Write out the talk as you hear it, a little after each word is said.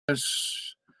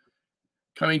Yes,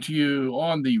 coming to you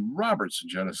on the Roberts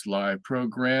and Dennis Live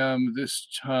program, this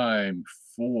time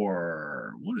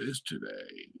for, what is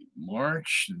today?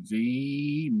 March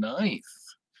the 9th.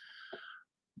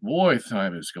 Boy,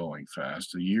 time is going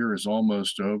fast. The year is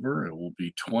almost over. It will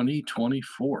be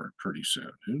 2024 pretty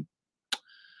soon.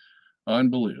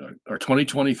 Unbelievable. Or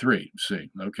 2023. See,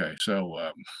 okay,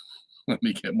 so let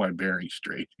me get my bearings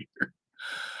straight here.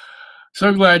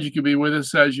 So glad you could be with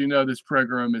us. As you know, this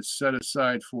program is set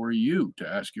aside for you to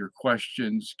ask your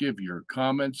questions, give your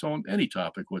comments on any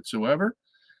topic whatsoever.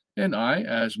 And I,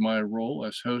 as my role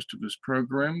as host of this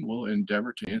program, will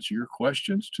endeavor to answer your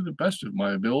questions to the best of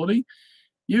my ability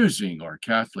using our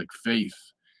Catholic faith,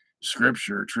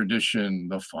 scripture, tradition,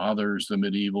 the fathers, the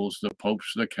medievals, the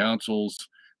popes, the councils,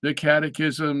 the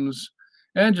catechisms,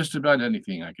 and just about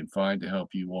anything I can find to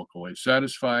help you walk away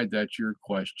satisfied that your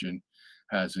question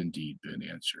has indeed been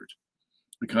answered.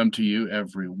 We come to you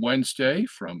every Wednesday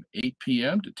from 8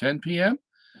 p.m. to 10 p.m.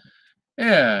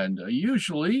 And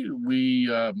usually we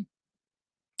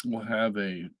will have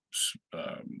a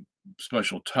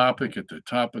special topic at the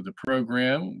top of the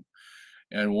program.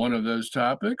 And one of those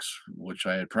topics, which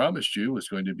I had promised you, was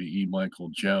going to be E. Michael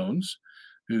Jones,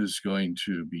 who's going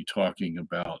to be talking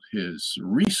about his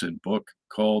recent book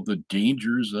called The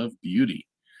Dangers of Beauty.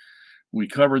 We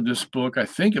covered this book, I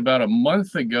think, about a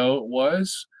month ago it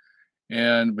was,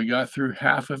 and we got through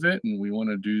half of it, and we want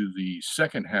to do the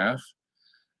second half.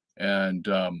 And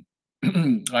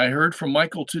I heard from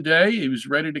Michael today. He was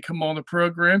ready to come on the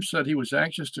program, said he was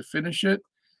anxious to finish it.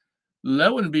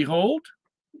 Lo and behold,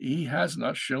 he has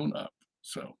not shown up.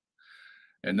 So,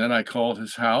 and then I called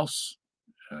his house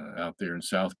out there in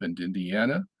South Bend,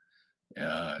 Indiana,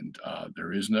 and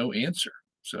there is no answer.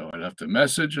 So I left a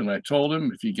message and I told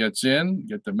him if he gets in,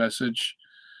 get the message,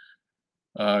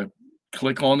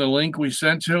 click on the link we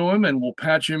sent to him and we'll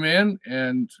patch him in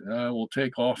and we'll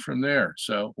take off from there.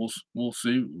 So we'll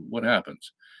see what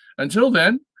happens. Until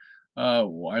then, I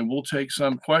will take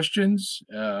some questions,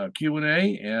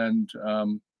 Q&A, and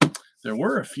there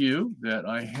were a few that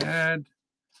I had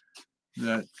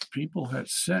that people had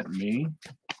sent me.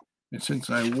 And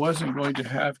since I wasn't going to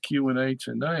have Q&A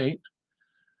tonight,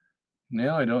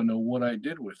 now I don't know what I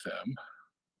did with them.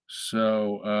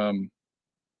 So,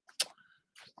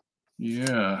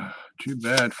 yeah, too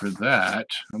bad for that.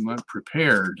 I'm not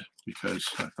prepared because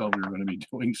I thought we were going to be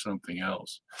doing something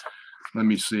else. Let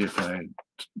me see if I had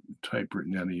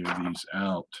typewritten any of these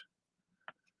out.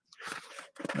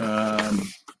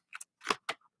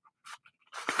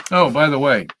 Oh, by the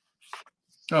way,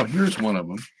 here's one of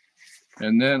them.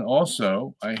 And then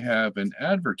also I have an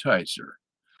advertiser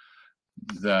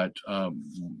that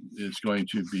is going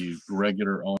to be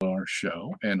regular on our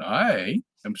show, and I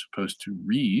am supposed to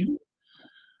read.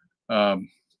 Now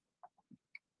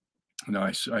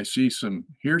I see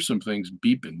hear some things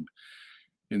beeping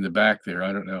in the back there.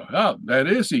 I don't know. Oh, that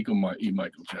is E.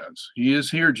 Michael Jones. He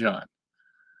is here, John.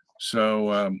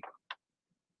 So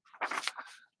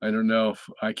I don't know if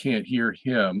I can't hear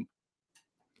him.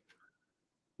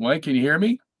 Mike, can you hear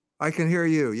me? I can hear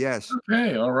you. Yes.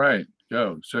 Okay. All right.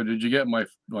 Go. So did you get my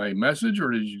message,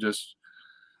 or did you just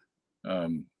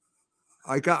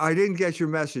I didn't get your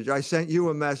message. I sent you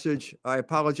a message. I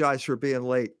apologize for being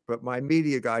late, but my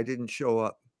media guy didn't show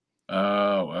up.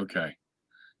 Oh, okay.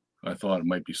 I thought it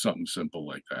might be something simple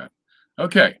like that.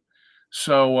 Okay.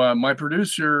 So my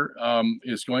producer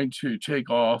is going to take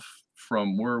off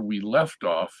from where we left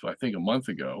off, I think a month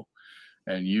ago.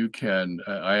 And you can,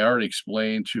 I already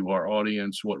explained to our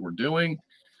audience what we're doing.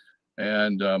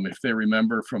 And if they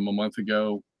remember from a month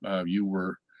ago, you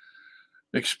were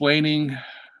explaining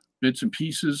bits and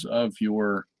pieces of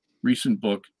your recent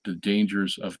book, The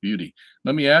Dangers of Beauty.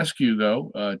 Let me ask you,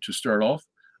 though, to start off,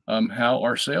 how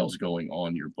are sales going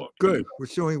on your book? Good. We're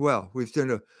doing well. We've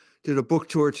did a book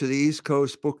tour to the East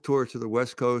Coast, book tour to the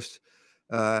West Coast.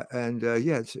 And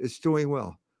yeah, it's doing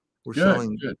well. We're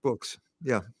selling books.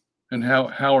 Yeah. And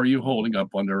how are you holding up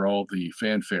under all the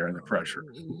fanfare and the pressure?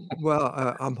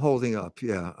 Well, I'm holding up.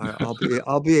 Yeah,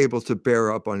 I'll be able to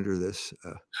bear up under this.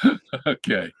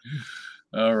 Okay.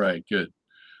 All right. Good.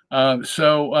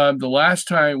 So the last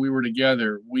time we were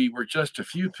together, we were just a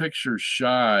few pictures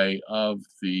shy of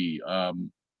the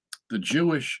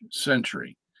Jewish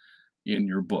century in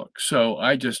your book. So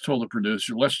I just told the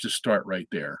producer, let's just start right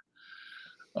there,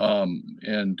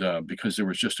 and because there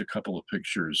was just a couple of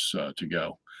pictures to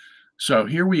go. So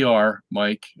here we are,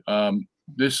 Mike.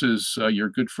 This is your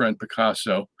good friend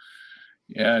Picasso,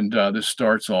 and this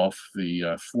starts off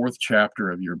the fourth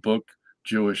chapter of your book,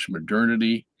 Jewish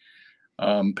Modernity.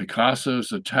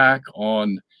 Picasso's attack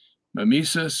on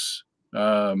mimesis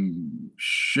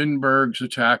Schoenberg's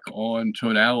attack on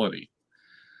tonality.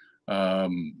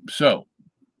 So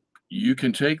you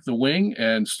can take the wing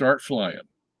and start flying.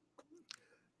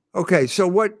 Okay, so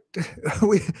what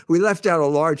we left out a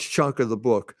large chunk of the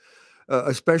book,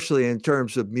 especially in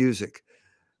terms of music.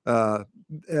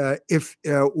 If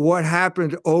what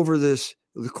happened over the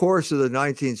course of the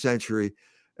 19th century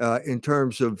in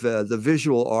terms of the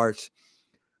visual arts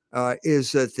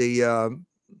is that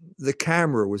the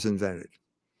camera was invented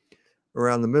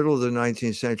around the middle of the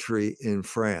 19th century in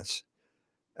France.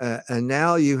 And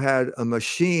now you had a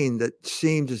machine that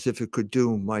seemed as if it could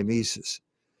do mimesis.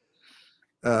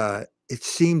 It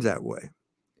seemed that way.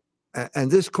 And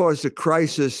this caused a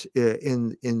crisis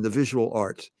in the visual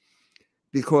arts,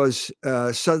 because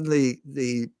suddenly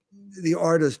the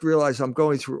artist realized, I'm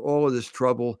going through all of this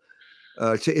trouble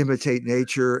to imitate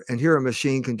nature, and here a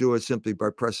machine can do it simply by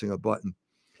pressing a button.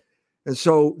 And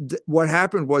so what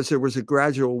happened was there was a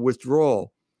gradual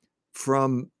withdrawal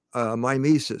from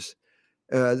mimesis.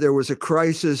 There was a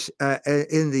crisis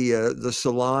in the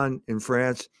salon in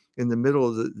France in the middle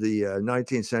of the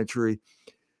 19th century.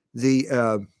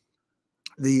 The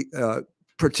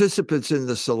participants in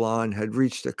the salon had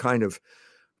reached a kind of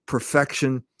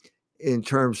perfection in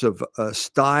terms of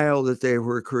style that they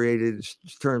were created, in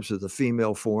terms of the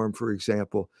female form, for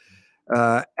example.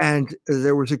 And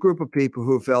there was a group of people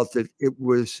who felt that it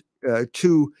was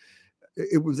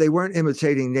they weren't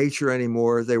imitating nature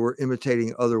anymore. They were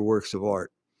imitating other works of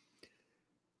art.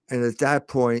 And at that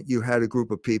point, you had a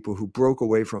group of people who broke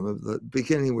away from it,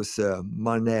 beginning with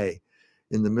Monet.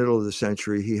 In the middle of the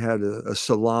century, he had a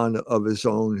salon of his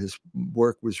own. His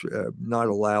work was not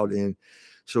allowed in,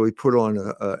 so he put on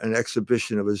an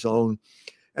exhibition of his own.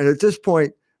 And at this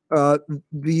point,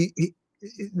 you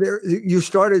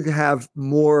started to have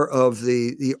more of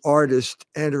the artist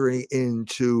entering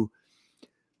into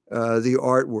the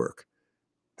artwork,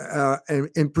 and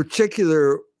in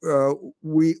particular,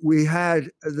 we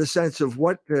had the sense of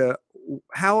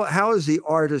how is the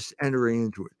artist entering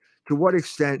into it? To what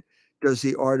extent does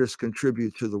the artist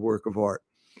contribute to the work of art?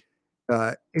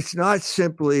 It's not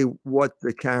simply what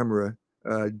the camera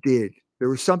did. There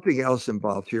was something else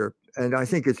involved here. And I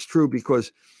think it's true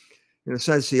because, in a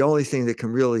sense, the only thing that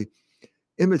can really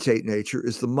imitate nature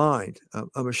is the mind.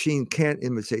 A machine can't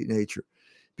imitate nature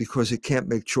because it can't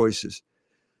make choices.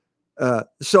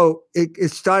 So it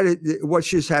started, what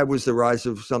she's had was the rise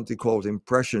of something called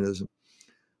Impressionism,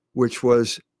 which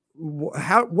was,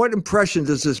 what impression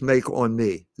does this make on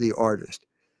me, the artist?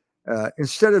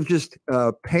 Instead of just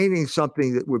painting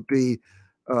something that would be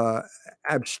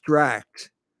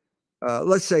abstract,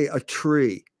 let's say a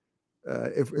tree,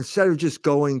 if instead of just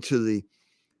going to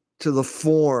the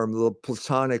form, the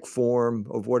Platonic form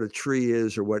of what a tree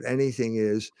is or what anything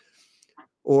is,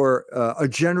 or a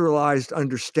generalized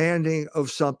understanding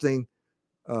of something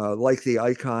like the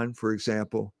icon, for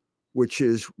example, which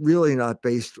is really not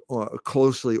based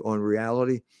closely on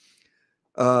reality.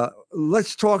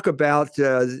 Let's talk about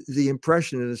the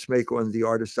impression it's make on the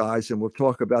artist's eyes, and we'll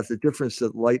talk about the difference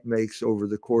that light makes over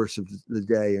the course of the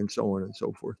day, and so on and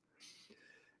so forth.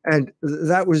 And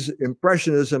that was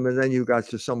Impressionism, and then you got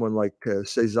to someone like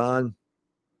Cézanne,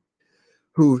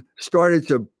 who started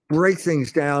to break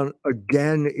things down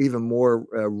again, even more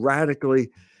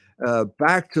radically,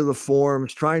 back to the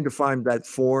forms, trying to find that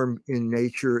form in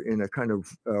nature in a kind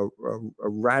of a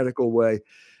radical way.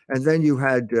 And then you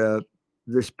had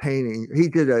this painting. He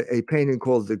did a painting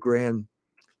called The Grand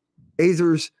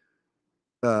Aethers,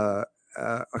 a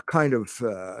kind of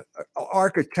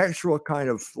architectural kind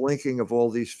of linking of all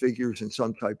these figures in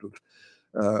some type of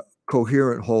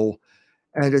coherent whole.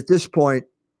 And at this point,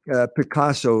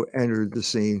 Picasso entered the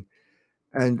scene.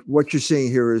 And what you're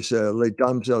seeing here is Les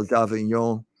Demoiselles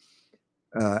d'Avignon,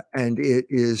 and it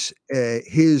is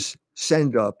his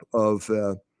send-up of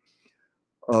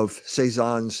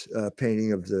Cézanne's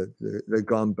painting of the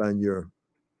Gambanier.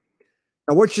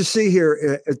 Now, what you see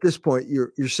here at this point,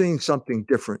 you're seeing something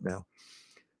different now,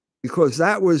 because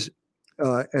that was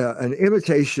an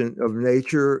imitation of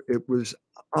nature. It was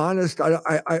honest. I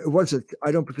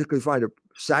don't particularly find it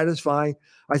satisfying.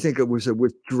 I think it was a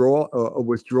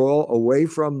withdrawal away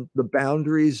from the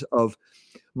boundaries of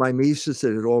mimesis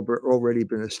that had already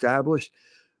been established.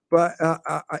 But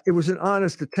it was an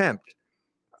honest attempt.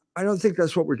 I don't think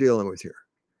that's what we're dealing with here.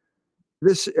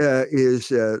 This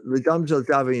is Les Demoiselles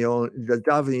d'Avignon. The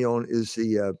d'Avignon is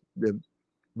the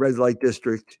red light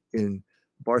district in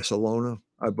Barcelona,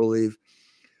 I believe.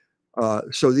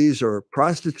 So these are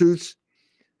prostitutes,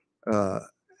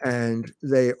 and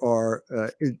they are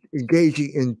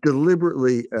engaging in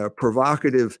deliberately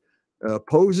provocative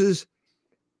poses.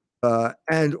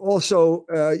 And also,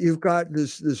 you've got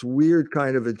this weird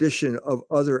kind of addition of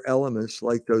other elements,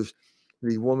 like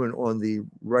the woman on the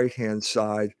right hand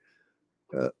side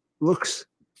looks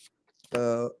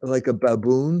like a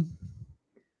baboon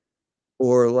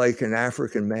or like an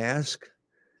African mask.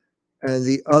 And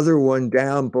the other one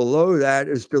down below that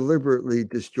is deliberately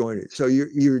disjointed. So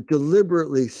you're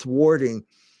deliberately thwarting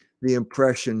the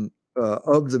impression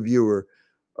of the viewer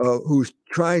who's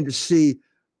trying to see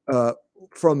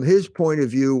from his point of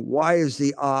view, why is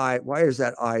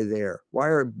that eye there? Why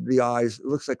are the eyes, it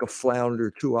looks like a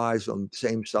flounder, two eyes on the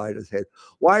same side of the head.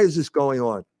 Why is this going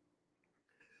on?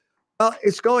 Well,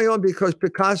 it's going on because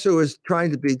Picasso is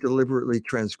trying to be deliberately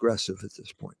transgressive at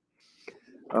this point.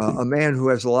 A man who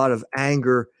has a lot of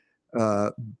anger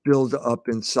build up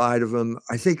inside of him.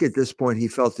 I think at this point he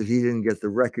felt that he didn't get the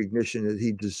recognition that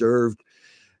he deserved.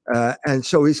 And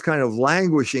so he's kind of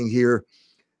languishing here.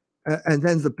 And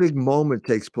then the big moment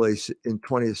takes place in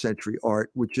 20th century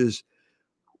art, which is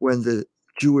when the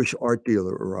Jewish art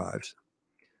dealer arrives.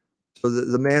 So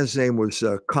the man's name was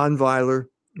Kahnweiler.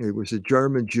 He was a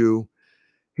German Jew.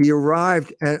 He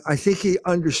arrived, and I think he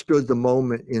understood the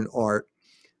moment in art,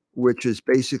 which is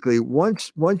basically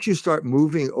once you start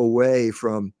moving away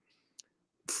from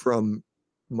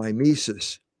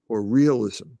mimesis or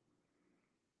realism,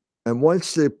 and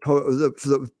once the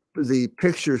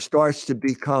picture starts to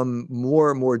become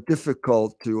more and more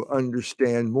difficult to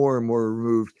understand, more and more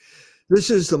removed, this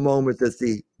is the moment that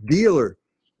the dealer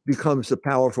becomes the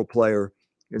powerful player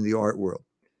in the art world.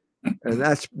 And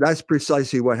that's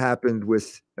precisely what happened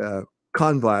with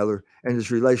Kahnweiler and his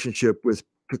relationship with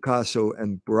Picasso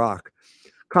and Braque.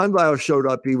 Kahnweiler showed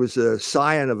up. He was a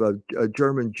scion of a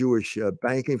German Jewish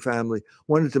banking family,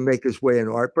 wanted to make his way in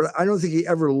art, but I don't think he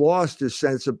ever lost his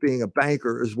sense of being a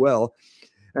banker as well.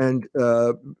 And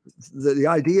the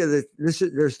idea that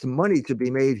there's the money to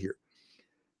be made here.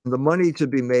 The money to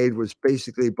be made was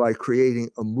basically by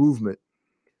creating a movement,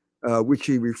 which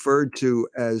he referred to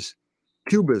as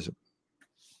Cubism.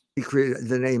 He created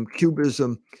the name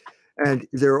Cubism, and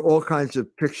there are all kinds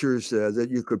of pictures that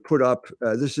you could put up.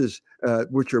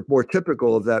 Which are more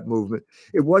typical of that movement.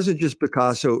 It wasn't just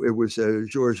Picasso; it was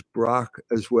Georges Braque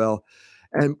as well.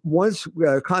 And once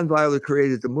Kahnweiler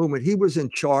created the movement, he was in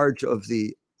charge of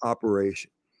the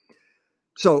operation.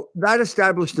 So that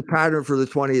established the pattern for the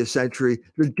 20th century.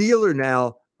 The dealer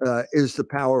now is the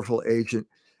powerful agent.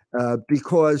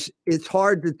 Because it's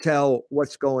hard to tell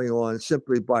what's going on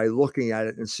simply by looking at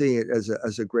it and seeing it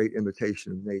as a great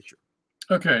imitation of nature.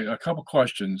 Okay, a couple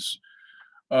questions.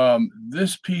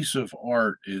 This piece of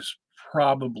art is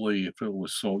probably, if it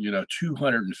was sold,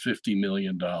 $250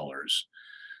 million,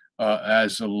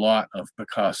 as a lot of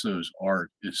Picasso's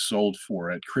art is sold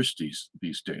for at Christie's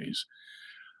these days.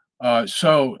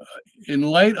 So in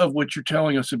light of what you're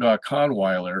telling us about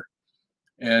Kahnweiler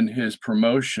and his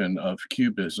promotion of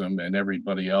Cubism and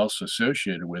everybody else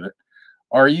associated with it,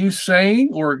 are you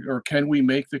saying, or can we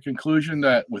make the conclusion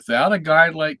that without a guy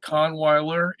like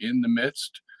Kahnweiler in the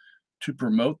midst to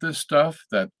promote this stuff,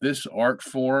 that this art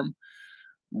form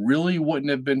really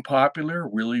wouldn't have been popular,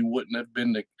 really wouldn't have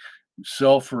been to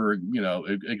sell for,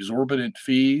 exorbitant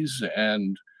fees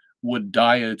and would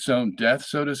die its own death,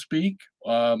 so to speak?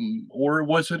 Or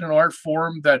was it an art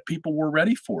form that people were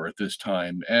ready for at this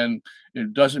time? And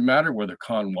it doesn't matter whether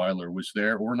Kahnweiler was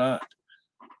there or not.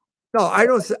 No, I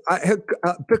don't.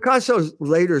 Picasso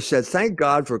later said, "Thank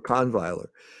God for Kahnweiler,"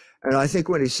 and I think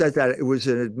when he said that, it was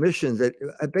an admission that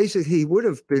basically he would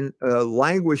have been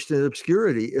languished in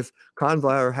obscurity if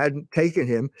Kahnweiler hadn't taken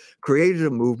him, created a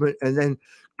movement, and then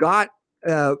got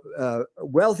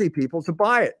wealthy people to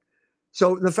buy it.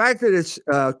 So the fact that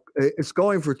it's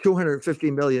going for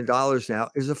 $250 million now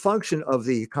is a function of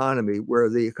the economy, where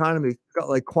the economy got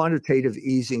like quantitative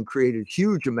easing, created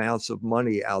huge amounts of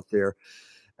money out there.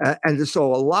 And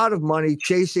so a lot of money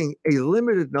chasing a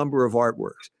limited number of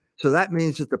artworks. So that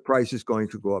means that the price is going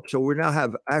to go up. So we now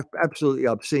have absolutely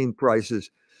obscene prices,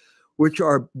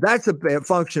 that's a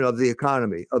function of the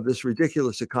economy, of this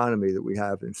ridiculous economy that we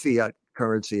have in fiat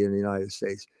currency in the United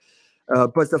States.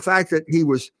 But the fact that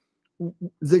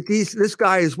this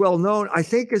guy is well known, I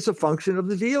think is a function of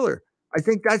the dealer. I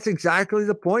think that's exactly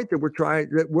the point that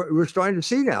we're starting to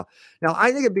see now. Now,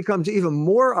 I think it becomes even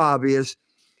more obvious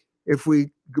if we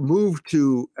move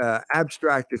to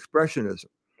abstract expressionism,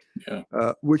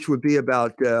 which would be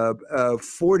about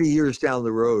 40 years down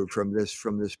the road from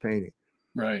this painting.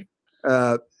 Right.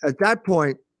 At that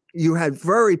point, you had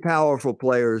very powerful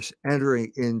players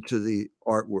entering into the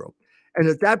art world. And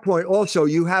at that point, also,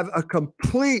 you have a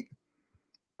complete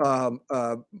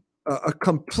a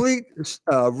complete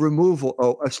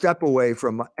removal, a step away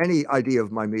from any idea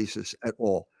of mimesis at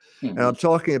all. And I'm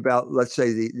talking about, let's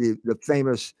say, the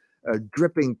famous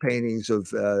dripping paintings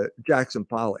of Jackson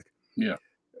Pollock. Yeah.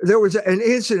 There was an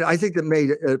incident, I think, that made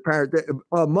it apparent that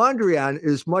Mondrian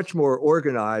is much more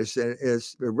organized and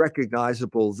is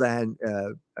recognizable than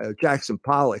Jackson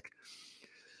Pollock.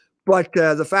 But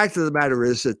the fact of the matter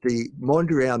is that the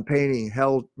Mondrian painting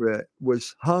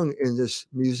was hung in this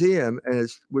museum, and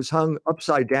it was hung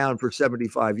upside down for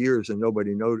 75 years, and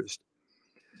nobody noticed.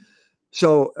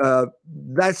 So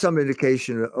that's some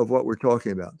indication of what we're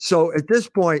talking about. So at this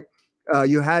point,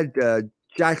 you had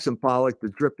Jackson Pollock, the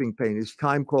dripping paintings.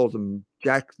 Time called him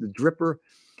Jack the Dripper.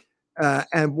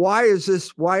 And why is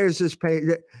this famous?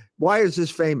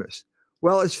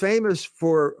 Well, it's famous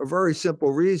for a very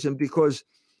simple reason, because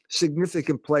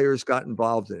significant players got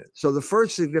involved in it. So the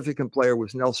first significant player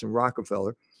was Nelson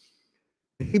Rockefeller.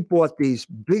 He bought these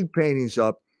big paintings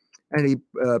up, and he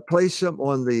placed them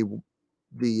on the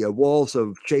walls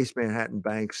of Chase Manhattan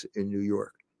banks in New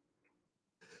York.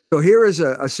 So here is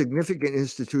a significant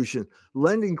institution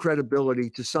lending credibility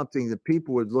to something that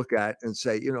people would look at and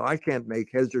say, I can't make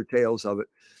heads or tails of it.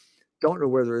 Don't know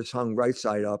whether it's hung right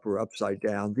side up or upside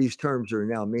down. These terms are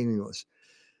now meaningless.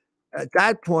 At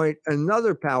that point,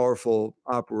 another powerful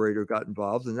operator got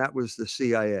involved, and that was the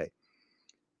CIA.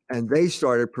 And they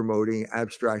started promoting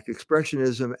abstract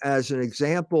expressionism as an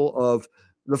example of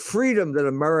the freedom that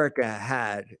America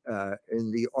had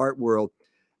in the art world,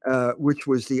 which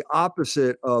was the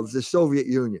opposite of the Soviet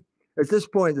Union. At this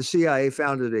point, the CIA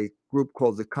founded a group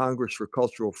called the Congress for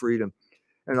Cultural Freedom,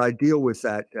 and I deal with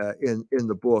that in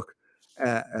the book,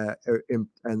 and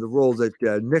the role that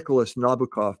Nicholas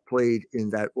Nabokov played in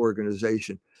that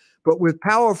organization. But with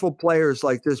powerful players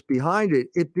like this behind it,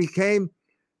 it became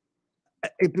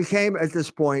at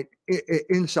this point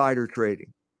insider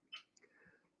trading.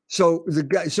 So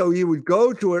you would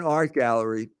go to an art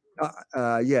gallery,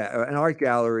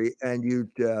 and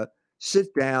you'd sit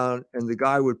down, and the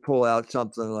guy would pull out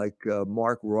something like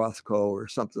Mark Rothko or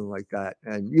something like that,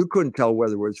 and you couldn't tell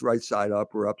whether it was right side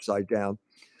up or upside down.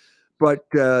 But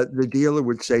the dealer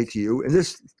would say to you, and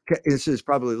this is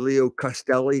probably Leo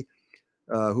Castelli,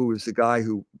 who was the guy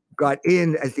who got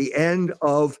in at the end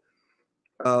of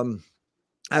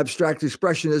abstract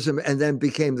expressionism, and then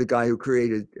became the guy who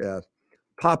created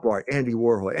pop art, Andy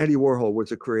Warhol. Andy Warhol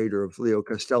was a creator of Leo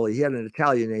Castelli. He had an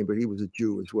Italian name, but he was a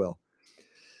Jew as well.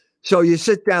 So you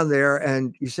sit down there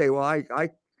and you say, well, I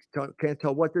can't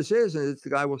tell what this is. And the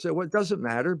guy will say, well, it doesn't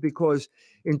matter, because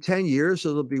in 10 years,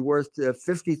 it'll be worth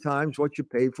 50 times what you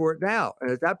paid for it now. And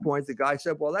at that point, the guy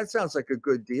said, well, that sounds like a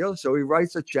good deal. So he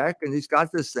writes a check, and he's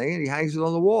got this thing, and he hangs it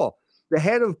on the wall. The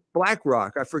head of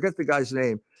BlackRock, I forget the guy's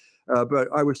name, but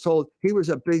I was told he was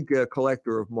a big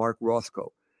collector of Mark Rothko.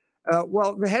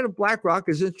 Well, the head of BlackRock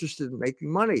is interested in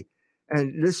making money.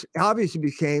 And this obviously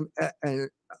became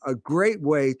a great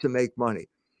way to make money.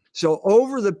 So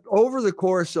over the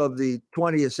course of the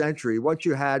 20th century, what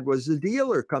you had was the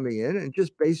dealer coming in and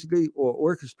just basically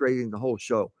orchestrating the whole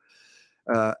show.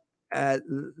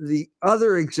 The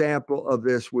other example of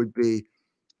this would be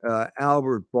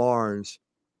Albert Barnes,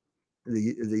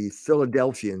 the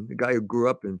Philadelphian, the guy who grew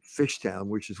up in Fishtown,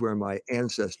 which is where my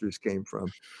ancestors came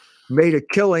from, made a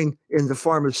killing in the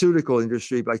pharmaceutical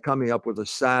industry by coming up with a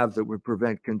salve that would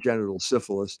prevent congenital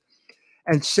syphilis,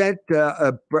 and sent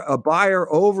a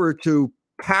buyer over to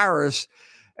Paris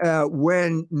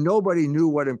when nobody knew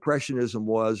what Impressionism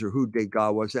was or who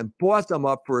Degas was, and bought them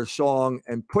up for a song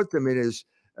and put them in his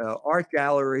art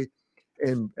gallery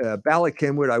in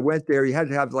Ballackinwood. I went there. You had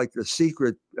to have like the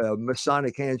secret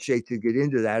Masonic handshake to get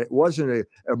into that. It wasn't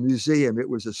a museum. It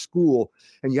was a school,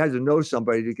 and you had to know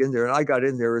somebody to get in there. And I got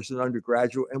in there as an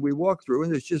undergraduate, and we walked through,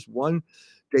 and there's just one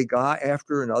Degas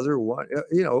after another, one,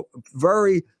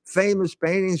 very famous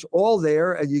paintings all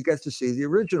there, and you get to see the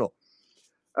original.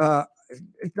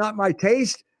 It's not my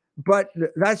taste, but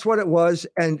that's what it was.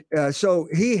 And so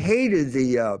he hated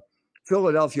the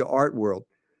Philadelphia art world,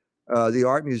 the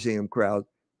art museum crowd,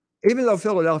 even though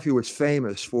Philadelphia was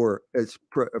famous for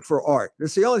art.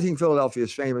 That's the only thing Philadelphia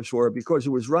is famous for, because it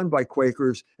was run by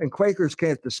Quakers, and Quakers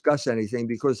can't discuss anything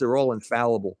because they're all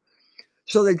infallible.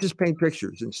 So they just paint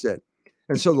pictures instead.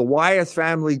 And so the Wyeth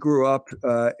family grew up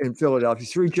in Philadelphia.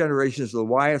 3 generations of the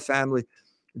Wyeth family.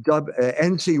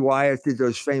 N.C. Wyeth did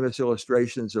those famous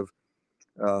illustrations of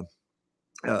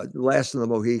Last of the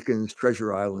Mohicans,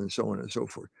 Treasure Island, so on and so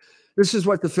forth. This is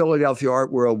what the Philadelphia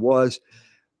art world was.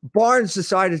 Barnes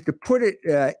decided to put it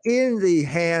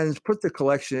put the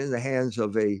collection in the hands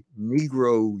of a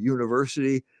Negro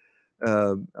university.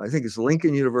 I think it's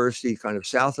Lincoln University, kind of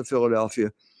south of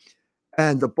Philadelphia.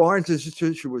 And the Barnes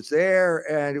Institution was there,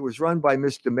 and it was run by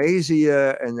Miss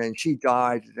DeMazia, and then she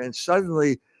died. And then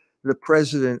suddenly, the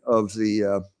president of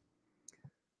the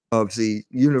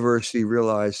university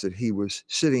realized that he was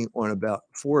sitting on about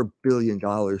 $4 billion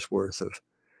worth of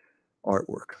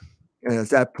artwork. And at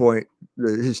that point,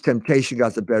 his temptation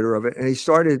got the better of it, and he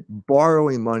started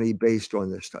borrowing money based on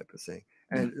this type of thing.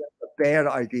 And that's a bad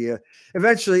idea.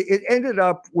 Eventually, it ended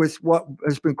up with what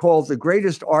has been called the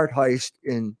greatest art heist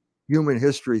in human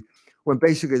history, when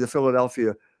basically the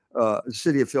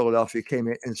city of Philadelphia came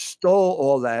in and stole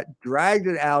all that, dragged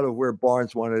it out of where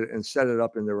Barnes wanted it, and set it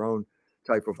up in their own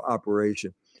type of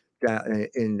operation down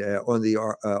on the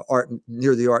art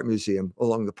near the art museum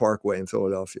along the Parkway in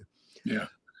Philadelphia. Yeah.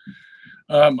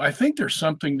 I think there's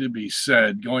something to be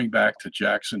said, going back to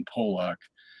Jackson Pollock,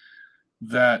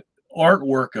 that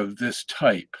artwork of this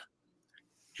type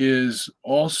is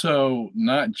also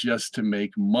not just to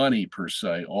make money per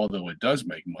se, although it does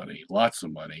make money, lots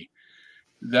of money,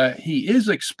 that he is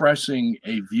expressing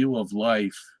a view of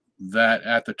life that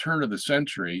at the turn of the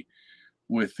century,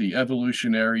 with the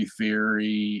evolutionary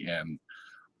theory and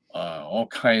all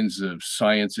kinds of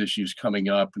science issues coming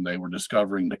up, and they were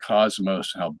discovering the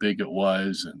cosmos, how big it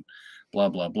was, and blah,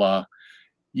 blah, blah.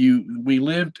 We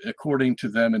lived, according to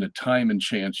them, in a time and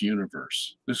chance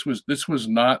universe. This was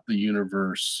not the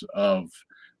universe of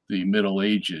the Middle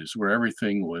Ages, where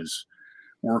everything was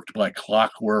worked by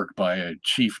clockwork by a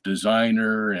chief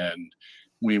designer, and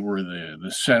we were the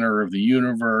center of the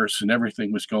universe, and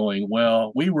everything was going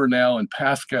well. We were now in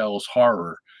Pascal's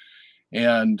horror.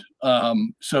 And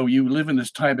so you live in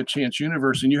this time and chance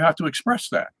universe, and you have to express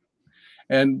that.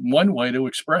 And one way to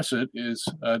express it is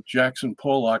Jackson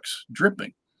Pollock's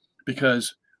dripping,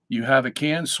 because you have a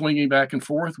can swinging back and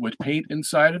forth with paint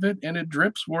inside of it, and it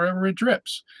drips wherever it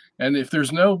drips. And if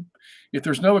there's no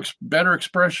better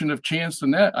expression of chance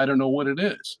than that, I don't know what it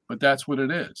is, but that's what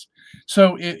it is.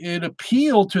 So it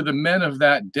appealed to the men of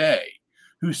that day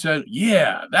who said,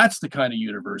 yeah, that's the kind of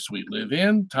universe we live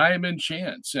in, time and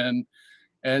chance. And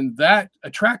that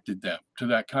attracted them to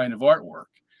that kind of artwork.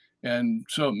 And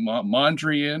so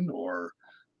Mondrian or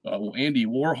Andy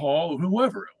Warhol,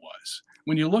 whoever it was,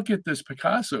 when you look at this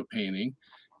Picasso painting,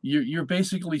 you're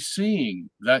basically seeing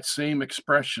that same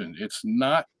expression. It's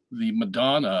not the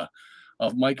Madonna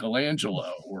of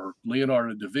Michelangelo or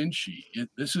Leonardo da Vinci.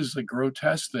 This is the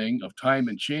grotesque thing of time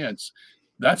and chance.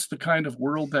 That's the kind of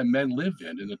world that men lived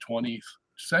in the 20th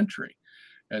century,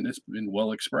 and it's been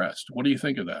well expressed. What do you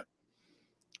think of that?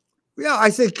 Yeah, I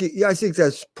think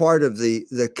that's part of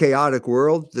the chaotic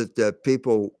world that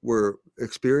people were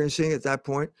experiencing at that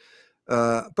point.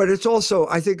 But it's also,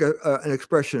 I think, an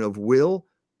expression of will.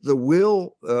 The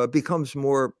will becomes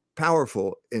more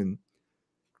powerful in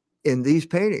these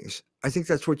paintings. I think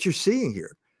that's what you're seeing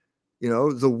here. You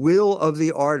know, the will of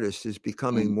the artist is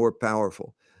becoming more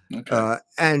powerful. Okay.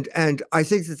 And I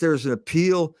think that there's an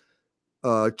appeal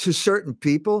to certain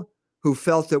people who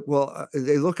felt that, well,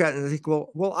 they look at it and they think,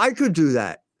 well, I could do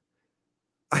that.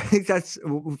 I think that's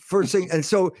first thing. And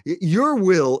so your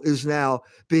will is now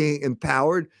being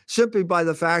empowered simply by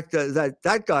the fact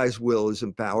that guy's will is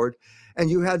empowered. And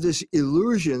you have this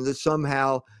illusion that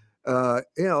somehow, I'm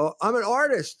an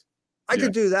artist. I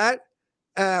could do that.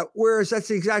 Whereas that's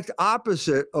the exact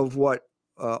opposite of what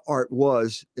art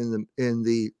was in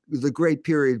the great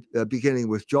period beginning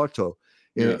with Giotto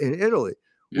in Italy.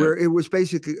 Where it was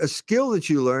basically a skill that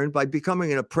you learned by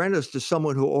becoming an apprentice to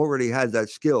someone who already had that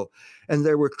skill. And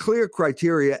there were clear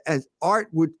criteria, and art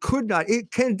could not,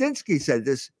 Kandinsky said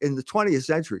this in the 20th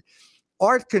century,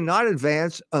 art cannot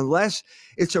advance unless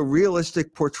it's a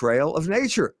realistic portrayal of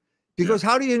nature. Because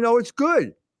how do you know it's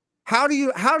good? How do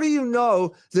you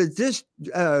know that this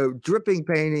dripping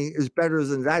painting is better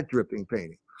than that dripping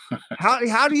painting?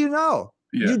 How do you know?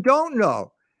 You don't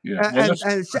know. Yeah.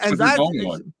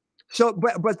 So,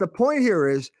 but the point here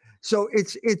is, so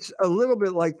it's a little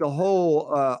bit like the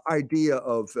whole idea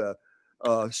of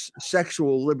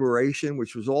sexual liberation,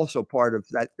 which was also part of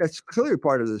that. That's clearly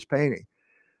part of this painting.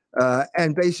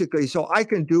 And basically, so I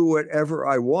can do whatever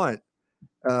I want.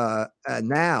 And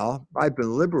now I've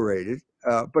been liberated,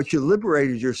 but you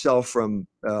liberated yourself from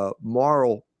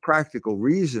moral, practical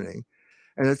reasoning.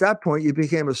 And at that point, you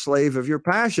became a slave of your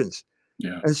passions.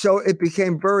 Yeah. And so it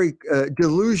became very a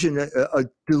delusion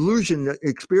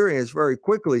experience very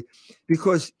quickly,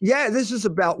 because this is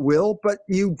about will, but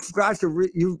you forgot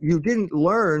you didn't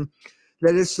learn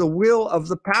that it's the will of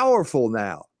the powerful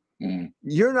now.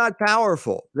 You're not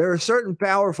powerful. There are certain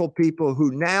powerful people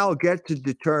who now get to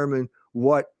determine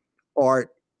what art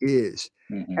is.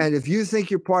 And if you think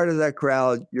you're part of that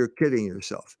crowd, you're kidding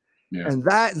yourself. And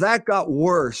that got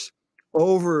worse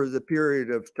over the period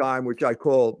of time, which I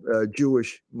call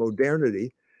Jewish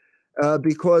modernity,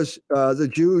 because the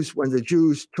Jews, when the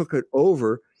Jews took it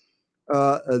over,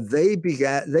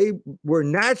 they were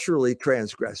naturally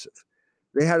transgressive.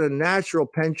 They had a natural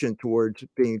penchant towards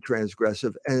being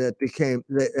transgressive, and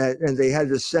and they had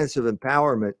this sense of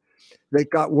empowerment that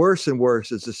got worse and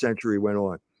worse as the century went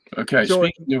on. Okay, So,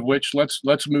 speaking of which,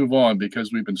 let's move on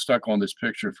because we've been stuck on this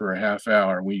picture for a half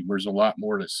hour. There's a lot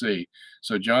more to see.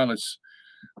 So John,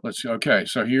 let's okay.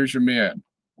 So here's your man.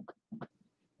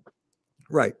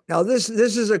 right now, this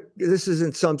is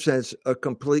in some sense a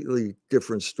completely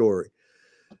different story.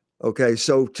 Okay,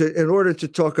 so in order to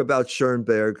talk about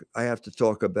Schoenberg, I have to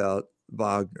talk about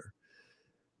Wagner.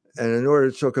 And in order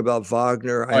to talk about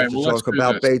Wagner, I have to talk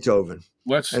about Beethoven.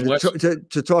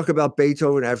 To talk about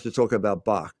Beethoven, I have to talk about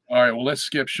Bach. All right, well, let's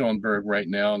skip Schoenberg right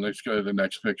now and let's go to the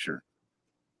next picture.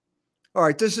 All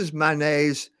right, this is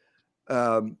Manet's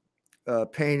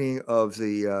painting of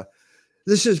the.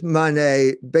 This is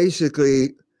Manet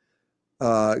basically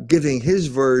giving his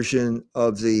version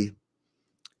of the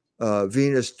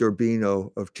Venus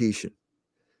d'Urbino of Titian.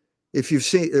 If you've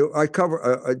seen,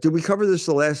 did we cover this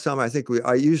the last time? I think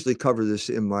I usually cover this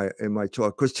in my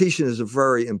talk because Titian is a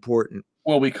very important.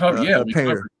 Well, we covered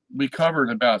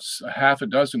about half a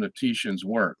dozen of Titian's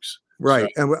works. Right,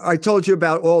 so, and I told you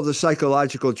about all the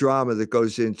psychological drama that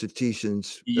goes into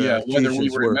Titian's. Whether we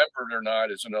remember it or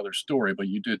not is another story, but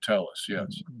you did tell us,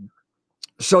 yes.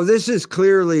 So this is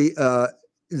clearly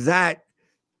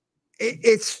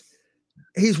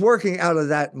he's working out of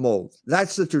that mold.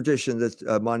 That's the tradition that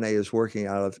Manet is working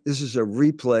out of. This is a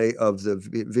replay of the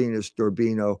Venus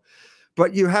d'Urbino,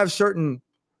 but you have certain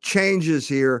changes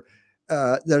here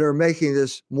that are making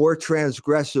this more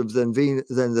transgressive than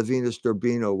the Venus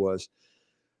d'Urbino was.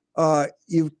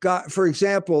 You've got, for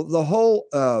example, the whole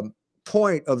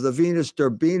point of the Venus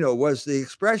d'Urbino was the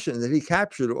expression that he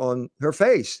captured on her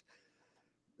face.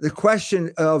 The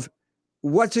question of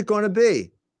what's it going to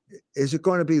be? Is it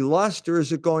going to be lust or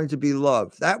is it going to be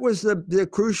love? That was the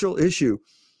crucial issue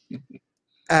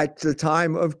at the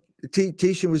time of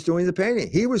Titian was doing the painting.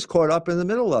 He was caught up in the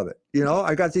middle of it. You know,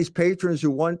 I got these patrons who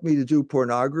want me to do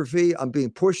pornography. I'm being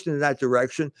pushed in that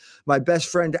direction. My best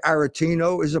friend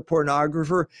Aretino is a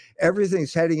pornographer.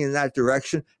 Everything's heading in that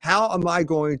direction. How am I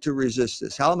going to resist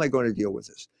this? How am I going to deal with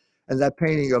this? And that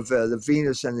painting of the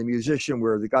Venus and the musician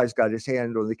where the guy's got his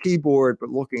hand on the keyboard, but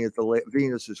looking at the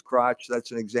Venus's crotch, that's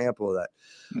an example of that.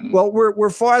 Mm-hmm. Well, we're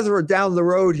farther down the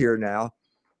road here now.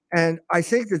 And I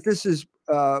think that this is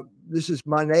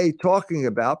Manet talking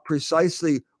about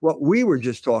precisely what we were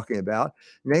just talking about,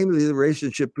 namely the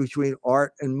relationship between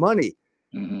art and money,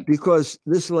 mm-hmm. because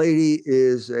this lady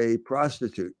is a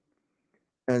prostitute.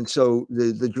 And so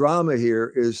the drama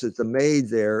here is that the maid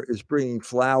there is bringing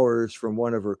flowers from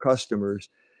one of her customers,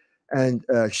 and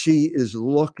she is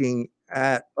looking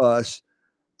at us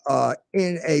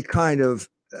in a kind of,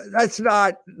 that's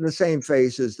not the same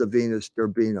face as the Venus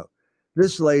d'Urbino.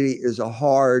 This lady is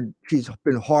she's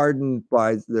been hardened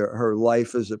by her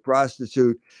life as a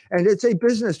prostitute, and it's a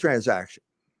business transaction.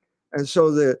 And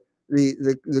so the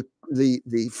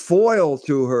foil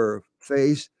to her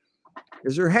face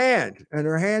is her hand, and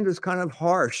her hand is kind of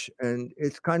harsh and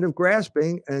it's kind of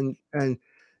grasping. And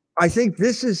I think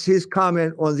this is his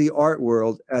comment on the art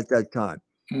world at that time.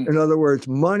 Mm-hmm. In other words,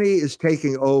 money is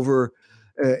taking over.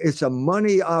 It's a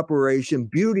money operation.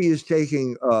 Beauty is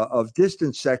taking a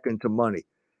distant second to money.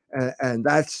 And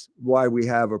that's why we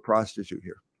have a prostitute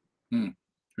here.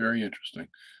 Very interesting.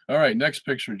 All right, next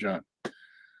picture, John.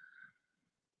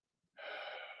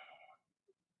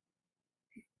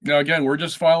 Now, again, we're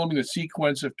just following the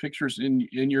sequence of pictures in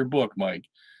your book, Mike.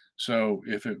 So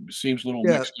if it seems a little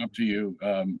mixed up to you,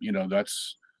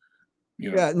 that's,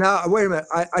 Yeah, now, wait a minute.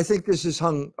 I think this is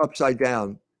hung upside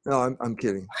down. No, I'm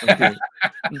kidding. I'm kidding.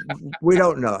 We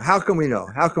don't know. How can we know?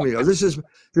 How can we know? This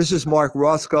is Mark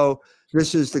Rothko.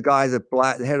 This is the guy that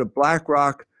the head of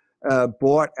BlackRock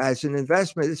bought as an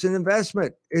investment. It's an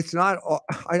investment. It's not.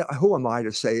 Who am I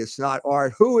to say it's not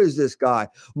art? Who is this guy?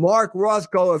 Mark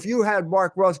Rothko. If you had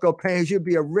Mark Rothko paintings, you'd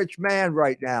be a rich man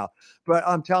right now. But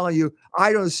I'm telling you,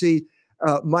 I don't see.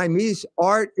 Mimes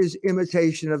art is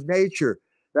imitation of nature.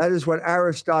 That is what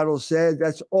Aristotle said.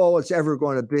 That's all it's ever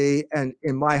going to be. And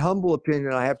in my humble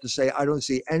opinion, I have to say, I don't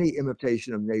see any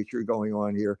imitation of nature going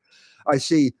on here. I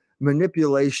see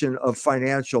manipulation of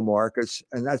financial markets,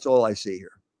 and that's all I see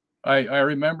here. I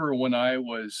remember when I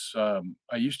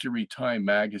used to read Time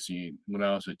magazine when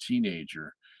I was a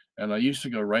teenager, and I used to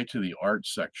go right to the art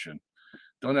section.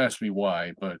 Don't ask me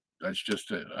why, but that's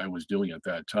just I was doing at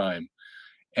that time.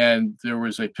 And there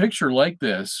was a picture like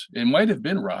this. It might have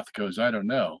been Rothko's, I don't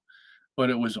know. but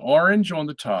it was orange on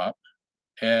the top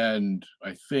and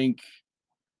I think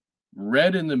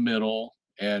red in the middle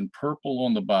and purple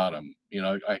on the bottom. You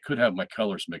know, I could have my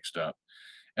colors mixed up.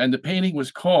 And the painting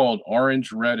was called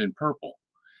Orange, Red, and Purple.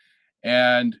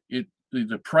 And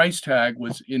the price tag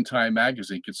was in Time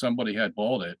magazine because somebody had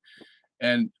bought it.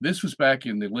 And this was back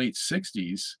in the late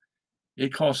 60s.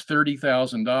 It cost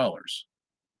 $30,000.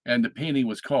 And the painting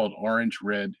was called Orange,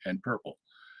 Red, and Purple.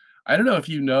 I don't know if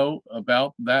you know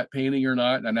about that painting or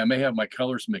not, and I may have my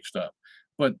colors mixed up,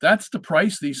 but that's the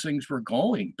price these things were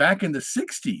going. Back in the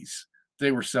 60s,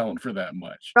 they were selling for that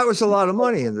much. That was a lot of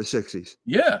money in the 60s.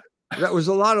 Yeah. That was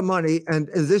a lot of money. And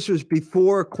this was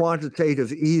before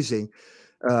quantitative easing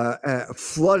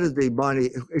flooded the money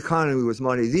economy with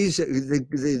money.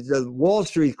 The Wall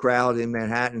Street crowd in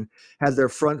Manhattan had their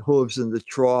front hooves in the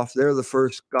trough. They're the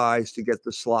first guys to get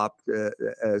the slop,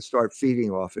 start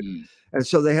feeding off it. And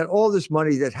so they had all this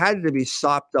money that had to be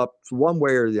sopped up one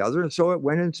way or the other. And so it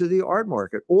went into the art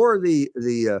market or the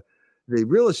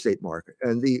real estate market.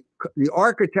 And the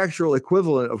architectural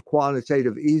equivalent of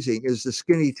quantitative easing is the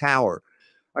Skinny Tower.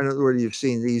 I don't know whether you've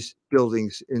seen these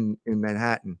buildings in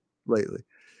Manhattan lately.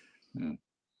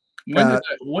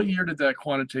 What year did that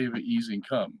quantitative easing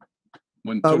come?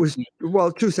 It was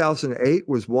 2008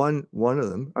 was one of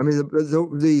them. I mean,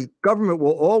 the government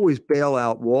will always bail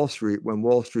out Wall Street when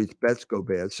Wall Street's bets go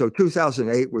bad. So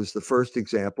 2008 was the first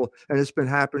example, and it's been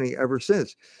happening ever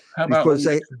since. How about when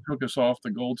they took us off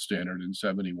the gold standard in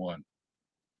 71?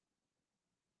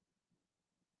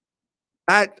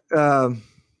 That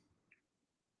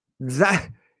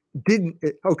didn't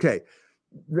okay.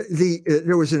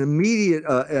 There was an immediate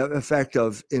effect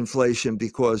of inflation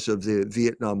because of the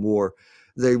Vietnam War.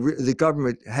 The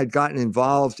government had gotten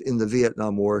involved in the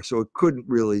Vietnam War, so it couldn't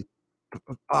really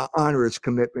honor its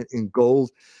commitment in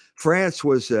gold. France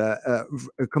was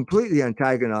completely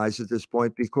antagonized at this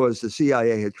point because the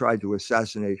CIA had tried to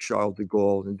assassinate Charles de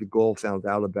Gaulle, and de Gaulle found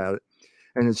out about it.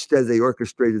 And instead, they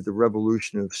orchestrated the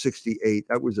revolution of '68.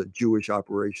 That was a Jewish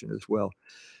operation as well.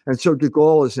 And so de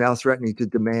Gaulle is now threatening to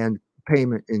demand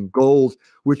payment in gold,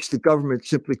 which the government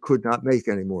simply could not make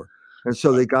anymore. And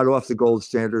so they got off the gold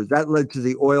standard. That led to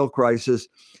the oil crisis.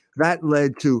 That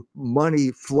led to money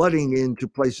flooding into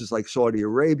places like Saudi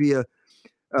Arabia,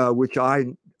 which I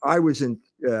was in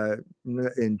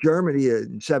Germany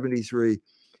in '73.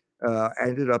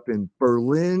 Ended up in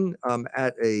Berlin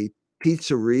at a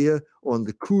pizzeria on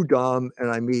the Kudamm, and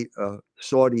I meet a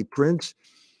Saudi prince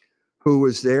who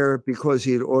was there because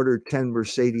he had ordered 10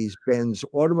 Mercedes-Benz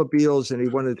automobiles, and he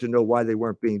wanted to know why they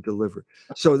weren't being delivered.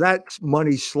 So that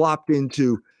money slopped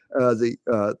into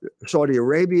Saudi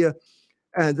Arabia,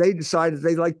 and they decided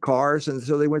they liked cars, and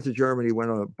so they went to Germany,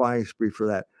 went on a buying spree for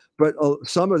that. But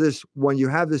some of this, when you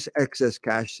have this excess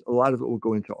cash, a lot of it will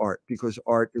go into art because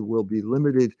art it will be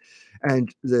limited,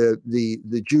 and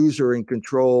the Jews are in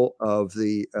control of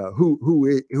the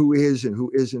who is and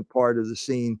who isn't part of the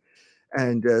scene.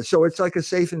 And so it's like a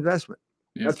safe investment.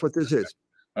 Yep. That's what this is.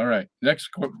 All right. Next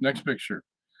picture.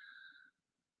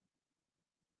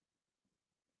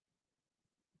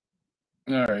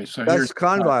 All right. So that's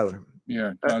Kahnweiler.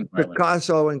 Yeah.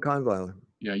 Picasso and Kahnweiler.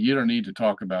 Yeah. You don't need to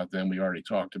talk about them. We already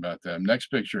talked about them. Next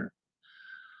picture.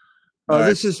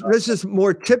 This is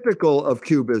more typical of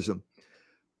Cubism.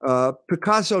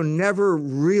 Picasso never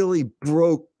really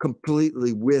broke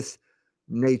completely with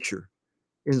nature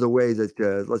in the way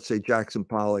that, let's say, Jackson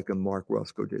Pollock and Mark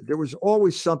Rothko did. There was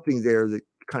always something there that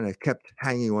kind of kept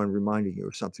hanging on, reminding you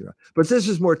of something. But this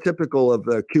is more typical of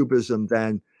Cubism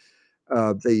than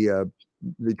the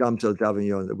Damsel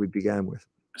d'Avignon that we began with.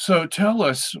 So tell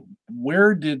us,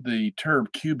 where did the term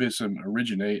Cubism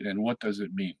originate, and what does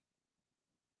it mean?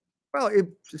 Well,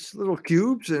 it's little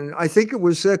cubes, and I think it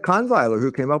was Kahnweiler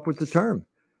who came up with the term.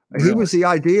 Really? He was the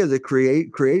idea that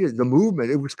created the movement.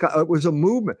 It was a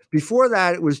movement. Before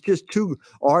that, it was just two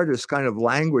artists kind of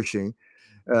languishing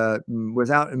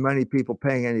without many people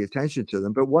paying any attention to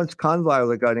them. But once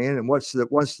Kahnweiler got in, and once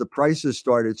the prices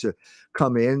started to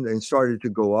come in and started to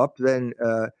go up, then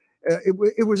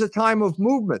it was a time of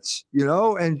movements, you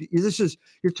know. And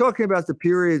you're talking about the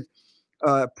period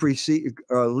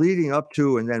leading up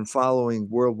to and then following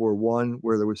World War I,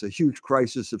 where there was a huge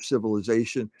crisis of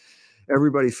civilization.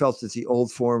 Everybody felt that the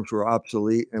old forms were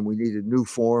obsolete and we needed new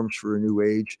forms for a new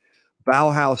age.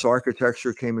 Bauhaus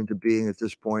architecture came into being at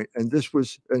this point, and this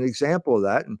was an example of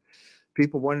that. And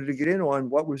people wanted to get in on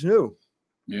what was new.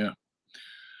 Yeah.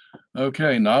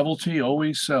 Okay. Novelty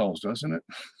always sells, doesn't it?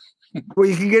 Well,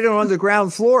 you can get it on the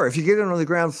ground floor. If you get it on the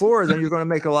ground floor, then you're going to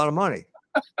make a lot of money.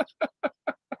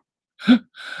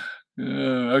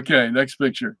 Okay. Next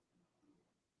picture.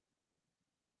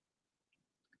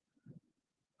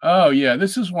 Oh yeah,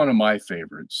 this is one of my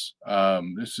favorites.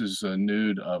 This is a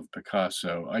nude of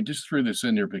Picasso. I just threw this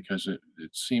in there because it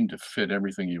seemed to fit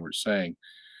everything you were saying.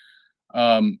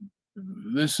 Um,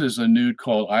 this is a nude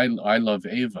called I Love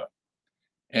Ava,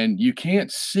 and you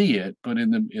can't see it, but in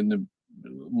the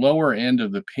lower end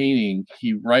of the painting,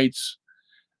 he writes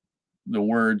the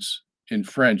words in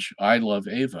French, "I love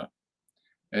Ava,"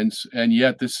 and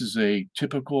yet this is a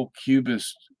typical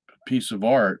Cubist piece of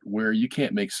art where you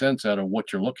can't make sense out of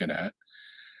what you're looking at.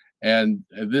 And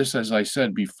this, as I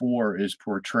said before, is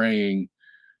portraying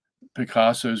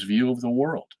Picasso's view of the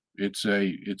world. It's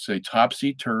a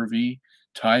topsy-turvy,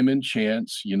 time and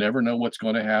chance, you never know what's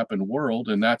going to happen world,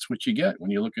 and that's what you get when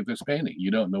you look at this painting.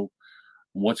 You don't know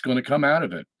what's going to come out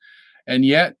of it. And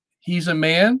yet he's a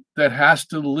man that has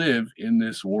to live in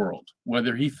this world,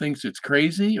 whether he thinks it's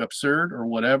crazy, absurd, or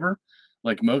whatever,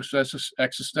 like most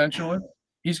existentialists,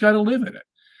 he's got to live in it.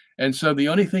 And so the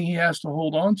only thing he has to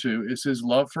hold on to is his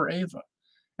love for Ava.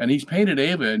 And he's painted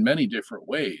Ava in many different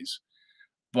ways.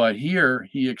 But here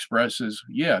he expresses,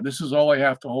 yeah, this is all I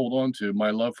have to hold on to,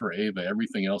 my love for Ava.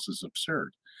 Everything else is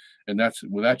absurd. And that's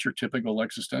your typical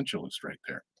existentialist right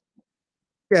there.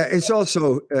 Yeah, it's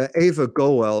also Ava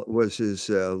Goel was his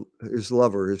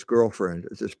lover, his girlfriend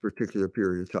at this particular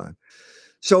period of time.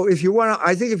 So if you want to,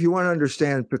 I think if you want to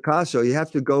understand Picasso, you have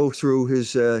to go through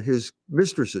his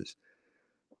mistresses,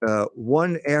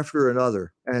 one after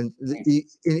another, and in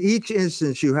each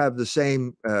instance you have the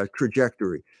same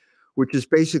trajectory, which is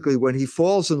basically when he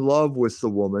falls in love with the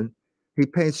woman, he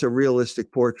paints a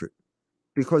realistic portrait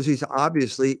because he's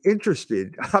obviously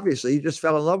interested. Obviously, he just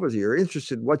fell in love with her. You're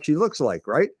interested in what she looks like,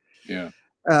 right? Yeah.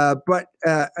 But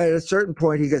at a certain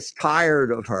point, he gets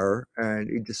tired of her and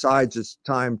he decides it's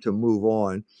time to move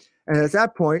on. And at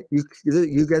that point,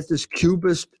 you get this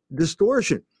Cubist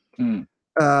distortion. Hmm.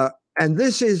 And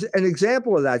this is an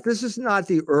example of that. This is not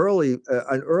an early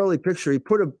picture.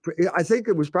 I think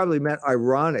it was probably meant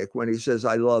ironic when he says,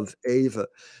 "I love Ava,"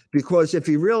 because if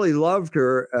he really loved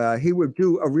her, he would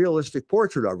do a realistic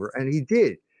portrait of her, and he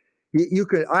did.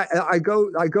 I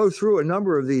go through a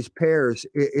number of these pairs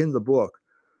in the book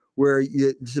where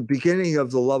it's the beginning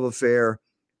of the love affair,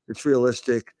 it's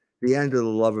realistic. The end of the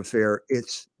love affair,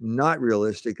 it's not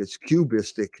realistic. It's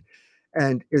cubistic.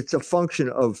 And it's a function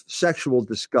of sexual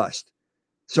disgust.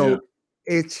 So Yeah.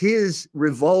 it's his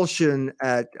revulsion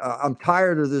at, I'm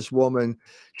tired of this woman.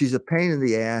 She's a pain in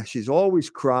the ass. She's always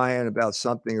crying about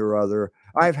something or other.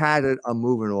 I've had it. I'm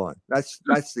moving on. That's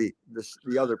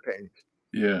the other pain.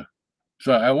 Yeah.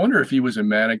 So I wonder if he was a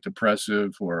manic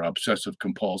depressive or obsessive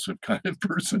compulsive kind of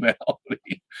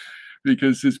personality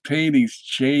because his paintings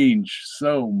change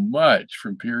so much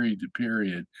from period to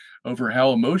period over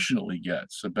how emotional he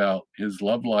gets about his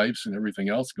love lives and everything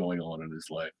else going on in his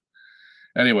life.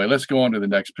 Anyway, let's go on to the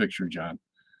next picture, John.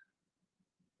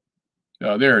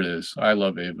 Oh, there it is. I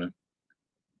love Ava.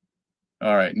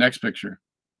 All right, next picture.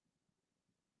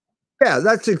 Yeah,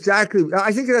 that's exactly.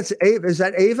 I think that's Ava. Is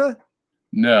that Ava?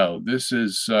 No, this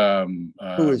is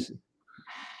Who is?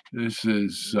 this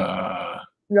is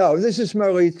No, this is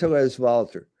Marie-Thérèse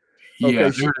Walter. yeah, Okay,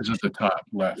 there it is at the top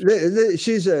left.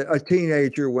 She's a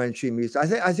teenager when she meets.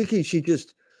 I think he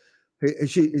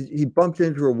bumped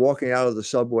into her walking out of the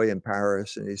subway in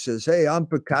Paris, and he says, "Hey, I'm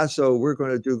Picasso. We're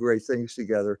going to do great things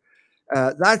together."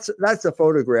 That's a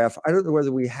photograph. I don't know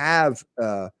whether we have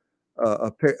an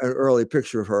early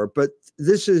picture of her, but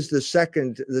this is the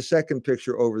second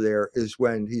picture over there is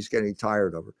when he's getting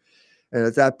tired of her, and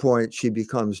at that point she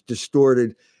becomes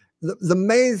distorted. The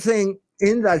main thing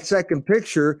in that second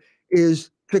picture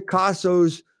is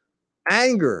Picasso's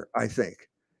anger, I think.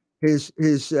 His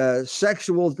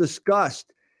sexual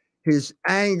disgust, his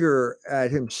anger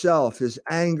at himself, his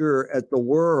anger at the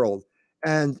world,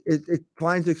 and it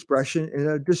finds expression in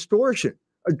a distortion,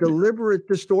 a deliberate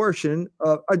distortion.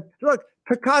 Look,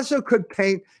 Picasso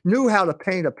knew how to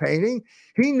paint a painting.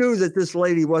 He knew that this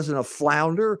lady wasn't a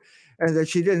flounder and that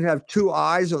she didn't have two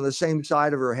eyes on the same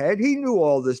side of her head. He knew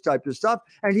all this type of stuff,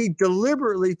 and he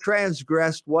deliberately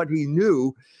transgressed what he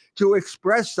knew to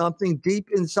express something deep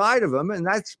inside of him, and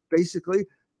that's basically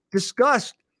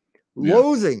disgust,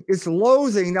 loathing. It's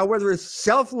loathing. Now, whether it's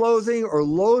self-loathing or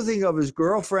loathing of his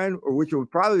girlfriend, or which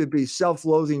would probably be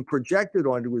self-loathing projected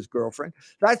onto his girlfriend,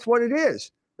 that's what it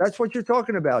is. That's what you're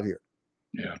talking about here.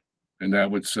 Yeah, and that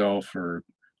would sell for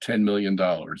 $10 million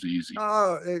easy.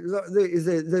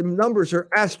 The numbers are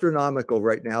astronomical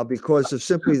right now because of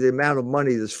simply the amount of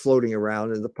money that's floating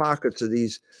around in the pockets of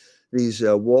these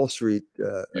Wall Street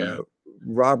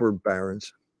robber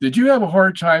barons. Did you have a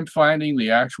hard time finding the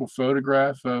actual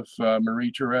photograph of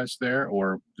Marie Therese there,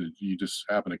 or did you just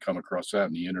happen to come across that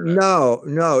on the internet? No,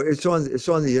 no, it's on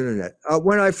the internet.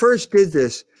 When I first did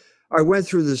this, I went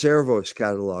through the Zervos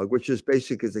catalog, which is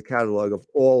basically the catalog of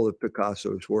all of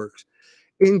Picasso's works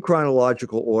in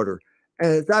chronological order.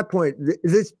 And at that point,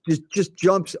 this just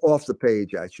jumps off the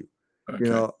page at you. You Okay.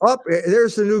 know, up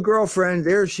there's the new girlfriend.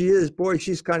 There she is. Boy,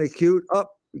 she's kind of cute.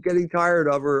 Up, getting tired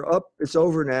of her. Up, it's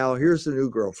over now. Here's the new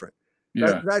girlfriend.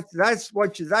 Yeah. That's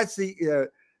the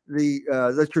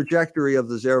trajectory of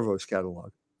the Zervos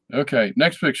catalog. Okay.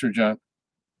 Next picture, John.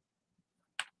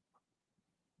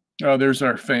 Oh, there's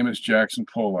our famous Jackson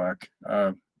Pollock.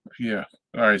 Yeah.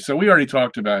 All right. So we already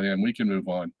talked about him. We can move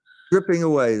on. Dripping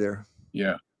away there.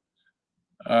 Yeah.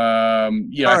 All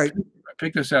right. I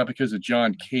picked this out because of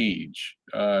John Cage.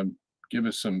 Give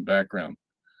us some background.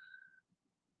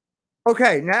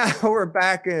 Okay, now we're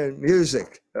back in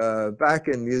music.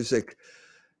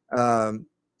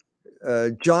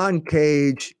 John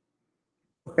Cage.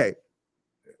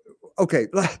 Okay.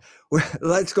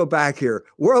 Let's go back here.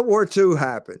 World War II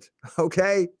happened.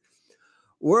 Okay,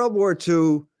 World War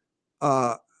II.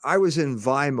 I was in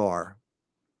Weimar,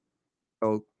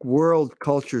 a world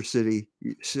culture city.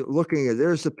 Looking at,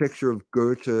 there's a picture of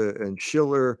Goethe and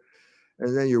Schiller.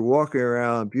 And then you're walking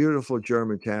around beautiful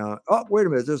German town. Oh, wait a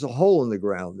minute. There's a hole in the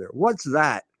ground there. What's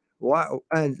that? Why?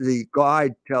 And the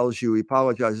guide tells you, he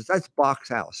apologizes. That's Bach's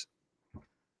house.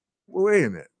 Wait a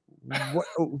minute.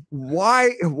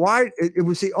 Why? It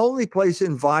was the only place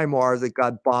in Weimar that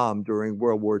got bombed during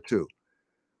World War II.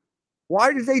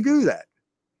 Why did they do that?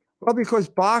 Well, because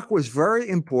Bach was very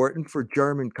important for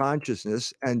German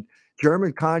consciousness, and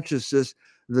German consciousness,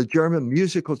 the German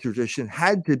musical tradition,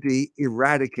 had to be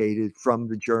eradicated from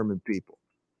the German people.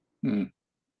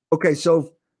 Okay,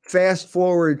 so fast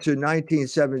forward to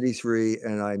 1973,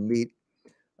 and I meet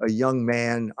a young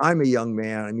man. I'm a young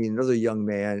man. I mean, another young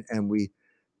man, and we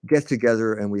get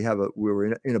together, and we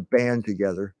were in a band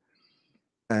together,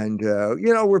 and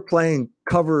we're playing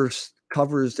covers.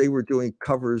 They were doing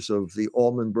covers of the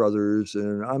Allman Brothers,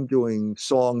 and I'm doing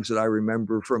songs that I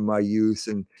remember from my youth,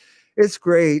 and it's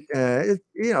great. It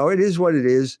is what it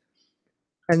is.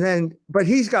 And then, but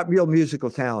he's got real musical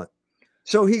talent.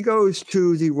 So he goes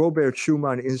to the Robert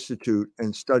Schumann Institute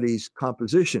and studies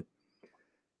composition.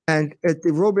 And at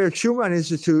the Robert Schumann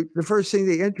Institute, the first thing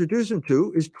they introduce him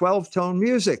to is 12-tone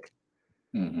music.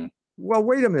 Mm-hmm. Well,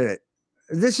 wait a minute.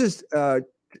 This is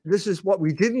what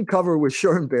we didn't cover with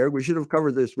Schoenberg. We should have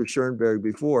covered this with Schoenberg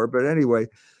before. But anyway,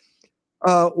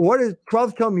 what is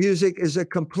 12-tone music is a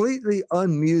completely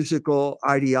unmusical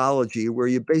ideology where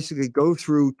you basically go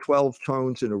through 12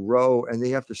 tones in a row and they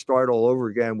have to start all over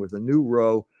again with a new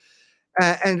row.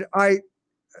 And I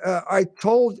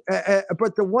told,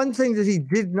 but the one thing that he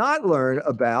did not learn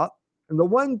about, and the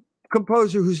one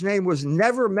composer whose name was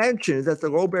never mentioned at the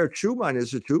Robert Schumann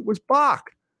Institute, was Bach.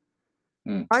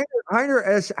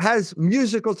 Heiner has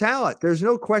musical talent. There's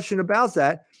no question about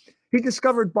that. He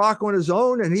discovered Bach on his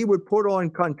own, and he would put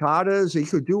on cantatas. He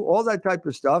could do all that type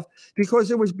of stuff because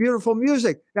it was beautiful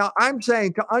music. Now, I'm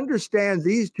saying, to understand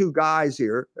these two guys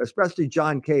here, especially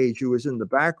John Cage, who was in the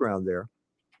background there,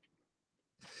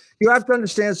 you have to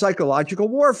understand psychological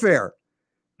warfare,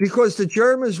 because the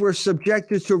Germans were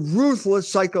subjected to ruthless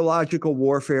psychological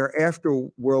warfare after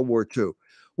World War II.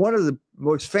 One of the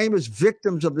most famous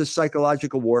victims of this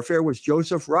psychological warfare was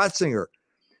Joseph Ratzinger,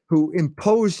 who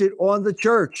imposed it on the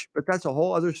church. But that's a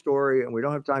whole other story, and we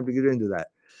don't have time to get into that.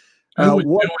 Who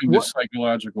was doing this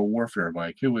psychological warfare,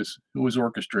 Mike? Who was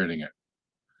orchestrating it?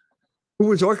 Who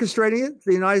was orchestrating it?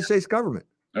 The United States government.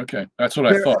 Okay, that's what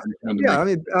I thought. Yeah, I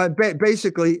mean,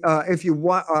 basically, if you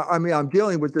want, I mean, I'm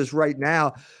dealing with this right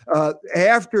now.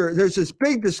 After there's this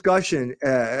big discussion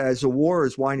as the war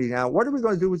is winding down, what are we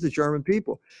going to do with the German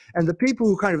people? And the people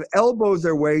who kind of elbowed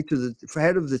their way to the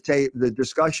head of the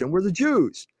discussion were the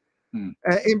Jews.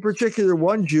 In particular,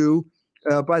 one Jew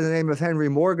by the name of Henry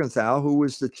Morgenthau, who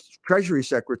was the Treasury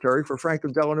Secretary for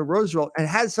Franklin Delano Roosevelt and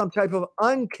had some type of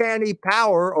uncanny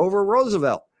power over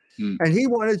Roosevelt. And he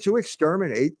wanted to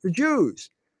exterminate the Jews.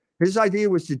 His idea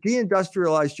was to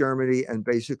deindustrialize Germany and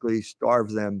basically starve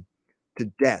them to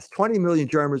death. 20 million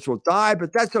Germans will die,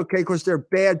 but that's okay because they're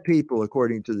bad people,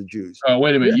 according to the Jews. Oh,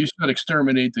 wait a minute. You said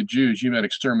exterminate the Jews. You meant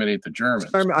exterminate the Germans.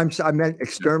 I meant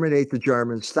exterminate the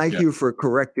Germans. Thank you for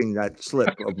correcting that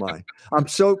slip of mine.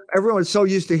 Everyone's so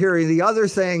used to hearing the other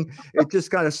thing, it just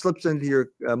kind of slips into your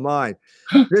mind.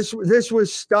 This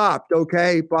was stopped,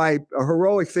 okay, by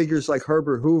heroic figures like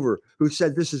Herbert Hoover, who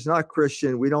said this is not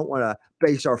Christian. We don't want to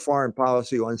base our foreign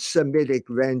policy on Semitic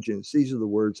vengeance. These are the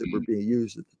words that were being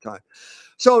used at the time.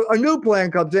 So a new plan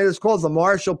comes in. It's called the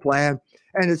Marshall Plan,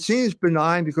 and it seems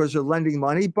benign because they're lending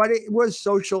money, but it was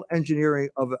social engineering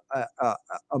of a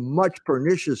much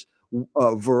pernicious,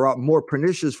 more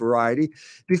pernicious variety,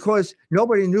 because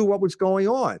nobody knew what was going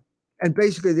on. And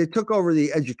basically, they took over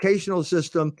the educational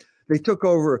system. They took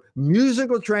over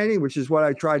musical training, which is what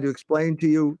I tried to explain to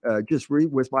you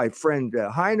with my friend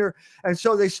Heiner. And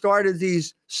so they started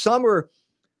these summer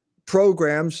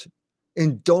programs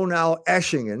in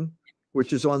Donau-Eschingen,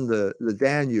 which is on the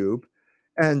Danube.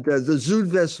 And the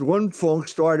Südwestrundfunk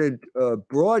started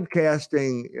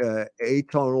broadcasting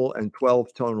atonal and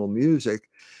 12-tonal music.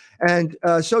 And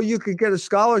so you could get a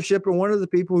scholarship. And one of the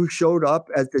people who showed up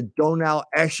at the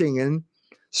Donau-Eschingen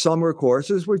summer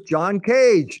courses was John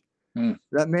Cage,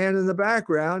 that man in the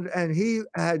background. And he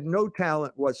had no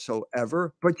talent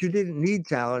whatsoever, but you didn't need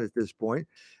talent at this point.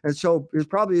 And so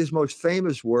probably his most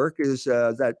famous work is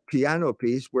that piano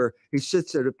piece where he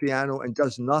sits at a piano and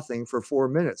does nothing for 4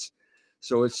 minutes.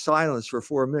 So it's silence for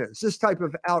 4 minutes. This type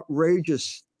of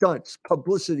outrageous stunts,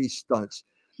 publicity stunts.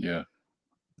 Yeah.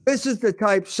 This is the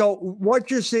type. So what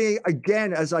you're seeing,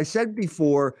 again, as I said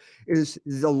before, is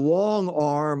the long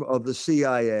arm of the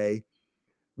CIA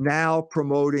now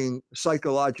promoting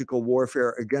psychological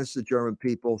warfare against the German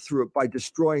people by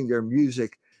destroying their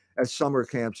music at summer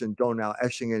camps in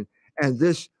Donau-Eschingen. And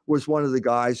this was one of the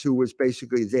guys who was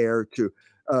basically there to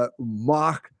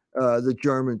mock the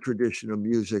German tradition of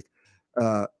music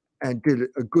and did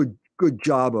a good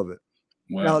job of it.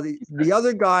 Wow. Now the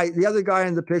other guy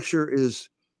in the picture is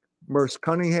Merce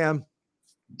Cunningham.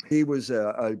 He was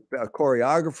a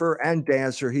choreographer and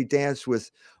dancer. He danced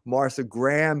with Martha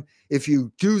Graham. If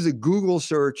you do the Google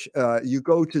search, you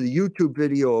go to the YouTube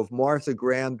video of Martha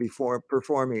Graham before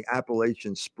performing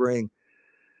Appalachian Spring.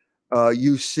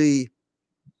 You see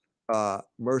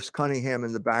Merce Cunningham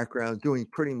in the background doing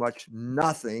pretty much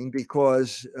nothing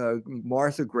because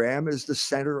Martha Graham is the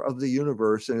center of the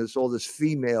universe, and it's all this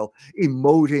female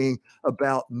emoting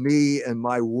about me and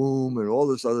my womb and all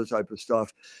this other type of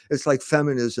stuff. It's like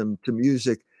feminism to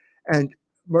music. And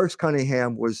Merce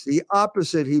Cunningham was the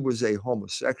opposite. He was a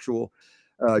homosexual,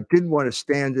 didn't want to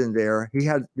stand in there. He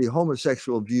had the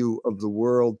homosexual view of the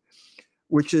world,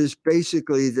 which is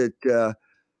basically that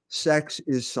sex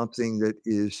is something that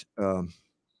is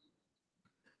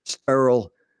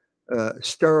sterile,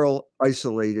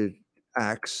 isolated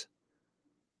acts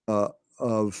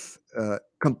of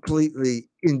completely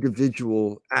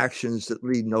individual actions that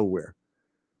lead nowhere.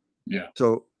 Yeah.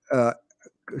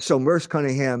 So Merce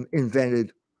Cunningham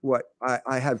invented what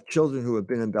I have children who have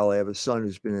been in ballet. I have a son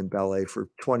who's been in ballet for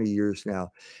 20 years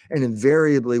now. And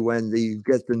invariably when you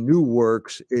get the new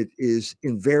works, it is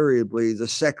invariably the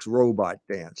sex robot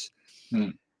dance.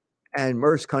 And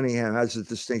Merce Cunningham has the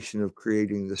distinction of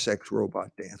creating the sex robot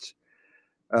dance.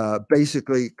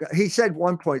 Basically, he said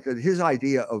one point that his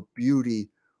idea of beauty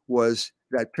was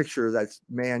that picture of that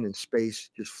man in space,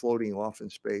 just floating off in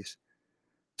space.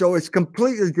 So it's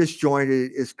completely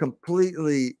disjointed. It's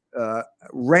completely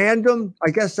random.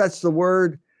 I guess that's the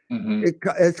word. Mm-hmm.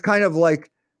 It's kind of like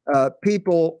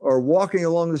people are walking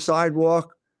along the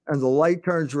sidewalk and the light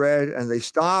turns red and they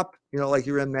stop, like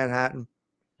you're in Manhattan.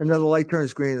 And then the light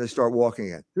turns green and they start walking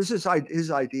in. This is his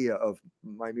idea of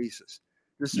mimesis.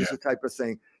 This is the type of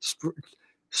thing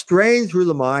strained through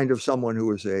the mind of someone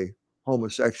who is a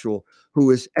homosexual, who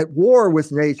is at war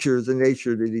with nature, the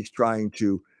nature that he's trying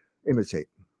to imitate.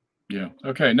 Yeah.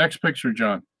 Okay. Next picture,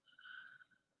 John.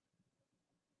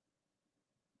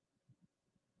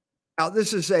 Now,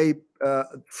 this is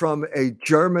from a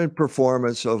German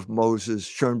performance of Moses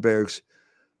Schoenberg's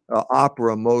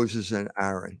opera, Moses and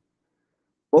Aaron.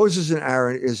 Moses and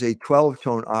Aaron is a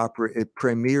 12-tone opera. It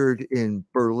premiered in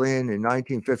Berlin in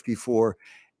 1954.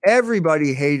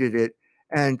 Everybody hated it.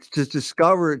 And to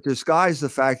disguise the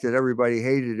fact that everybody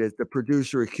hated it, the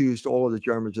producer accused all of the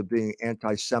Germans of being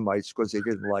anti-Semites because they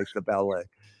didn't like the ballet,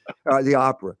 the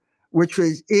opera, which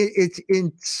is, it's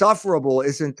insufferable.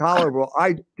 It's intolerable.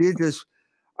 I did this.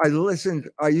 I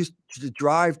used to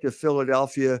drive to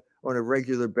Philadelphia on a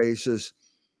regular basis.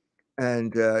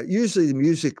 And usually the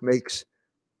music makes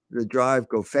the drive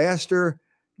go faster.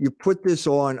 You put this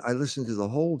on, I listened to the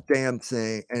whole damn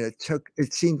thing, and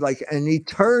it seemed like an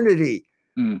eternity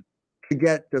to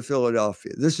get to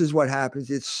Philadelphia. This is what happens.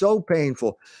 It's so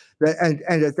painful that, and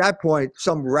at that point,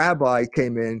 some rabbi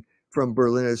came in from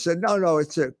Berlin and said, no,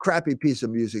 it's a crappy piece of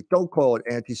music. Don't call it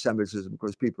anti-Semitism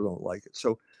because people don't like it.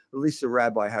 So at least the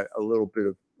rabbi had a little bit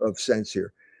of sense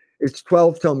here. It's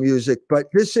 12-tone music, but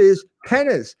this is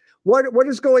penance. What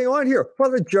is going on here?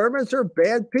 Well, the Germans are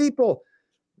bad people.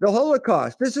 The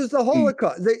Holocaust. This is the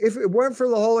Holocaust. If it weren't for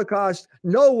the Holocaust,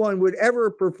 no one would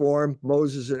ever perform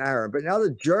Moses and Aaron. But now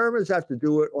the Germans have to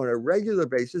do it on a regular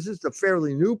basis. It's a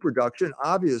fairly new production,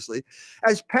 obviously,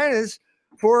 as penance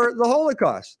for the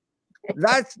Holocaust.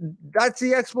 That's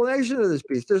the explanation of this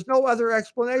piece. There's no other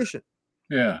explanation.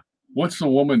 Yeah. What's the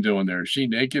woman doing there? Is she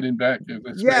naked in back?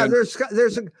 Yeah,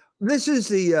 this is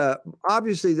the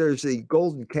obviously there's the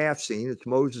golden calf scene. It's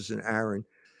Moses and Aaron.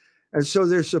 And so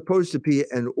there's supposed to be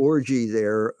an orgy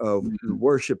there of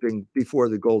worshiping before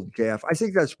the golden calf. I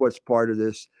think that's what's part of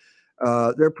this.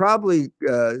 There are probably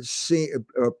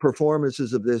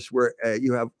performances of this where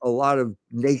you have a lot of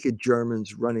naked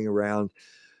Germans running around,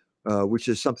 which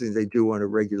is something they do on a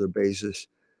regular basis.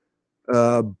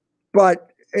 But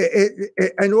in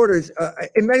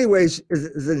many ways,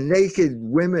 the naked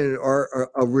women are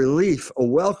a relief, a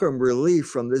welcome relief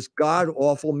from this god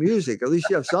awful music. At least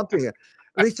you have something.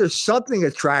 At least there's something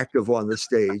attractive on the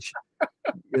stage,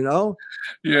 you know?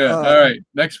 Yeah. All right.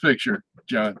 Next picture,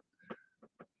 John.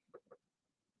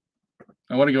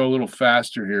 I want to go a little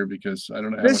faster here because I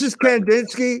don't know. This is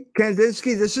Kandinsky.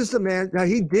 Kandinsky, this is the man. Now,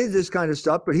 he did this kind of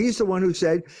stuff, but he's the one who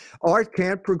said art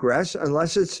can't progress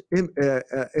unless it's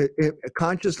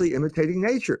consciously imitating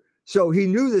nature. So he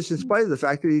knew this in spite of the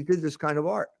fact that he did this kind of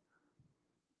art.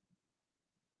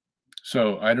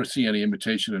 So I don't see any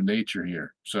imitation of nature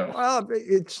here. So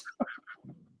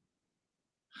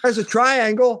there's a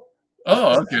triangle.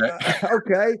 Oh, okay.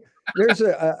 Okay. There's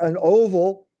an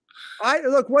oval.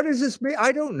 Look, what does this mean?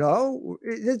 I don't know.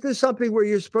 This is something where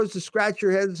you're supposed to scratch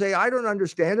your head and say, I don't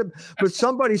understand it, but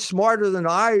somebody smarter than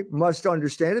I must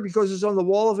understand it because it's on the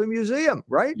wall of a museum,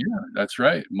 right? Yeah, that's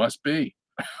right. Must be.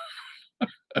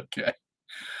 Okay.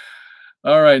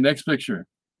 All right. Next picture.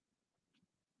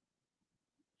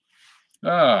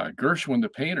 Gershwin, the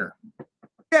painter.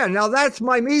 Yeah, now that's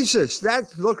mimesis.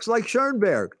 That looks like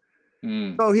Schoenberg.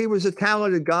 So he was a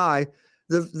talented guy.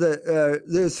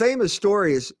 The famous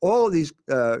story is all of these.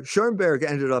 Schoenberg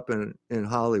ended up in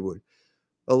Hollywood.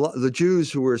 The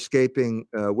Jews who were escaping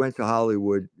went to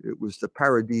Hollywood. It was the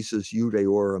Paradisus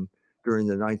Judaeorum during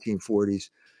the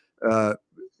 1940s.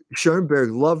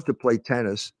 Schoenberg loved to play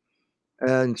tennis,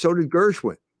 and so did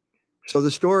Gershwin. So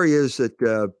the story is that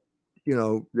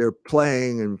they're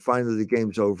playing, and finally the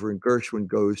game's over, and Gershwin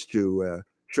goes to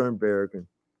Schoenberg and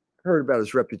heard about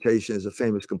his reputation as a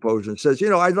famous composer and says,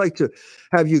 I'd like to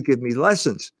have you give me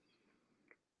lessons.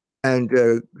 And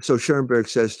so Schoenberg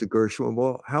says to Gershwin,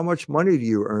 well, how much money do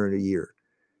you earn a year?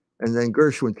 And then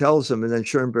Gershwin tells him, and then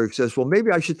Schoenberg says, well,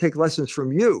 maybe I should take lessons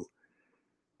from you.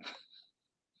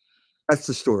 That's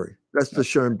the story. That's the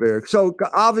Schoenberg. So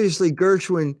obviously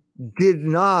Gershwin did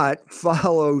not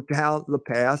follow down the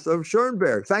path of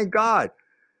Schoenberg. Thank God.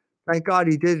 Thank God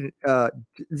he didn't.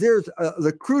 There's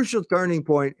the crucial turning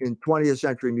point in 20th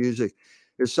century music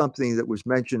is something that was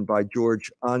mentioned by George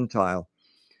Antheil.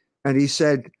 And he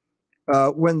said,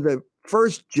 when the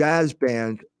first jazz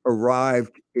band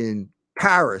arrived in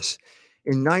Paris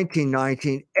in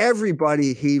 1919,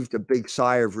 everybody heaved a big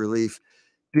sigh of relief,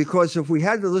 because if we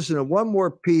had to listen to one more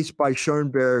piece by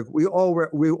Schoenberg, we all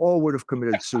would have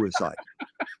committed suicide.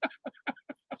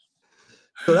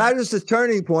 So that is the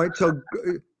turning point. So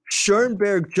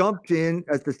Schoenberg jumped in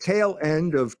at the tail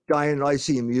end of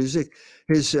Dionysian music.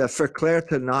 His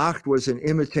Verklärte Nacht was an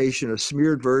imitation, a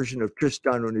smeared version of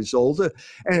Tristan und Isolde.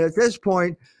 And at this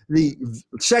point, the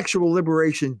sexual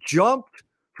liberation jumped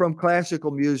from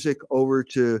classical music over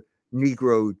to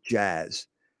Negro jazz.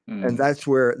 And that's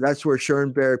where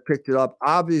Schoenberg picked it up,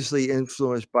 obviously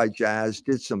influenced by jazz,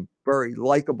 did some very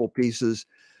likable pieces.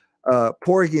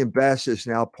 Porgy and Bess is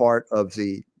now part of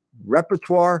the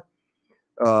repertoire,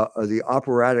 the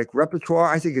operatic repertoire.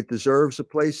 I think it deserves a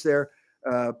place there,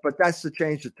 but that's the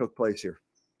change that took place here.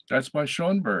 That's by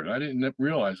Schoenberg. I didn't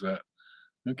realize that.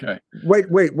 Okay. Wait.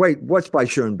 What's by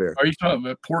Schoenberg? Are you talking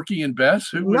about Porgy and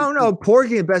Bess? No.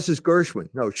 Porgy and Bess is Gershwin.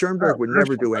 No, Schoenberg would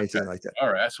never do anything like that.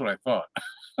 All right. That's what I thought.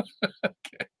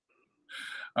 Okay.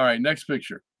 All right. Next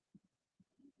picture.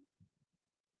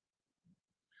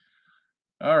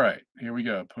 All right. Here we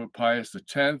go. Pope Pius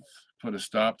X put a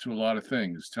stop to a lot of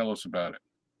things. Tell us about it.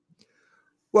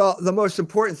 Well, the most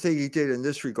important thing he did in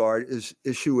this regard is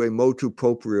issue a motu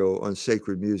proprio on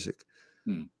sacred music.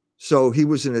 So he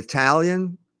was an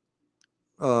Italian,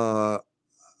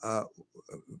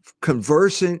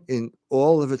 conversant in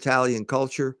all of Italian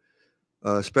culture,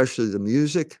 especially the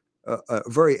music, a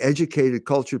very educated,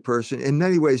 cultured person, in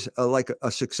many ways like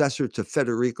a successor to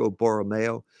Federico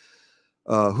Borromeo,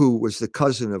 who was the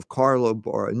cousin of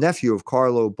nephew of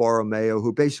Carlo Borromeo,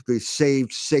 who basically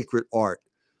saved sacred art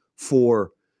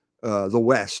for the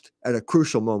West at a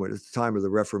crucial moment at the time of the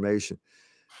Reformation.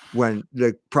 when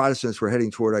the Protestants were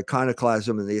heading toward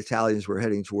iconoclasm and the Italians were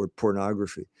heading toward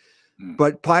pornography.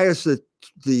 But Pius the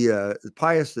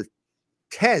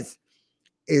X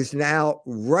is now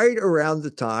right around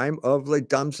the time of Les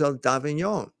Dames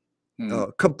d'Avignon.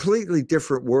 Completely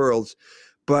different worlds,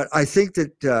 but I think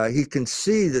that he can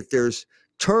see that there's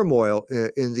turmoil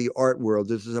in the art world.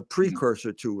 This is a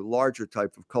precursor to a larger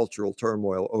type of cultural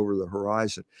turmoil over the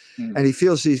horizon. And he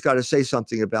feels he's got to say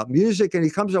something about music, and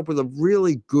he comes up with a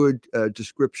really good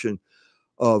description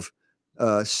of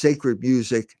sacred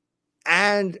music,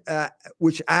 and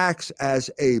which acts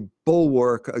as a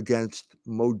bulwark against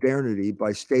modernity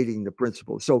by stating the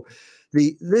principles. So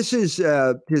this is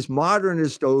his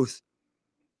modernist oath.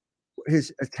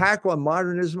 His attack on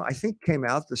modernism, I think, came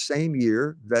out the same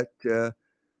year that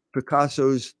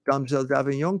Picasso's Damsel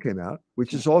d'Avignon came out,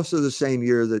 which is also the same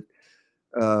year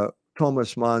that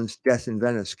Thomas Mann's Death in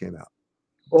Venice came out.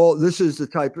 This is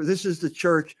the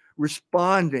church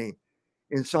responding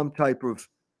in some type of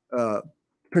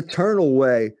paternal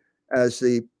way as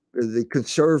the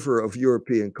conserver of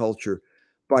European culture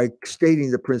by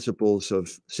stating the principles of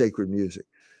sacred music.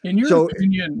 In your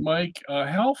opinion, Mike,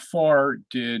 how far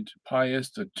did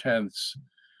Pius X's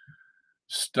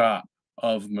stop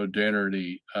of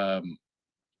modernity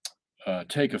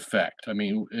take effect? I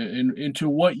mean, into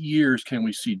what years can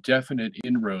we see definite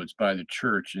inroads by the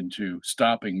church into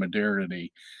stopping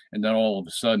modernity, and then all of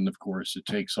a sudden, of course, it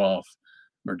takes off?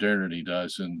 Modernity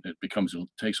does, and it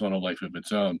takes on a life of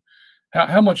its own.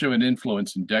 How much of an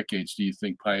influence in decades do you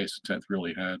think Pius X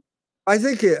really had? I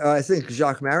think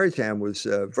Jacques Maritain was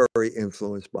very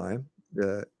influenced by him.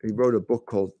 He wrote a book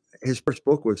called, his first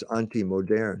book was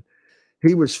Anti-Moderne.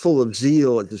 He was full of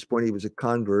zeal at this point. He was a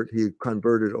convert. He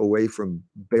converted away from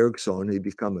Bergson. He'd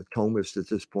become a Thomist at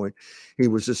this point. He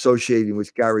was associating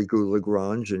with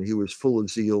Garrigou-Lagrange, and he was full of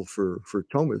zeal for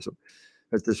Thomism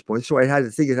at this point. So I had to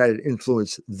think it had an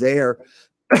influence there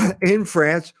in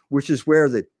France, which is where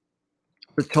the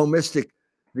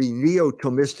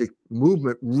neo-Thomistic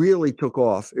movement really took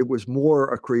off. It was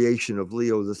more a creation of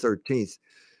Leo XIII,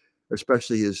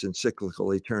 especially his encyclical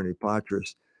Aeterni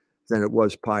Patris, than it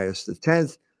was Pius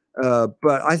X.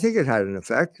 But I think it had an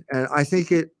effect, and I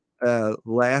think it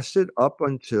lasted up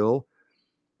until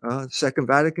Second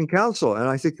Vatican Council. And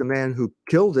I think the man who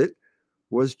killed it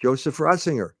was Joseph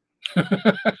Ratzinger.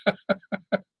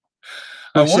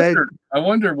 I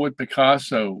wonder what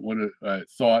Picasso would have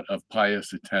thought of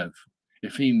Pius X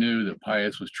if he knew that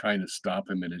Pius was trying to stop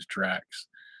him in his tracks.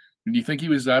 Do you think he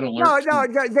was that alert? No,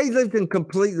 they lived in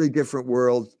completely different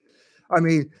worlds. I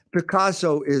mean,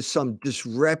 Picasso is some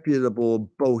disreputable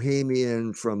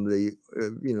bohemian from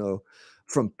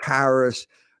from Paris.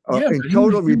 In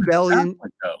total rebellion.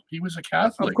 He was a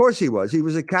Catholic. Of course he was. He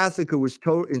was a Catholic who was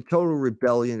in total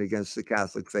rebellion against the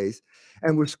Catholic faith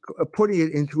and was putting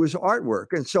it into his artwork.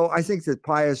 And so I think that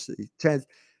Pius X,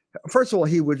 first of all,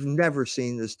 he would have never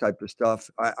seen this type of stuff.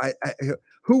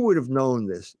 Who would have known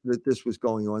that this was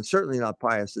going on? Certainly not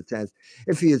Pius X.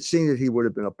 If he had seen it, he would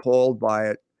have been appalled by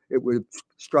it. It would have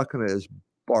struck him as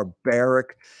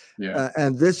barbaric. Yeah.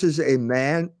 And this is a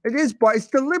man, it's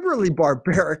deliberately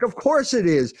barbaric. Of course it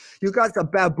is. You got the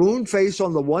baboon face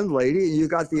on the one lady and you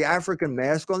got the African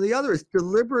mask on the other. It's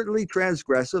deliberately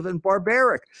transgressive and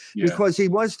barbaric because he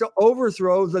wants to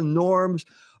overthrow the norms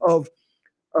of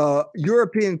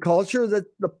European culture that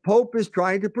the Pope is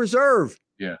trying to preserve.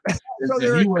 Yeah. So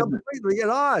they're completely at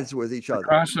odds with each other.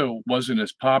 Picasso wasn't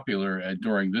as popular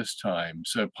during this time,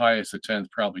 so Pius X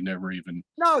probably never even.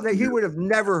 No, he would have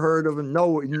never heard of him.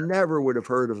 No, never would have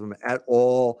heard of him at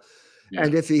all. Yeah.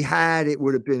 And if he had, it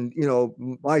would have been,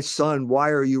 my son, why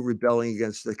are you rebelling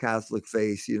against the Catholic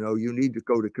faith? You need to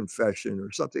go to confession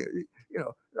or something.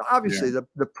 Obviously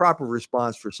the proper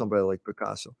response for somebody like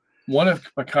Picasso. One of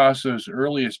Picasso's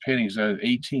earliest paintings,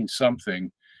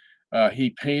 18-something. He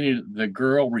painted the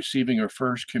girl receiving her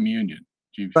first communion.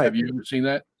 Have you ever seen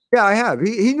that? Yeah, I have.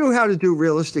 He knew how to do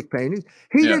realistic paintings.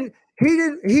 He didn't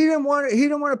want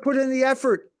to put in the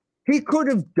effort. He could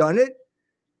have done it.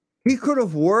 He could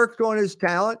have worked on his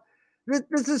talent.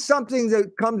 This is something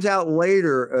that comes out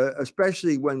later,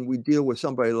 especially when we deal with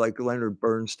somebody like Leonard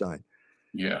Bernstein,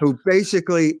 who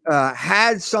basically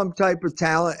had some type of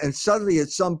talent and suddenly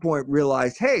at some point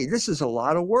realized, hey, this is a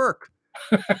lot of work.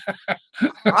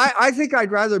 I think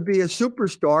I'd rather be a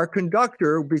superstar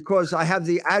conductor because I have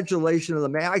the adulation of the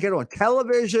man. I get on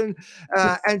television,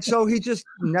 and so he just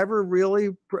never really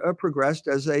progressed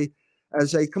as a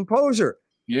composer.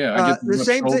 Yeah, I get the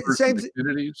same thing.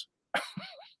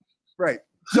 Right.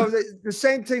 So the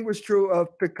same thing was true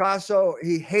of Picasso.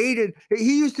 He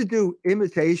used to do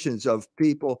imitations of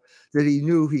people that he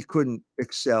knew he couldn't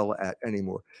excel at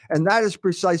anymore. And that is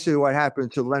precisely what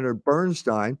happened to Leonard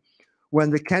Bernstein when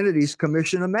the Kennedys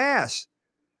commissioned a mass.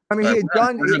 I mean, All he right, had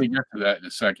done. We're going to get to that in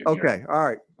a second. Okay, Here. all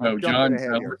right. So, John,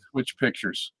 let's switch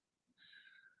pictures.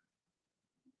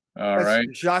 All That's right.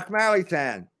 Jacques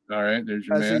Maritain. All right, there's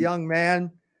your as man. a young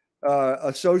man,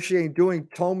 doing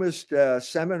Thomist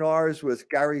seminars with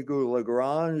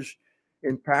Garrigou-Lagrange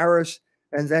in Paris,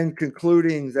 and then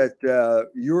concluding that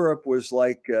Europe was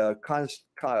like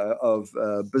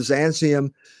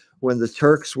Byzantium when the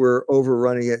Turks were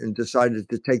overrunning it and decided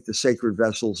to take the sacred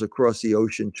vessels across the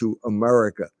ocean to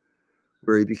America,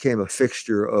 where he became a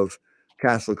fixture of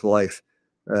Catholic life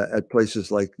at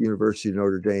places like University of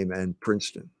Notre Dame and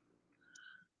Princeton.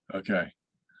 Okay.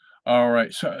 All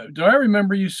right. So do I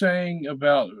remember you saying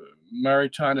about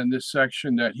Maritain in this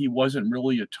section that he wasn't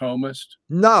really a Thomist?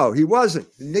 No, he wasn't.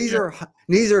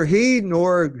 Neither he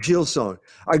nor Gilson.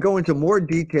 I go into more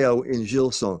detail in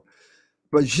Gilson.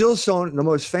 But Gilson, the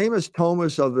most famous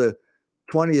Thomist of the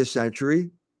 20th century,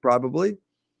 probably,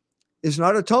 is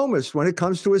not a Thomist when it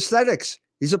comes to aesthetics.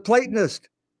 He's a Platonist.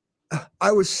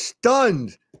 I was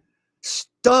stunned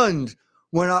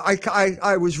when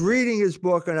I was reading his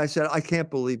book and I said, I can't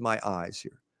believe my eyes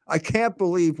here. I can't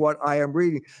believe what I am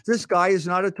reading. This guy is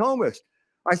not a Thomist.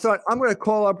 I thought, I'm going to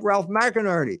call up Ralph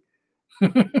McInerney.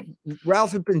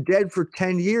 Ralph had been dead for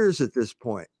 10 years at this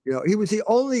point. You know, he was the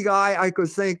only guy I could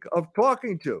think of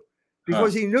talking to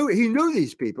because he knew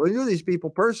these people. He knew these people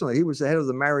personally. He was the head of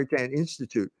the Maritain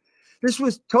Institute. This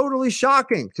was totally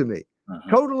shocking to me.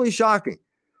 Totally shocking.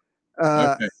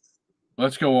 Okay.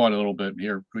 Let's go on a little bit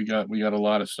here. We got a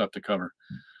lot of stuff to cover.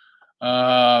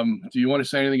 Do you want to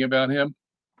say anything about him?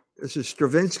 This is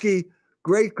Stravinsky,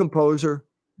 great composer,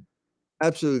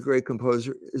 absolutely great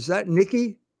composer. Is that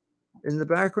Nicky in the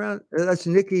background? That's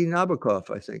Nicky Nabokov,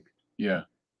 I think. Yeah.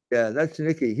 Yeah, that's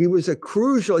Nicky. He was the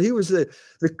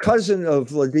cousin of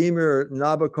Vladimir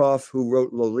Nabokov, who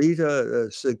wrote Lolita,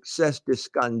 Succès de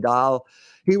Scandale.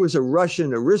 He was a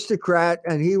Russian aristocrat,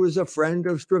 and he was a friend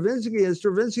of Stravinsky. And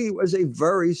Stravinsky was a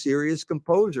very serious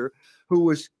composer who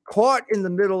was caught in the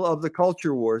middle of the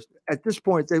culture wars. At this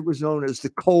point, it was known as the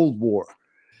Cold War.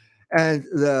 And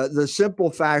the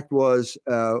simple fact was,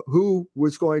 who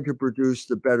was going to produce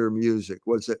the better music?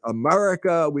 Was it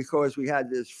America, because we had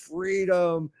this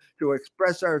freedom to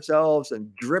express ourselves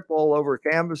and drip all over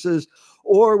canvases?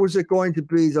 Or was it going to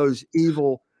be those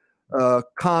evil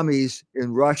commies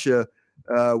in Russia,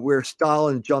 where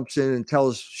Stalin jumps in and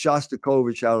tells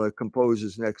Shostakovich how to compose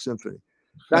his next symphony?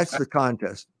 That's the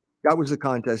contest. That was the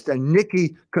contest. And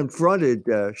Nicky confronted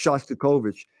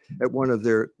Shostakovich at one of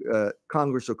their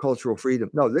Congress of Cultural Freedom.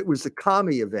 No, it was the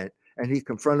commie event, and he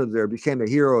confronted there, became a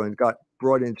hero, and got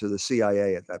brought into the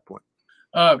CIA at that point.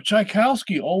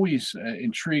 Tchaikovsky always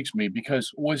intrigues me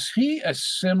because was he a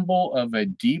symbol of a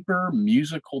deeper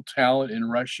musical talent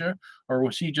in Russia, or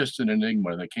was he just an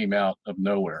enigma that came out of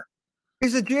nowhere?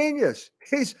 He's a genius.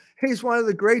 He's one of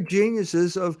the great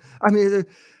geniuses of,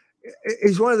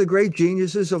 he's one of the great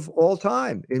geniuses of all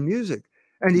time in music.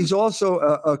 And he's also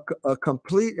a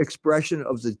complete expression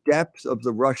of the depth of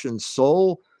the Russian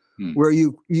soul, where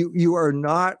you are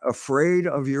not afraid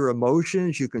of your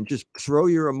emotions. You can just throw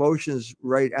your emotions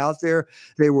right out there.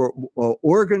 They were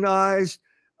organized.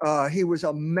 He was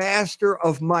a master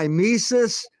of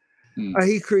mimesis.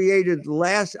 He created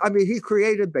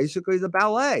basically the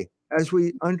ballet as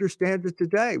we understand it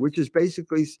today, which is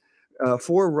basically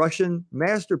 4 Russian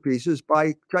masterpieces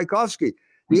by Tchaikovsky.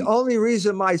 The only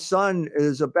reason my son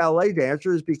is a ballet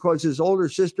dancer is because his older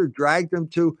sister dragged him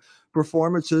to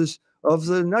performances of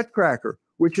the Nutcracker,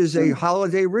 which is a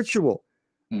holiday ritual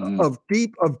of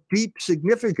deep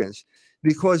significance,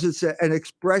 because it's an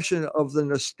expression of the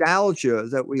nostalgia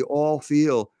that we all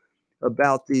feel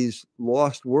about these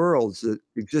lost worlds that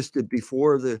existed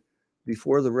before the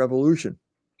revolution.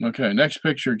 Okay, next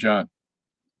picture, John.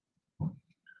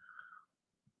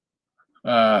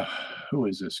 Who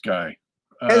is this guy?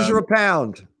 Ezra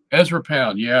Pound. Ezra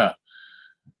Pound, yeah.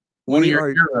 One of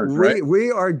your heroes, right? We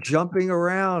are jumping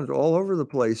around all over the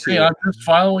place here. Hey, I'm just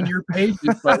following your pages,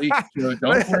 buddy. So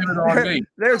don't blame it on me.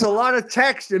 There's a lot of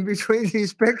text in between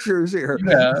these pictures here.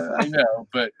 Yeah, I know,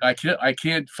 but I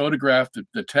can't photograph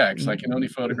the text. I can only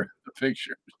photograph the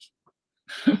pictures.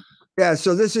 Yeah,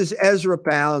 so this is Ezra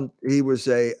Pound. He was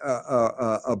a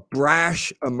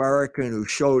brash American who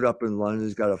showed up in London.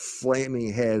 He's got a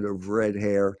flaming head of red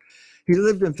hair. He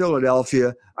lived in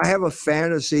Philadelphia. I have a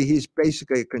fantasy. He's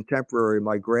basically a contemporary of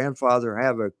my grandfather. I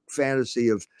have a fantasy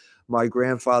of my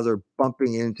grandfather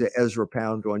bumping into Ezra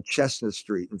Pound on Chestnut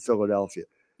Street in Philadelphia.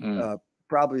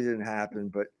 Probably didn't happen,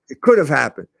 but it could have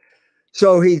happened.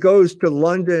 So he goes to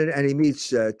London and he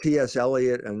meets T.S.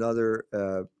 Eliot, another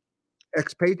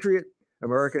expatriate,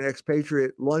 American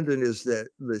expatriate. London is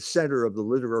the center of the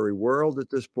literary world at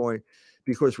this point,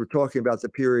 because we're talking about the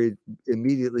period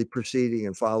immediately preceding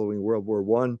and following World War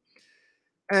I.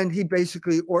 And he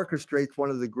basically orchestrates one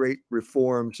of the great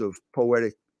reforms of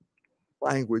poetic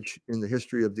language in the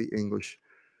history of the English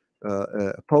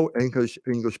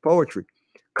poetry,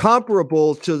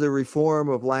 comparable to the reform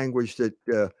of language that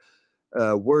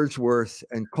Wordsworth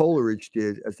and Coleridge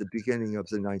did at the beginning of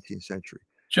the 19th century.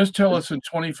 Just tell us in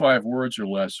 25 words or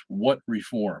less what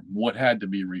had to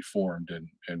be reformed,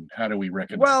 and how do we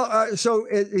recognize? Well, so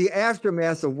in the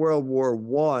aftermath of World War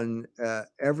I,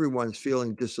 everyone's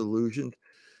feeling disillusioned.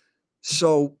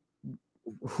 So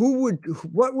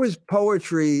what would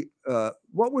poetry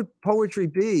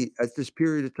be at this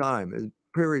period of time?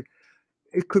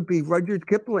 It could be Rudyard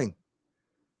Kipling.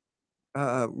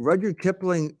 Rudyard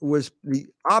Kipling was the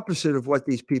opposite of what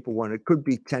these people wanted. It could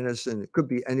be Tennyson, it could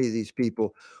be any of these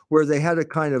people, where they had a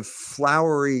kind of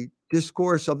flowery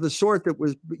discourse of the sort that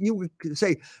was, you could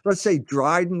say, let's say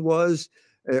Dryden was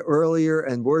earlier,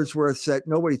 and Wordsworth said,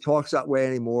 nobody talks that way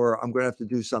anymore. I'm going to have to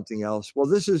do something else. Well,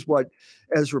 this is what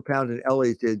Ezra Pound and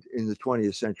Eliot did in the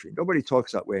 20th century. Nobody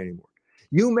talks that way anymore.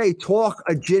 You may talk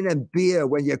a gin and beer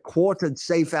when you're quartered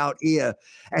safe out here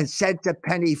and sent to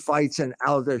penny fights and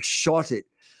Aldershot it.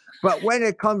 But when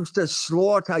it comes to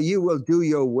slaughter, you will do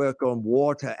your work on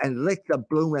water and lick the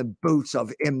bloomin' boots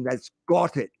of him that's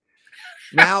got it.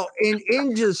 Now, in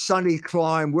India's sunny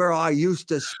clime, where I used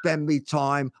to spend me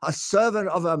time, a servant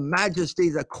of Her Majesty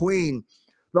the Queen,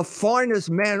 the finest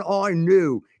man I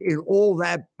knew in all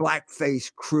that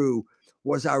black-faced crew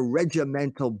was a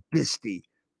regimental bistie,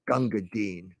 Gunga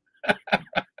Din.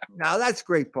 Now that's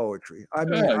great poetry. I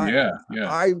mean,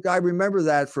 I remember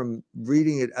that from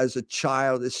reading it as a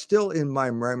child. It's still in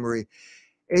my memory.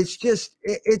 It's just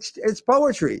it's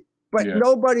poetry. But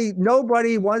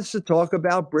nobody wants to talk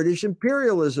about British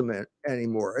imperialism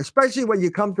anymore, especially when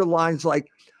you come to lines like,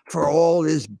 "For all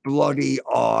his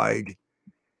bloody-eyed,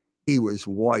 he was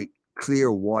white, clear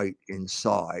white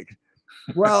inside."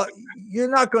 Well, you're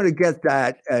not going to get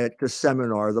that at the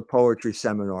seminar, the poetry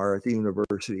seminar at the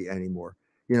university anymore.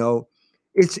 You know,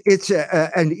 it's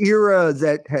an era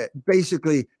that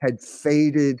basically had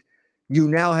faded. You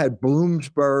now had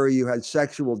Bloomsbury, you had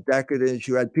sexual decadence,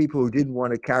 you had people who didn't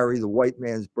want to carry the white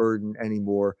man's burden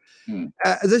anymore.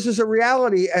 This is a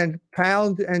reality, and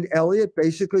Pound and Eliot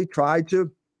basically tried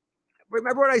to,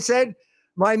 remember what I said?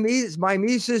 My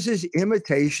Mises is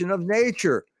imitation of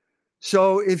nature.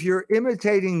 So if you're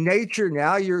imitating nature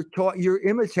now, you're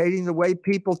imitating the way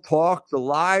people talk, the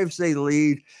lives they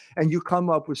lead, and you come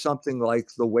up with something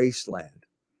like The Wasteland.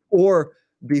 Or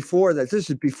before that, this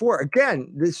is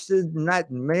in that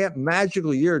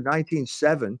magical year,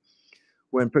 1907,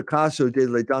 when Picasso did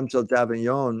Les Dames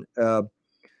d'Avignon,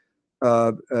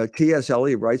 T.S.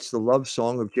 Eliot writes the love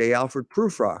song of J. Alfred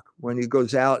Prufrock when he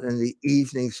goes out in the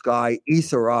evening sky,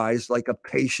 etherized like a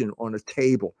patient on a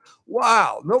table.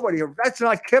 Wow, that's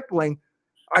not Kipling.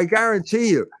 I guarantee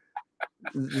you.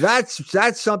 That's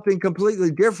something completely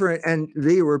different. And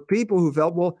there were people who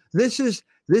felt, well, this is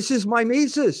my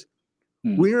Mises.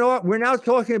 We're now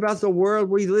talking about the world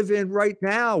we live in right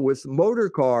now with motor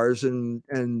cars and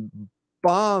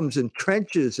bombs and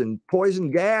trenches and poison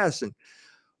gas and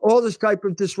all this type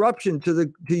of disruption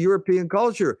to European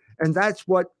culture. And that's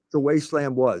what The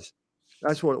Wasteland was.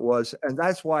 That's what it was. And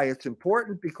that's why it's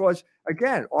important, because,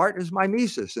 again, art is my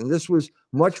Mises. And this was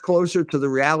much closer to the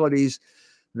realities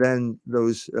than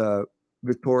those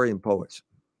Victorian poets.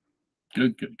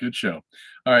 Good show.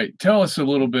 All right. Tell us a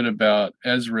little bit about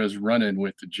Ezra's run-in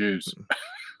with the Jews.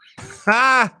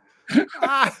 Let's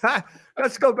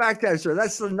go back to Ezra.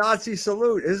 That's the Nazi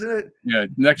salute, isn't it? Yeah.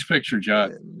 Next picture,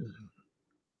 John.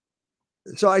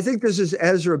 So I think this is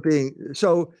Ezra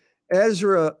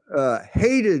Ezra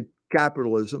hated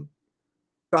capitalism.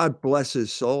 God bless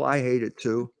his soul. I hate it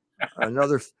too.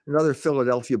 Another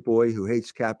Philadelphia boy who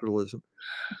hates capitalism.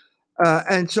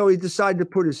 And so he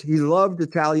decided to he loved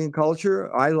Italian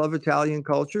culture. I love Italian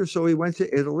culture. So he went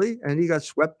to Italy and he got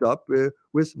swept up with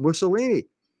Mussolini.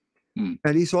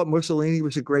 And he thought Mussolini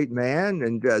was a great man.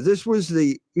 And this was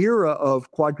the era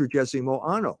of Quadragesimo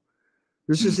Anno.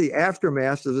 This is the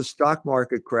aftermath of the stock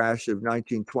market crash of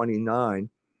 1929,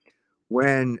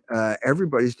 when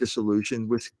everybody's disillusioned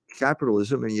with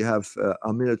capitalism, and you have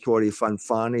Aminatore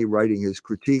Fanfani writing his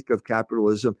critique of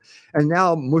capitalism, and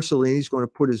now Mussolini's going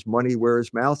to put his money where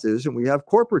his mouth is, and we have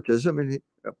corporatism, and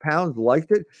Pound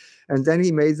liked it, and then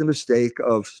he made the mistake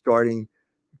of starting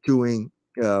doing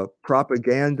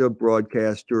propaganda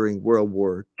broadcast during World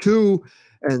War II,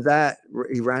 and that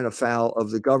he ran afoul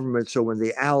of the government. So when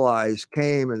the Allies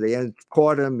came and they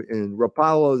caught him in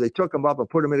Rapallo, they took him up and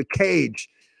put him in a cage.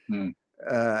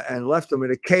 And left him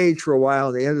in a cage for a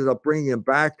while. They ended up bringing him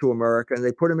back to America, and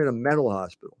they put him in a mental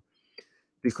hospital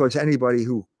because anybody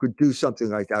who could do something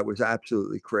like that was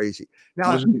absolutely crazy.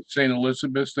 Now, wasn't it St.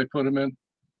 Elizabeth's they put him in?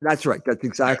 That's right. That's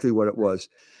exactly what it was.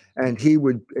 And he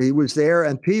was there,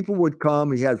 and people would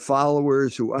come. He had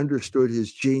followers who understood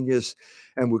his genius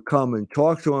and would come and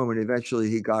talk to him, and eventually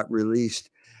he got released.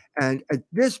 And at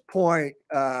this point,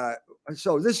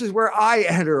 so this is where I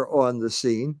enter on the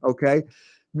scene, okay?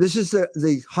 This is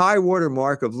the high water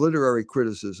mark of literary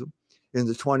criticism in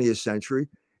the 20th century.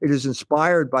 It is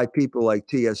inspired by people like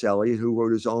T.S. Eliot, who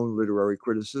wrote his own literary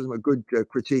criticism, a good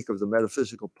critique of the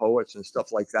metaphysical poets and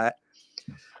stuff like that.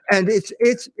 And it's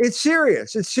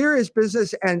serious. It's serious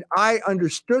business. And I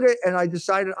understood it, and I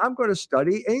decided I'm going to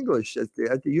study English at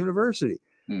the university.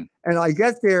 And I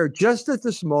get there just at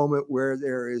this moment where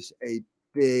there is a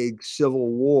big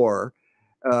civil war,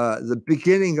 the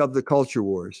beginning of the culture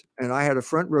wars, and I had a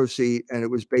front row seat, and it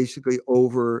was basically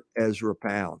over Ezra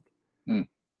Pound.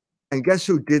 And guess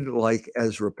who didn't like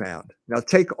Ezra Pound? Now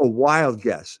take a wild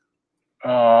guess.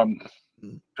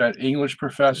 That English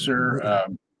professor,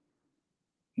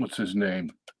 what's his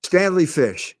name? Stanley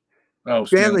Fish. Oh,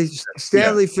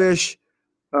 Stanley Fish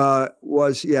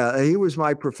he was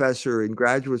my professor in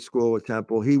graduate school at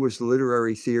Temple. He was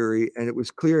literary theory, and it was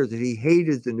clear that he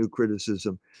hated the new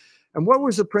criticism. And what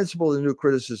was the principle of the new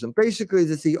criticism? Basically,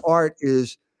 that the art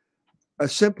is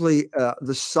simply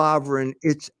the sovereign.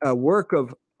 It's a work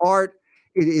of art.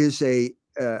 It is a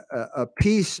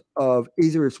piece of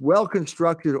either it's well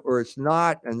constructed or it's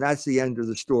not, and that's the end of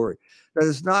the story. That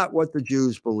is not what the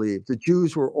Jews believed. The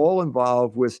Jews were all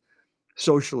involved with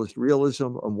socialist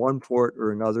realism on one part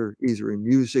or another, either in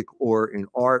music or in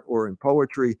art or in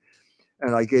poetry.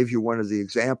 And I gave you one of the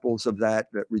examples of that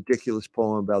ridiculous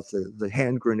poem about the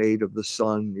hand grenade of the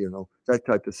sun, that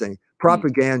type of thing.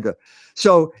 Propaganda.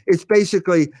 So it's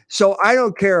basically, so I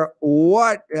don't care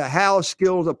how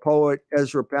skilled a poet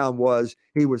Ezra Pound was.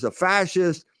 He was a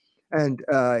fascist, and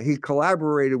he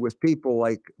collaborated with people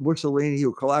like Mussolini,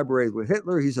 who collaborated with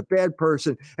Hitler. He's a bad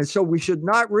person. And so we should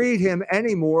not read him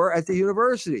anymore at the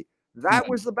university. That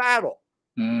was the battle.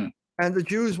 And the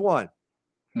Jews won.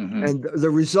 And the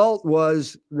result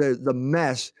was the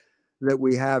mess that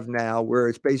we have now, where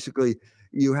it's basically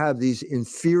you have these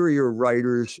inferior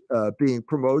writers being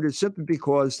promoted simply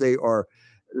because they are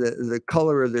the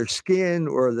color of their skin,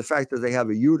 or the fact that they have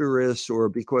a uterus, or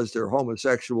because they're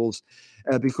homosexuals,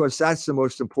 because that's the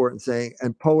most important thing.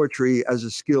 And poetry as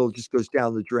a skill just goes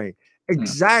down the drain.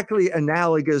 Exactly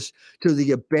analogous to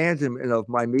the abandonment of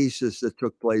mimesis that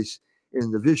took place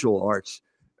in the visual arts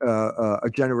a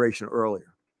generation earlier.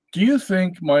 Do you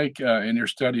think, Mike, in your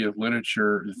study of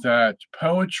literature, that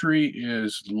poetry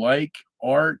is like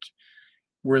art,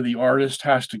 where the artist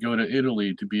has to go to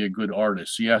Italy to be a good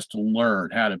artist? He has to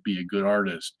learn how to be a good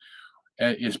artist.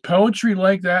 Is poetry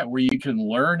like that, where you can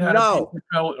learn how to be a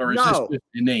poet, or is this just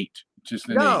innate?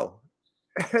 No.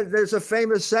 There's a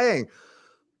famous saying,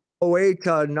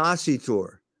 poeta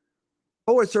nascitur.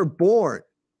 Poets are born.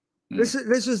 This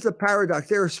is the paradox.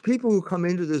 There's people who come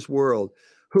into this world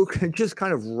who can just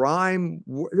kind of rhyme.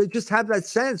 They just have that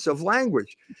sense of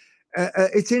language.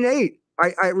 It's innate.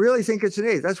 I really think it's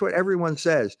innate. That's what everyone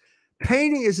says.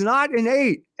 Painting is not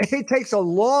innate. It takes a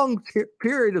long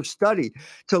period of study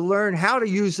to learn how to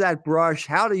use that brush,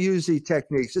 how to use the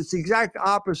techniques. It's the exact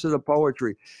opposite of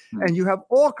poetry. And you have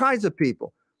all kinds of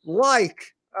people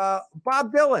like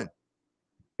Bob Dylan.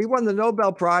 He won the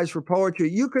Nobel Prize for poetry.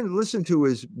 You can listen to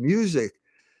his music.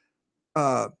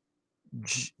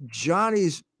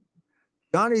 Johnny's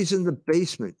in the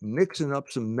basement mixing up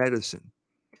some medicine.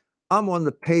 I'm on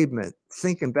the pavement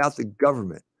thinking about the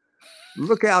government.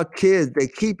 Look out, kid, they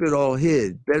keep it all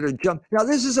hid. Better jump. Now,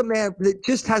 this is a man that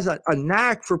just has a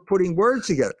knack for putting words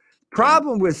together.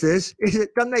 Problem with this is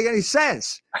it doesn't make any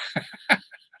sense.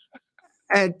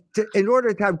 And in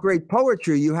order to have great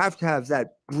poetry, you have to have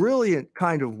that brilliant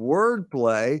kind of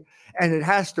wordplay, and it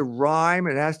has to rhyme,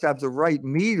 and it has to have the right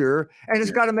meter, and it's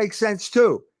got to make sense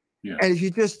too. Yeah. And if you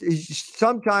just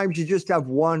sometimes you just have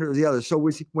one or the other. So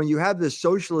when you have this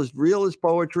socialist realist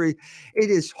poetry, it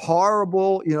is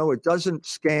horrible. You know, it doesn't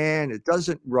scan, it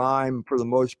doesn't rhyme for the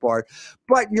most part,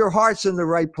 but your heart's in the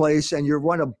right place and you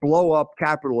want to blow up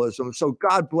capitalism. So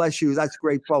God bless you. That's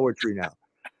great poetry now.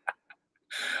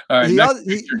 All right, The next other,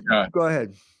 picture, John. go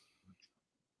ahead.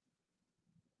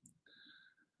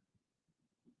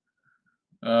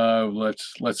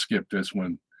 Let's skip this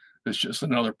one. It's just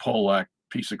another Polak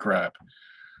piece of crap.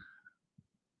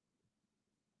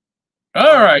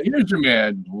 All right, here's your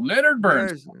man, Leonard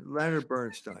Bernstein. There's Leonard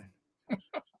Bernstein.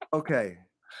 Okay.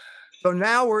 So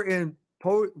now we're in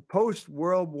post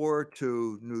World War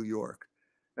II New York.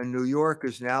 And New York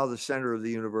is now the center of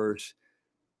the universe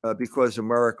because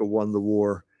America won the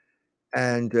war.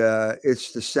 And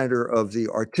it's the center of the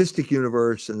artistic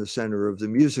universe and the center of the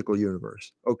musical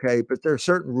universe. Okay. But there are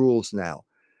certain rules now.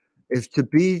 If to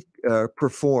be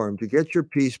performed, to get your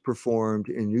piece performed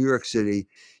in New York City,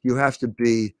 you have to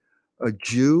be a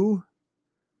Jew,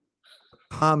 a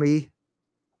commie,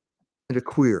 and a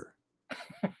queer.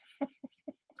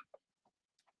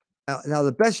 Now,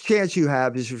 the best chance you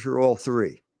have is if you're all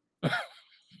three.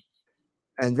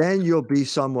 And then you'll be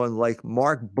someone like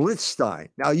Mark Blitzstein.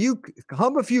 Now, you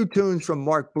hum a few tunes from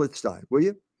Mark Blitzstein, will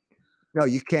you? No,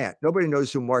 you can't. Nobody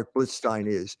knows who Mark Blitzstein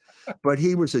is. But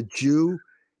he was a Jew,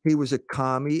 he was a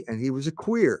commie, and he was a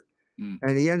queer.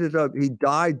 And he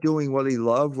died doing what he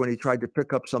loved when he tried to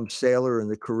pick up some sailor in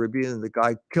the Caribbean, and the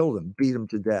guy killed him, beat him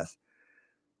to death.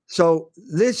 So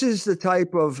this is the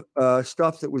type of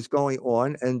stuff that was going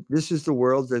on, and this is the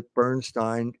world that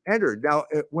Bernstein entered. Now,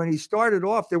 when he started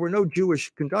off, there were no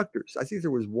Jewish conductors. I think there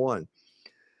was one.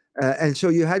 And so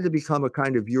you had to become a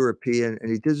kind of European,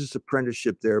 and he did his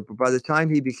apprenticeship there. But by the time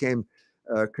he became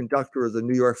conductor of the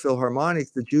New York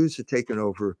Philharmonic, the Jews had taken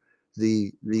over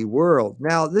the world.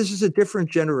 Now, this is a different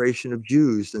generation of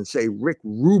Jews than, say, Rick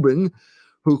Rubin,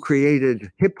 who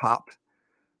created hip hop.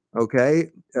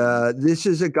 Okay. This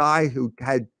is a guy who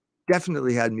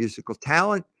definitely had musical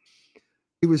talent.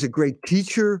 He was a great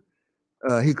teacher.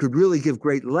 He could really give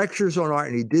great lectures on art,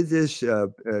 and he did this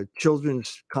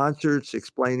children's concerts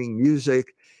explaining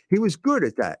music. He was good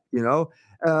at that, you know.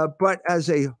 But as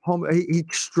he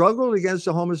struggled against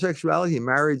the homosexuality. He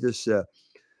married this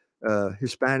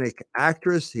Hispanic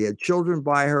actress. He had children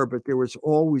by her, but there was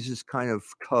always this kind of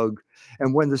tug.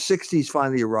 And when the 60s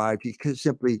finally arrived,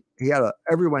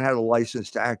 everyone had a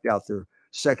license to act out their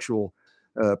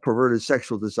perverted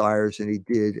sexual desires, and he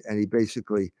did. And he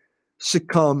basically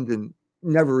succumbed and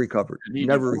never recovered. And he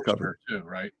never divorced recovered. her too,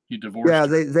 right? He divorced. Yeah,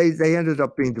 her. they ended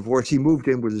up being divorced. He moved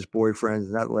in with his boyfriend,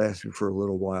 and that lasted for a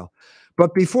little while.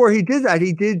 But before he did that,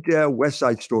 he did West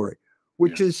Side Story,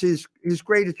 which is his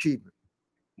great achievement.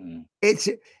 It's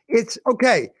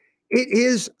okay. It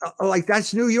is like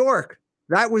that's New York.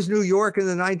 That was New York in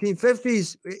the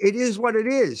 1950s. It is what it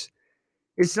is.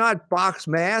 It's not Bach's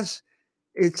Mass.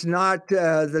 It's not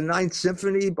the Ninth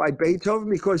Symphony by Beethoven,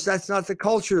 because that's not the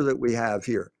culture that we have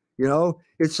here. You know,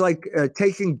 it's like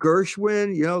taking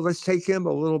Gershwin. You know, let's take him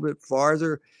a little bit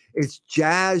farther. It's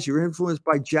jazz. You're influenced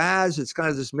by jazz. It's kind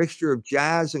of this mixture of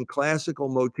jazz and classical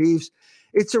motifs.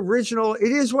 It's original.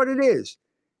 It is what it is.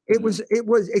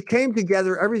 It came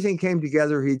together. Everything came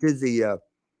together. He did the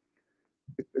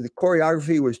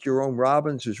choreography was Jerome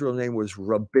Robbins. His real name was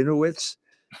Rabinowitz.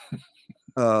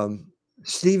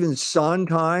 Stephen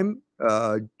Sondheim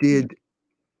did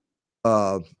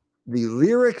the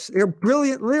lyrics. They're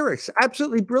brilliant lyrics,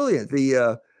 absolutely brilliant.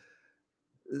 I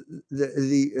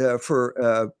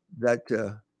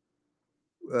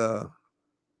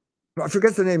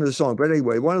forget the name of the song, but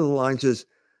anyway, one of the lines is,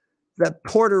 that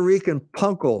Puerto Rican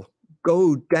punk'll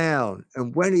go down,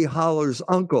 and when he hollers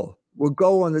uncle, we'll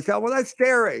go on the top. Well, that's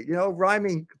Derry, you know,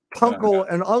 rhyming punkle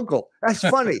and uncle. That's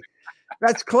funny.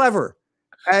 That's clever.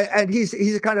 And he's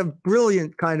a kind of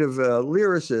brilliant kind of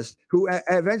lyricist who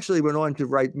eventually went on to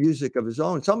write music of his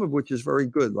own, some of which is very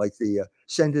good, like the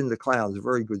Send in the Clowns, a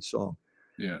very good song.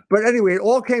 Yeah. But anyway, it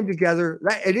all came together.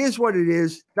 It is what it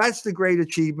is. That's the great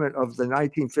achievement of the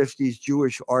 1950s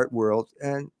Jewish art world.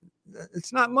 And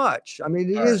it's not much. I mean,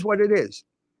 it is what it is.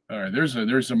 All right.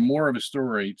 There's a more of a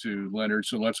story to Leonard.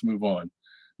 So let's move on.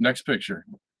 Next picture.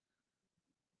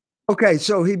 Okay.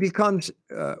 So he becomes,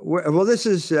 this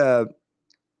is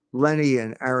Lenny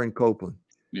and Aaron Copland.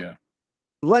 Yeah.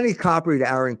 Lenny copied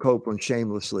Aaron Copland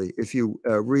shamelessly. If you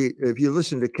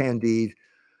listen to Candide,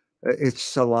 it's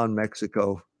Salon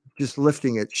Mexico, just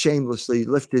lifting it shamelessly,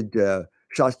 lifted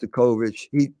Shostakovich.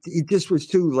 He just was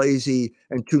too lazy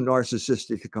and too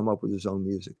narcissistic to come up with his own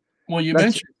music. Well, you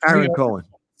mentioned Aaron Cohen.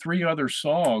 Three other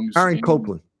songs. Aaron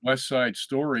Copland. West Side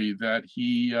Story that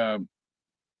he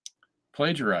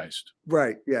plagiarized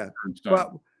Right. Yeah. Bernstein.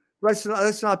 But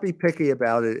let's not be picky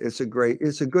about it. It's a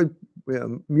good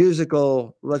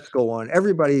musical. Let's go on.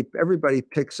 Everybody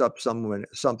picks up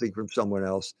something from someone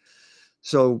else.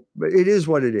 So but it is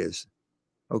what it is.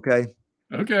 Okay.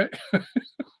 Okay.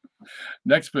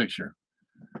 Next picture.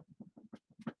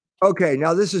 Okay.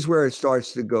 Now this is where it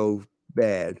starts to go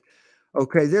bad.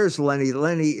 Okay, there's Lenny.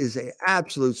 Lenny is an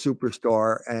absolute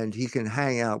superstar, and he can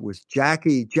hang out with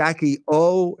Jackie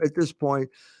O at this point,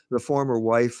 the former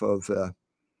wife of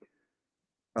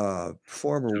John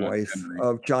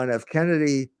Henry. John F.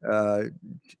 Kennedy.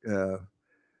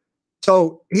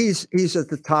 So he's at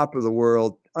the top of the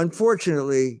world.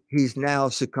 Unfortunately, he's now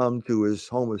succumbed to his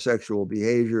homosexual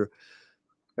behavior.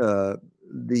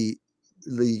 The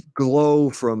glow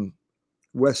from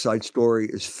West Side Story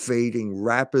is fading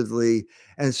rapidly.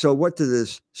 And so what do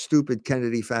this stupid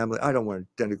Kennedy family, I don't want to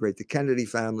denigrate the Kennedy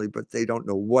family, but they don't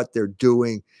know what they're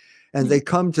doing. And they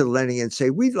come to Lenny and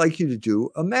say, we'd like you to do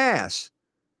a mass.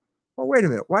 Well, wait a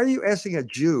minute. Why are you asking a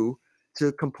Jew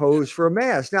to compose for a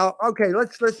mass? Now, okay,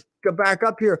 let's go back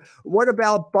up here. What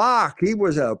about Bach? He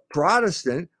was a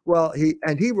Protestant. Well,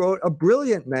 he wrote a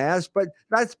brilliant mass, but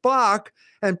that's Bach,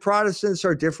 and Protestants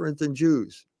are different than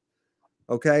Jews.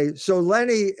 Okay, so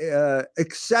Lenny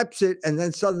accepts it, and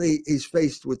then suddenly he's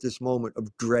faced with this moment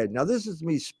of dread. Now, this is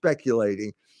me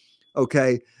speculating,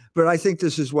 okay, but I think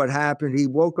this is what happened. He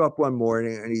woke up one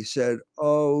morning and he said,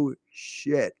 "Oh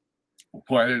shit!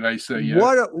 Why did I say yes?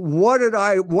 What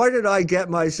did I get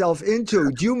myself into?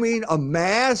 Do you mean a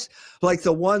mass like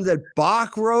the one that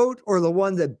Bach wrote, or the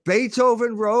one that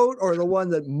Beethoven wrote, or the one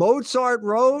that Mozart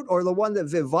wrote, or the one that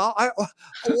Vivaldi?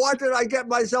 What did I get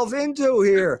myself into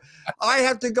here? I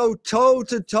have to go toe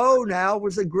to toe now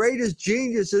with the greatest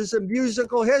geniuses in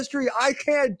musical history. I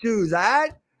can't do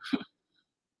that."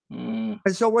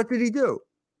 And so what did he do?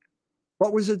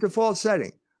 What was the default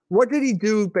setting? What did he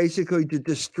do basically to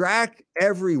distract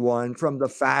everyone from the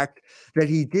fact that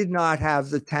he did not have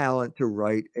the talent to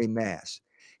write a mass?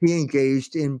 He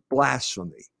engaged in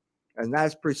blasphemy. And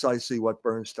that's precisely what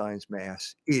Bernstein's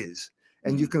mass is.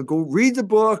 And you can go read the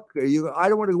book. I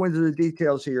don't want to go into the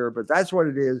details here, but that's what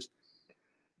it is.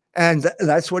 And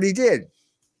that's what he did.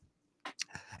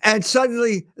 And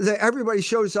suddenly everybody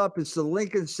shows up. It's the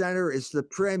Lincoln Center. It's the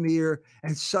premiere.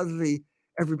 And suddenly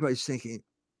everybody's thinking,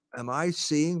 am I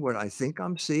seeing what I think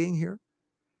I'm seeing here?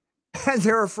 And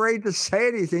they're afraid to say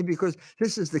anything because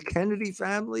this is the Kennedy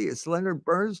family. It's Leonard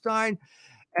Bernstein,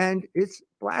 and it's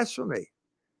blasphemy.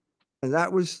 And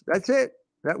that's it.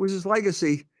 That was his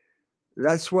legacy.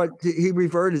 That's what he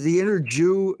reverted. The inner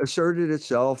Jew asserted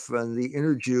itself, and the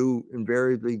inner Jew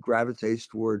invariably gravitates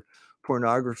toward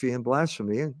pornography and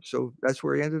blasphemy. And so that's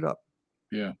where he ended up.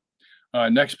 Yeah.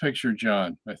 Next picture,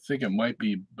 John. I think it might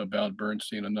be about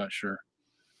Bernstein. I'm not sure.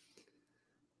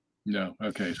 No.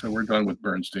 Okay. So we're done with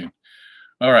Bernstein.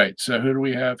 All right. So who do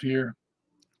we have here?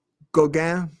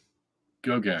 Gauguin.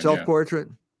 Self-portrait.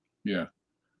 Yeah.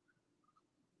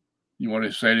 You want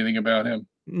to say anything about him?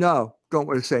 No, don't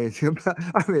want to say anything about.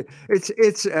 I mean,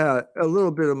 it's a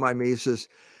little bit of mimesis.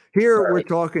 Here we're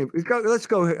talking. Let's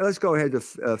go ahead to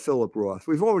Philip Roth.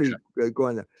 We've already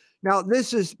gone there. Now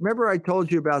this is. Remember, I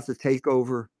told you about the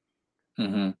takeover.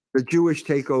 The Jewish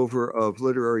takeover of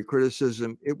literary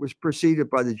criticism. It was preceded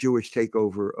by the Jewish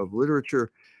takeover of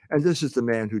literature. And this is the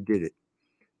man who did it.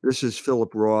 This is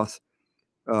Philip Roth.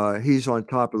 He's on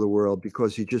top of the world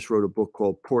because he just wrote a book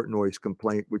called Portnoy's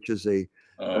Complaint, which is a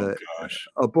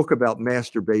book about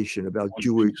masturbation, about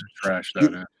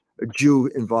a Jew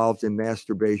involved in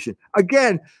masturbation.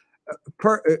 Again,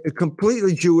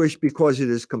 completely Jewish because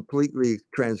it is completely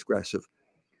transgressive.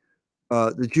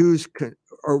 The Jews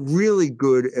are really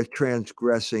good at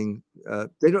transgressing.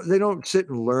 They don't sit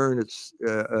and learn. It's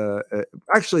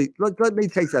actually, let me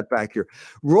take that back here.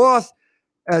 Roth,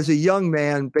 as a young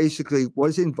man, basically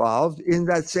was involved in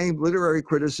that same literary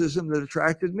criticism that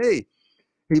attracted me.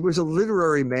 He was a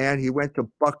literary man. He went to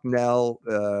Bucknell,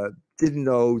 didn't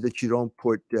know that you don't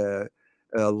put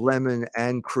lemon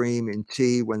and cream in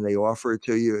tea when they offer it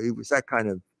to you. He was that kind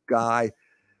of guy.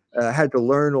 Had to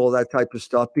learn all that type of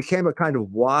stuff, became a kind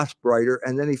of WASP writer,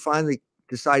 and then he finally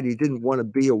decided he didn't want to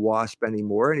be a WASP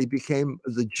anymore, and he became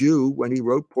the Jew when he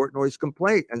wrote Portnoy's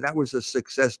Complaint, and that was a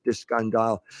success de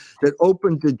scandale that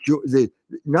opened the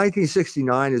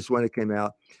 1969 is when it came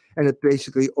out, and it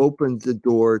basically opened the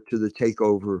door to the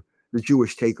takeover, the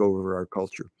Jewish takeover of our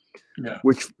culture,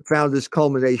 which found its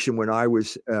culmination when I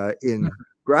was in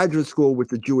graduate school with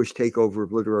the Jewish takeover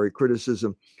of literary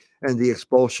criticism and the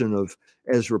expulsion of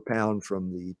Ezra Pound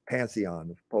from the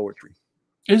pantheon of poetry.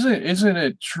 Isn't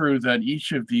it true that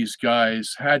each of these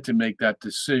guys had to make that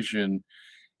decision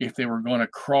if they were going to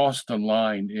cross the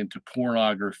line into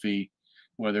pornography,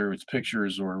 whether it's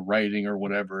pictures or writing or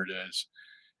whatever it is,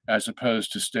 as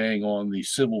opposed to staying on the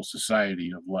civil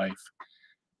society of life.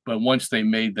 But once they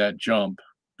made that jump,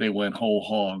 they went whole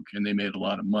hog and they made a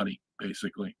lot of money,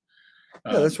 basically.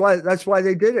 Yeah, that's why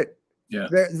they did it. Yeah.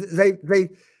 They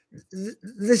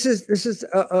this is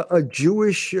a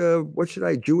Jewish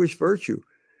Jewish virtue,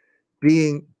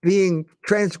 being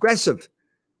transgressive.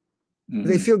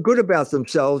 They feel good about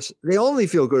themselves. They only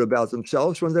feel good about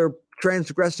themselves when they're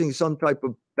transgressing some type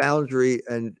of boundary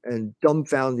and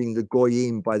dumbfounding the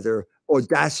goyim by their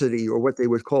audacity, or what they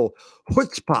would call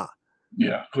chutzpah.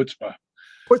 Yeah, chutzpah.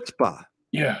 Chutzpah.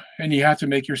 Yeah, and you have to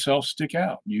make yourself stick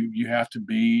out. You have to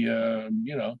be,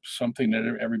 something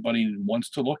that everybody wants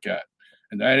to look at,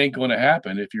 and that ain't going to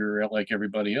happen if you're like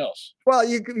everybody else. Well,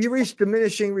 you reach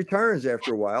diminishing returns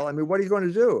after a while. I mean, what are you going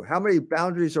to do? How many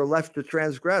boundaries are left to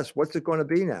transgress? What's it going to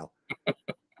be now?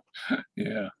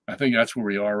 Yeah, I think that's where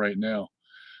we are right now.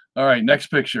 All right, next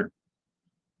picture.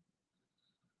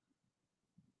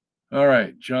 All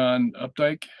right, John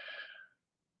Updike.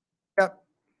 Yep.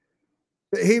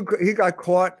 He got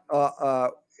caught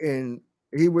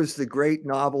he was the great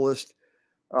novelist.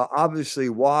 Obviously,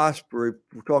 WASP, we're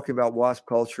talking about WASP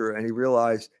culture, and he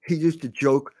realized he used to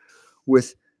joke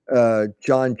with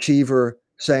John Cheever,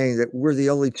 saying that we're the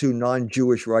only two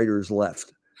non-Jewish writers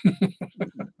left.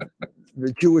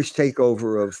 The Jewish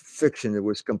takeover of fiction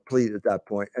was complete at that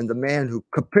point. And the man who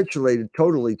capitulated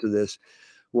totally to this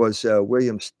was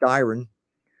William Styron,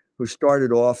 who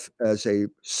started off as a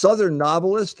Southern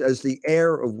novelist, as the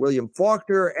heir of William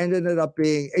Faulkner, and ended up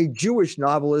being a Jewish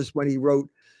novelist when he wrote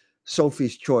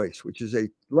Sophie's Choice, which is a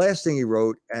last thing he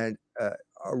wrote, and a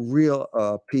real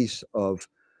piece of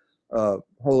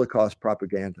Holocaust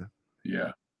propaganda.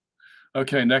 Yeah.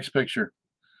 Okay, next picture.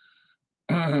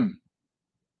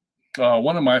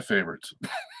 One of my favorites.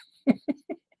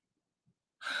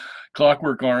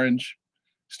 Clockwork Orange,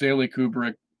 Stanley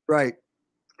Kubrick. Right.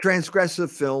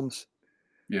 Transgressive films.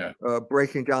 Yeah.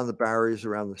 Breaking down the barriers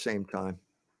around the same time.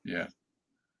 Yeah.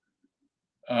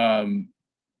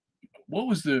 What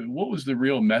was the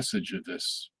real message of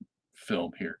this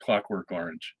film here, Clockwork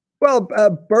Orange? Well,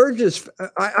 Burgess,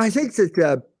 I think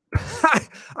that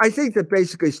I think that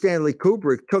basically Stanley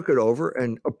Kubrick took it over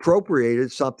and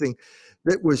appropriated something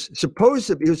that was supposed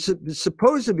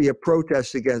to be a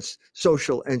protest against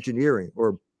social engineering,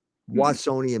 or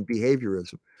Watsonian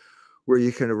behaviorism, where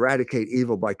you can eradicate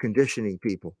evil by conditioning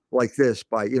people like this,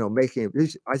 by making.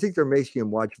 I think they're making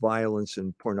them watch violence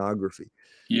and pornography.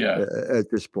 Yeah. At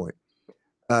this point.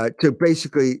 To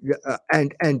basically, I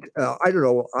don't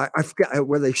know, I forget,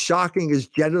 were they shocking his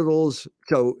genitals?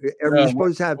 So you're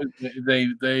supposed to have.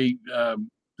 They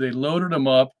loaded him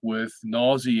up with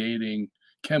nauseating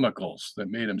chemicals that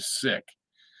made him sick.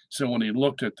 So when he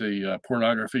looked at the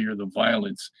pornography or the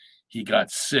violence, he got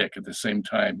sick. At the same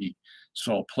time, he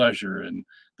saw pleasure, and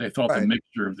they thought the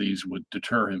mixture of these would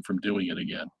deter him from doing it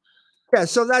again. Yeah,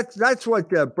 so that's what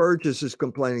Burgess is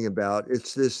complaining about.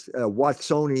 It's this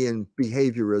Watsonian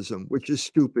behaviorism, which is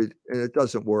stupid, and it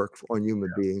doesn't work on human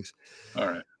beings. All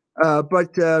right.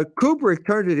 But Kubrick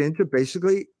turned it into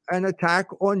basically an attack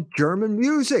on German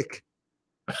music.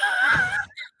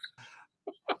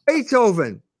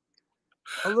 Beethoven.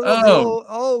 A little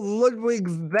Ludwig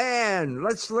van.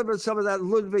 Let's live with some of that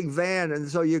Ludwig van. And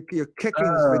so you're kicking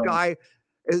the guy.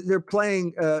 They're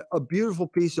playing a beautiful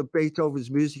piece of Beethoven's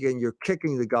music, and you're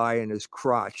kicking the guy in his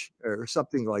crotch or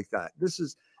something like that. This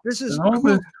is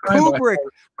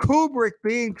Kubrick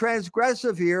being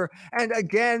transgressive here, and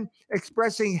again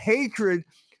expressing hatred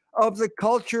of the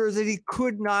culture that he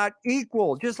could not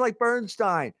equal, just like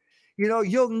Bernstein.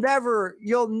 You'll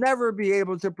never be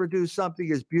able to produce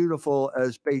something as beautiful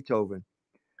as Beethoven.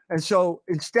 And so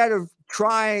instead of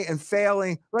trying and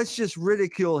failing, let's just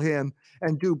ridicule him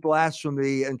and do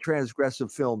blasphemy and transgressive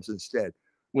films instead.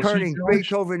 Well, turning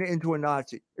Beethoven into a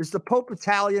Nazi. Is the Pope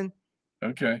Italian?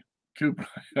 Okay.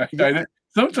 Yeah.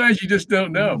 Sometimes you just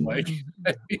don't know, Mike.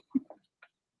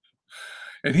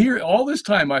 And here, all this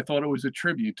time, I thought it was a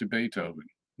tribute to Beethoven.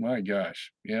 My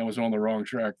gosh. Yeah, I was on the wrong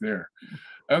track there.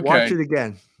 Okay. Watch it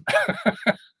again.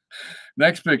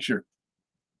 Next picture.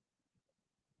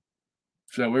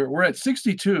 So we're at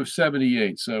 62 of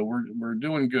 78. So we're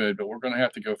doing good, but we're going to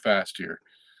have to go fast here.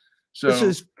 So this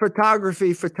is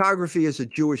photography. Photography is a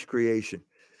Jewish creation.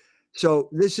 So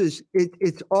this is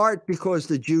it's art because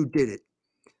the Jew did it.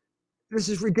 This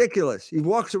is ridiculous. He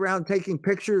walks around taking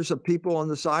pictures of people on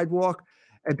the sidewalk,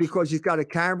 and because he's got a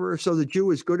camera, so the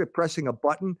Jew is good at pressing a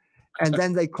button, and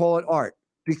then they call it art.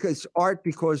 Because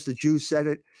the Jew said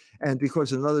it, and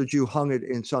because another Jew hung it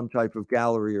in some type of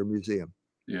gallery or museum.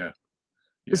 Yeah.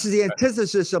 This is the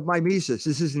antithesis of mimesis.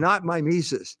 This is not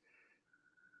mimesis.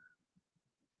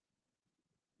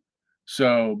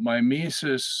 So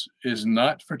mimesis is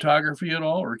not photography at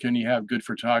all, or can you have good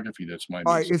photography that's mimesis?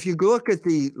 All right, if you look at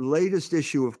the latest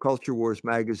issue of Culture Wars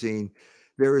magazine,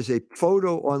 there is a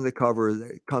photo on the cover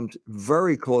that comes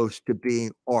very close to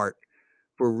being art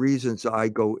for reasons I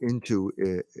go into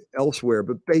elsewhere.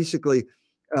 But basically,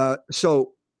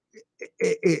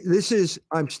 this is,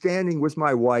 I'm standing with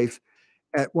my wife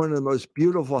at one of the most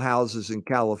beautiful houses in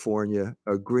California,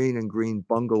 a green and green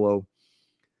bungalow.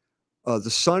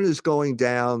 The sun is going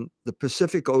down. The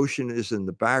Pacific Ocean is in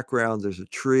the background. There's a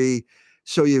tree.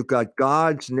 So you've got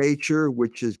God's nature,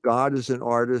 which is God as an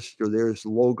artist, or there's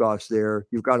Logos there.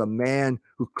 You've got a man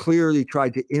who clearly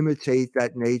tried to imitate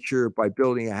that nature by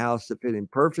building a house that fit in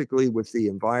perfectly with the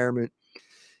environment.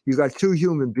 You've got two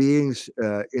human beings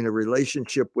in a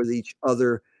relationship with each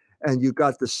other. And you've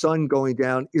got the sun going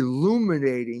down,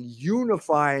 illuminating,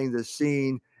 unifying the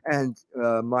scene. And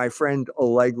my friend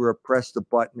Allegra pressed the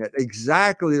button at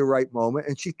exactly the right moment,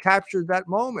 and she captured that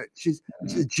moment.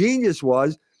 The genius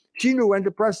was she knew when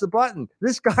to press the button.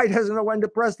 This guy doesn't know when to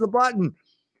press the button.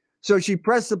 So she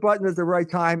pressed the button at the right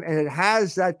time, and it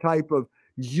has that type of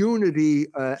unity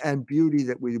and beauty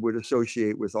that we would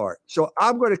associate with art. So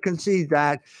I'm going to concede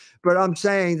that, but I'm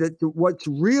saying that what's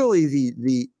really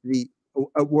the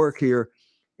work here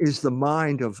is the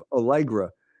mind of Allegra,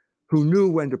 who knew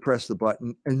when to press the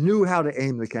button and knew how to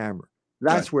aim the camera.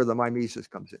 That's where the mimesis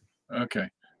comes in. Okay.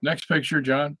 Next picture,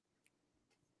 John.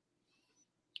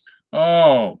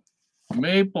 Oh,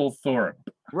 Mapplethorpe.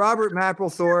 Robert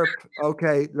Mapplethorpe.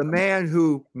 Okay. The man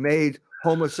who made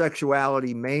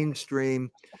homosexuality mainstream,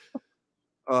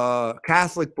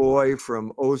 Catholic boy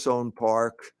from Ozone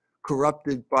Park,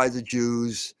 corrupted by the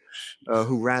Jews,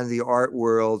 who ran the art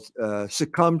world,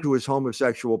 succumbed to his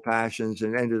homosexual passions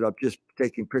and ended up just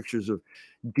taking pictures of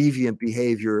deviant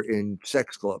behavior in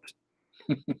sex clubs.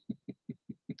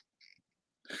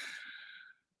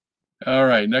 All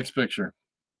right, next picture.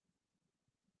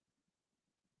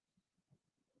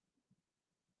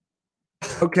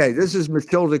 Okay, this is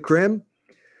Matilda Krim.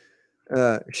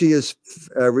 She is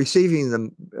receiving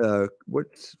the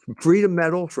Freedom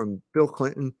Medal from Bill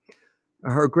Clinton.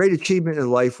 Her great achievement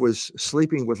in life was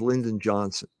sleeping with Lyndon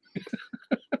Johnson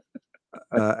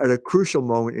at a crucial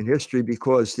moment in history,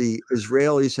 because the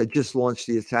Israelis had just launched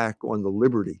the attack on the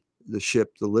Liberty, the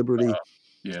ship, the Liberty.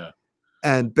 Yeah.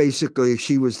 And basically,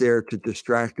 she was there to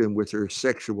distract him with her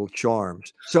sexual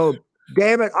charms. So,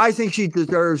 damn it, I think she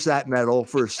deserves that medal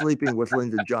for sleeping with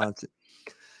Lyndon Johnson.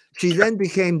 She then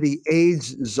became the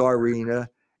AIDS czarina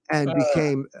and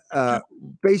became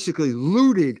basically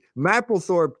looted.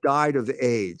 Mapplethorpe died of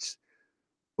AIDS.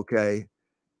 Okay.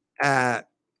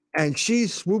 And she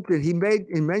swooped in. He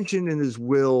mentioned in his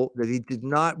will that he did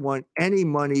not want any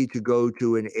money to go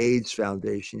to an AIDS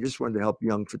foundation. He just wanted to help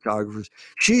young photographers.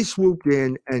 She swooped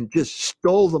in and just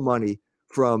stole the money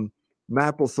from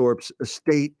Mapplethorpe's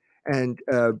estate and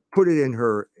put it in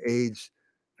her AIDS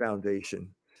foundation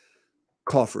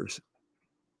coffers.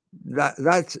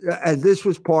 And this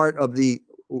was part of the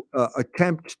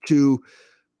attempt to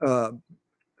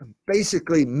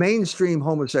basically mainstream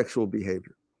homosexual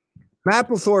behavior.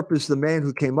 Mapplethorpe is the man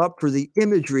who came up for the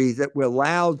imagery that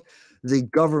allowed the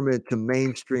government to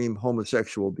mainstream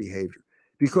homosexual behavior.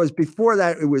 Because before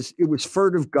that, it was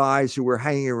furtive guys who were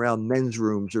hanging around men's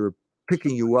rooms or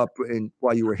picking you up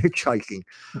while you were hitchhiking,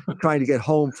 trying to get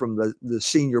home from the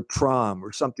senior prom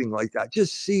or something like that.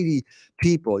 Just seedy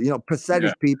people,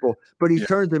 pathetic people. But he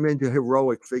turned them into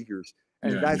heroic figures,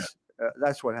 and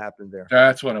that's what happened there.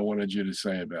 That's what I wanted you to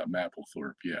say about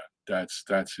Mapplethorpe. Yeah,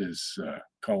 that's his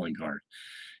calling card.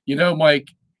 Mike,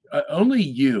 only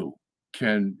you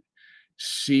can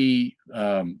see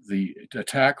the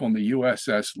attack on the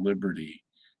USS Liberty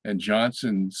and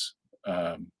Johnson's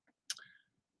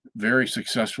very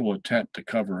successful attempt to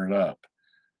cover it up.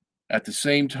 At the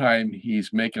same time,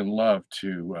 he's making love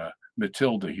to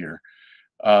Matilda here,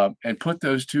 and put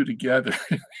those two together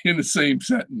in the same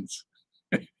sentence.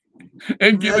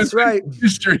 And give us the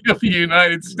history of the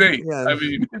United States. Yeah. I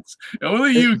mean, it's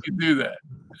only you can do that.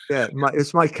 Yeah,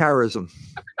 it's my charism.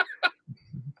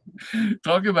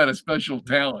 Talk about a special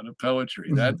talent of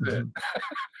poetry. That's it.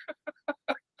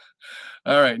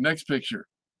 All right, next picture.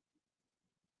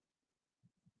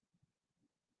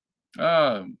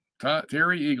 Terry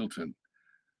Eagleton.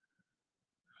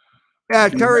 Yeah,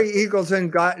 Terry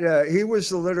Eagleton he was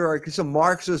he's a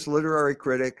Marxist literary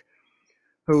critic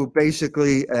who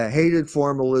basically hated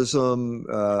formalism,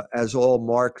 as all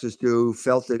Marxists do,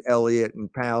 felt that Eliot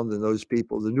and Pound and those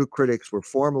people, the new critics, were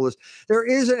formalists. There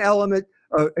is an element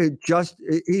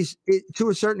He's to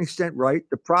a certain extent right.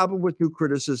 The problem with new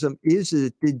criticism is that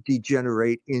it did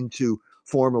degenerate into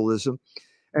formalism,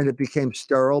 and it became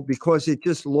sterile because it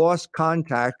just lost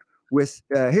contact with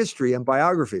history and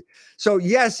biography. So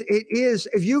yes, it is.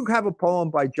 If you have a poem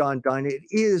by John Donne, it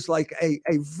is like a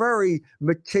very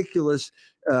meticulous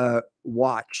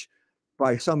watch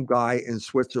by some guy in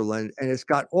Switzerland, and it's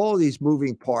got all these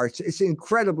moving parts. It's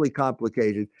incredibly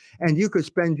complicated, and you could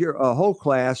spend your whole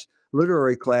class,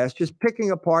 literary class, just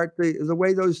picking apart the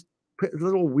way those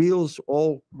little wheels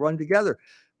all run together.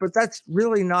 But that's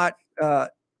really not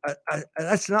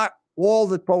that's not all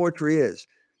that poetry is.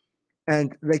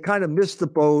 And they kind of missed the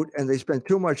boat, and they spent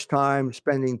too much time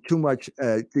spending too much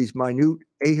these minute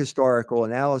ahistorical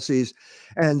analyses.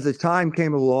 And the time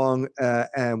came along,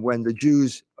 and when the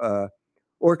Jews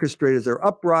orchestrated their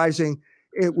uprising,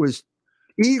 it was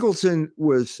Eagleton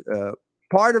was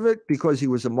part of it because he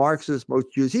was a Marxist. Most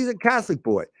Jews, he's a Catholic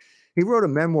boy. He wrote a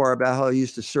memoir about how he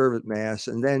used to serve at Mass.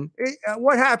 And then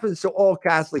what happens to all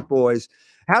Catholic boys?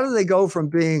 How do they go from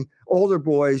being older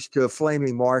boys to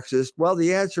flaming Marxists? Well,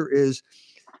 the answer is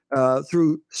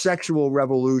through sexual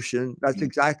revolution. That's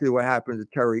exactly what happened to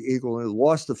Terry Eagleton. He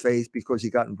lost the faith because he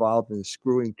got involved in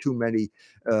screwing too many,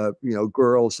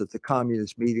 girls at the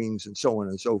communist meetings and so on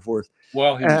and so forth.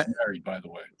 Well, he was married, by the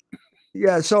way.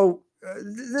 Yeah, so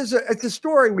it's a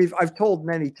story I've told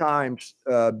many times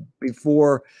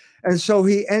before, and so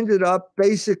he ended up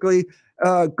basically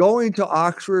going to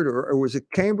Oxford, or was it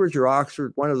Cambridge or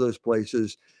Oxford, one of those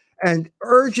places, and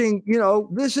urging,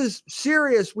 this is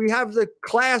serious. We have the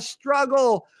class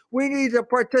struggle. We need to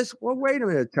participate. Well, wait a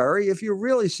minute, Terry. If you're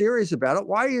really serious about it,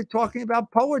 why are you talking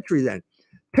about poetry then?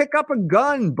 Pick up a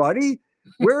gun, buddy.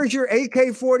 Where is your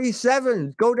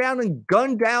AK-47? Go down and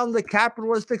gun down the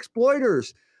capitalist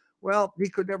exploiters. Well, he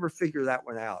could never figure that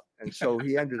one out. And so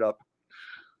he ended up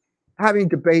having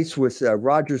debates with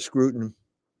Roger Scruton,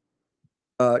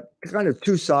 kind of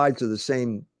two sides of the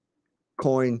same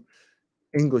coin,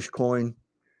 English coin,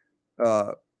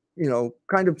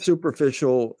 kind of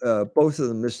superficial. Both of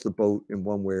them missed the boat in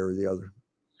one way or the other.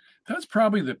 That's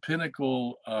probably the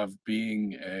pinnacle of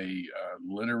being a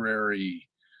literary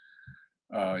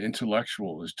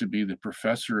intellectual, is to be the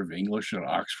professor of English at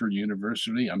Oxford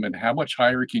University. I mean, how much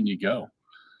higher can you go?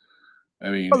 I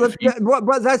mean,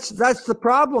 but that's the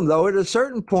problem, though. At a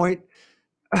certain point,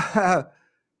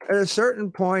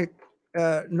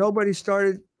 nobody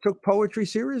took poetry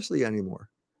seriously anymore.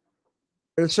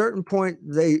 At a certain point,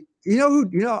 who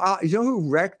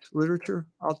wrecked literature?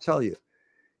 I'll tell you,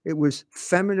 it was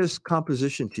feminist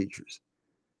composition teachers.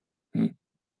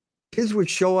 Kids would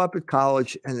show up at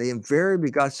college, and they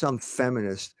invariably got some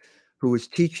feminist who was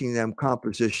teaching them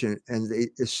composition. And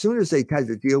as soon as they had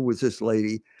to deal with this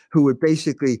lady who would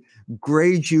basically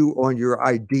grade you on your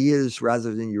ideas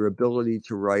rather than your ability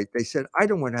to write, they said, I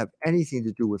don't want to have anything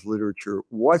to do with literature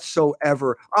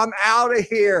whatsoever. I'm out of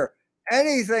here.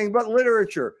 Anything but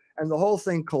literature. And the whole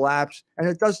thing collapsed, and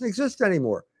it doesn't exist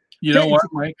anymore. You know what,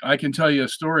 Mike? I can tell you a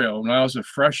story. When I was a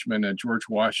freshman at George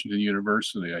Washington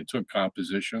University, I took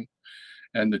composition,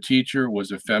 and the teacher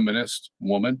was a feminist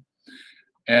woman.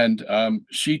 And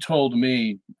she told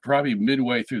me probably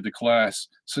midway through the class,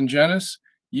 Sungenis,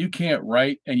 you can't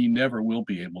write, and you never will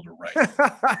be able to write.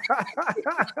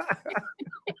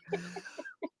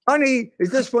 Honey,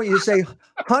 at this point you say,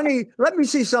 honey, let me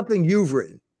see something you've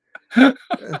written. But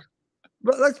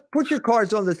let's put your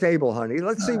cards on the table, honey.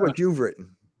 Let's see what you've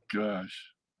written.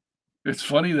 Gosh, it's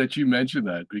funny that you mentioned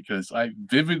that, because I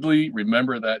vividly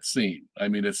remember that scene. I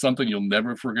mean, it's something you'll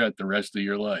never forget the rest of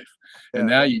your life. Yeah. And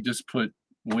now you just put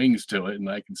wings to it, and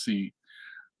I can see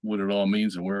what it all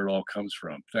means and where it all comes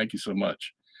from. Thank you so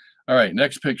much. All right,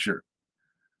 next picture.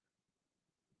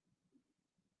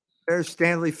 There's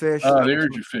Stanley Fish. There's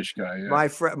your fish guy.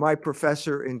 Yeah. My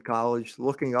professor in college,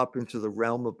 looking up into the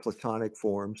realm of Platonic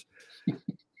forms.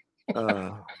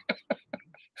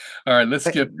 All right, let's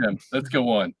skip him. Let's go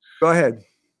on. Go ahead.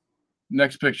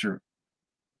 Next picture.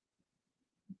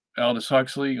 Aldous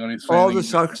Huxley.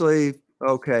 Aldous Huxley.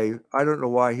 Okay. I don't know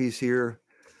why he's here.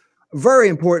 A very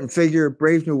important figure.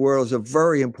 Brave New World is a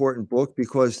very important book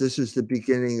because this is the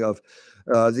beginning of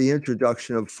the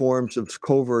introduction of forms of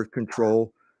covert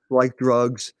control, like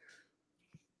drugs,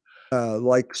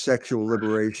 like sexual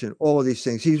liberation, all of these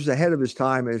things. He was ahead of his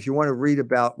time. And if you want to read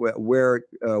about where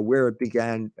it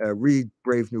began, read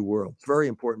Brave New World. It's a very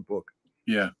important book.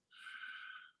 Yeah.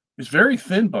 It's a very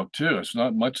thin book, too. It's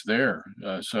not much there.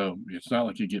 So it's not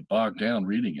like you get bogged down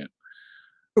reading it.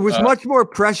 It was much more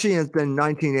prescient than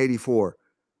 1984.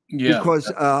 Yeah.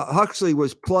 because Huxley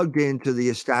was plugged into the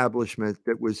establishment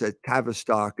that was at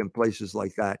Tavistock and places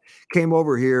like that. Came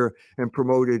over here and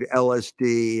promoted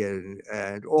LSD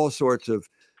and all sorts of.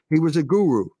 He was a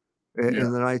guru Yeah.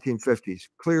 in the 1950s.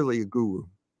 Clearly a guru.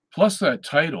 Plus that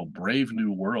title, Brave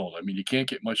New World. I mean, you can't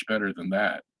get much better than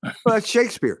that. Well, that's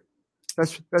Shakespeare.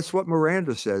 That's what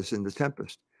Miranda says in The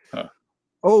Tempest. Huh.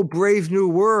 Oh, Brave New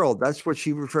World. That's what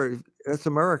she referred. That's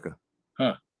America.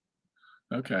 Huh.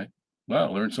 Okay.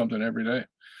 Well, learn something every day.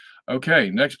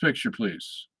 Okay, next picture,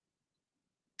 please.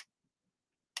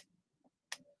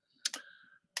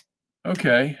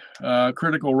 Okay,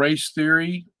 critical race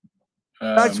theory.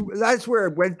 That's where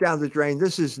it went down the drain.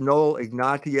 This is Noel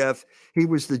Ignatieff. He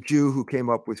was the Jew who came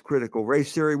up with critical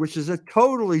race theory, which is a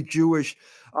totally Jewish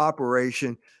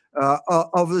operation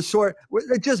of the sort.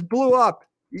 It just blew up.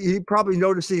 You probably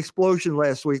noticed the explosion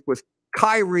last week with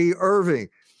Kyrie Irving.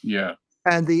 Yeah.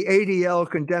 And the ADL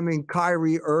condemning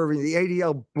Kyrie Irving, the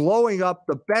ADL blowing up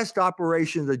the best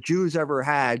operation the Jews ever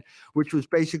had, which was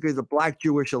basically the Black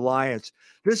Jewish Alliance.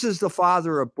 This is the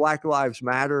father of Black Lives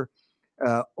Matter,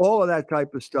 all of that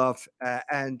type of stuff.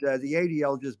 And the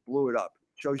ADL just blew it up.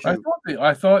 Shows you.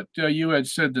 I thought you had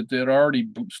said that it already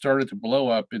started to blow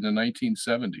up in the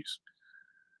 1970s.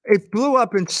 It blew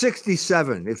up in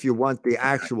 67, if you want the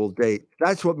actual date.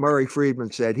 That's what Murray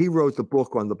Friedman said. He wrote the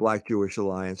book on the Black Jewish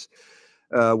Alliance.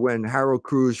 When Harold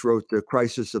Cruz wrote The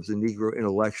Crisis of the Negro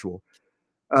Intellectual.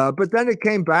 But then it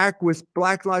came back with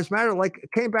Black Lives Matter, like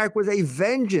it came back with a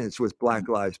vengeance with Black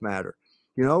Lives Matter.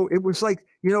 You know, it was like,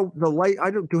 you know, the light,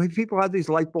 do people have these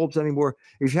light bulbs anymore?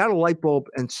 If you had a light bulb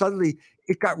and suddenly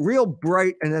it got real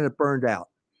bright and then it burned out.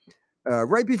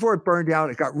 Right before it burned out,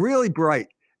 it got really bright.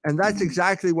 And that's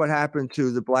exactly what happened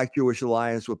to the Black Jewish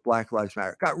Alliance with Black Lives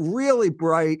Matter. It got really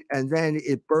bright and then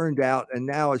it burned out. And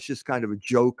now it's just kind of a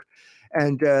joke.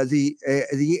 And the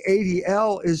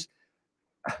ADL is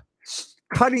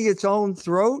cutting its own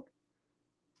throat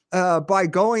by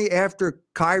going after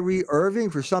Kyrie Irving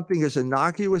for something as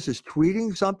innocuous as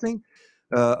tweeting something,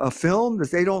 a film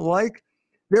that they don't like.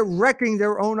 They're wrecking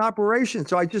their own operation.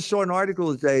 So I just saw an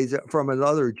article today from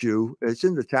another Jew. It's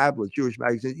in the Tablet, Jewish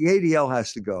magazine. The ADL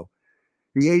has to go.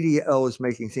 The ADL is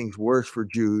making things worse for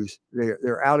Jews.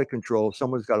 They're out of control.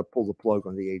 Someone's got to pull the plug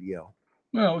on the ADL.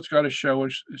 Well, it's got to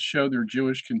show their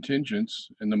Jewish contingents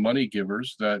and the money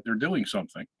givers that they're doing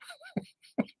something.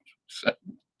 So,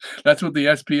 that's what the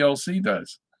SPLC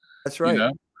does. That's right. You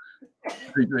know?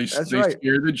 They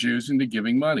scare the Jews into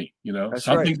giving money. You know, that's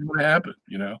something's going to happen.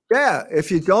 You know. Yeah,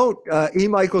 if you don't, E.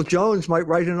 Michael Jones might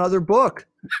write another book.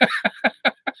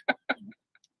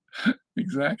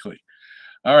 Exactly.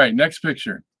 All right, next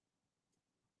picture.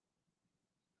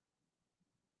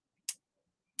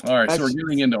 All right, so we're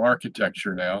getting into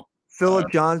architecture now.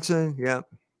 Philip Johnson, yeah.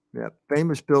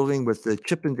 Famous building with the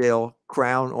Chippendale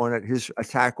crown on it. His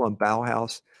attack on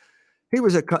Bauhaus. He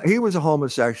was a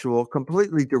homosexual,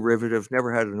 completely derivative.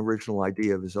 Never had an original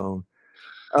idea of his own.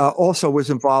 Also was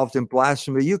involved in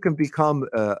blasphemy. You can become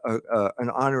an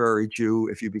honorary Jew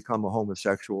if you become a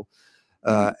homosexual,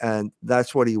 and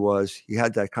that's what he was. He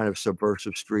had that kind of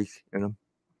subversive streak in him.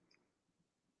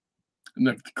 And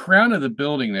the crown of the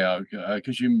building now,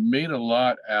 because you made a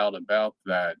lot out about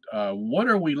that. What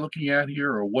are we looking at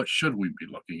here, or what should we be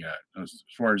looking at as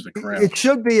far as the crown? It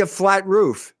should be a flat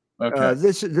roof. Okay.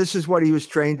 This is what he was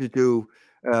trained to do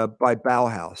by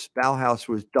Bauhaus. Bauhaus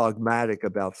was dogmatic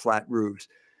about flat roofs.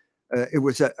 It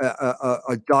was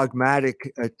a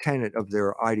dogmatic tenet of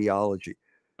their ideology,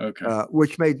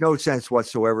 which made no sense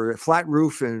whatsoever. A flat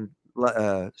roof in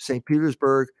St.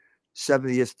 Petersburg,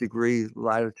 70th degree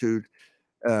latitude,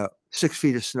 6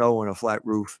 feet of snow on a flat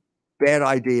roof. Bad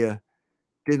idea.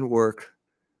 Didn't work.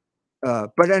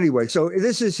 But anyway, so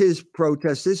this is his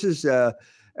protest. This is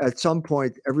at some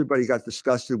point, everybody got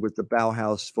disgusted with the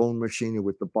Bauhaus phone machine and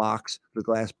with the box, the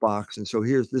glass box. And so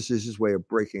this is his way of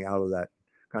breaking out of that,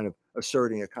 kind of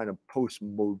asserting a kind of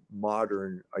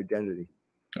post-modern identity.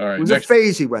 All right. It was a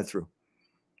phase he went through.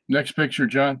 Next picture,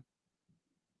 John.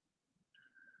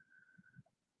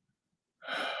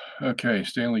 Okay,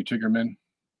 Stanley Tigerman.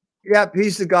 Yep,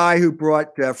 he's the guy who brought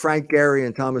Frank Gehry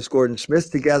and Thomas Gordon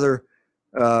Smith together,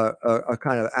 a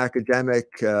kind of academic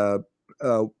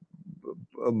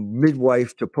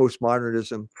midwife to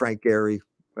postmodernism, Frank Gehry,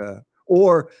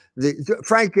 or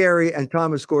Frank Gehry and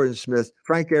Thomas Gordon Smith.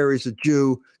 Frank Gehry is a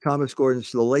Jew. The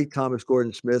late Thomas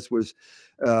Gordon Smith was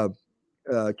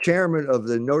chairman of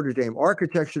the Notre Dame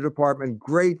architecture department.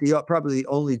 Great, probably the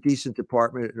only decent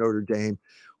department at Notre Dame,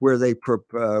 where they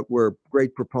were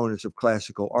great proponents of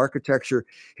classical architecture.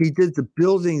 He did the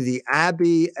building the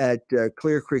Abbey at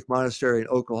Clear Creek Monastery in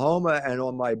Oklahoma. And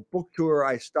on my book tour,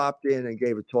 I stopped in and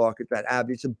gave a talk at that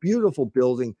Abbey. It's a beautiful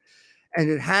building, and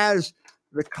it has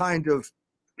the kind of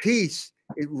peace.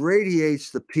 It radiates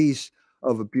the peace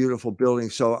of a beautiful building.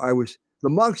 So the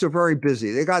monks are very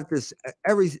busy. They got this,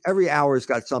 every hour's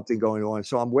got something going on.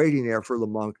 So I'm waiting there for the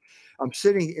monk. I'm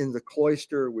sitting in the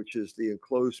cloister, which is the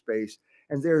enclosed space,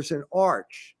 and there's an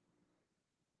arch.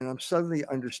 And I'm suddenly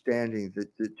understanding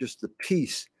that just the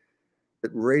peace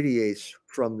that radiates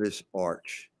from this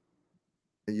arch.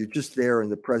 And you're just there in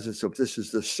the presence of, this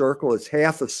is the circle. It's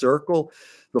half a circle.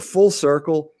 The full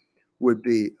circle would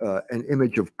be an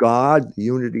image of God, the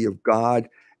unity of God.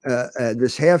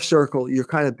 This half circle, you're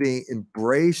kind of being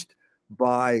embraced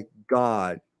by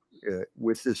God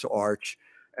with this arch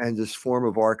and this form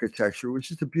of architecture,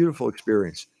 which is a beautiful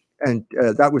experience. And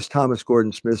that was Thomas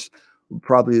Gordon Smith's,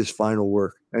 probably his final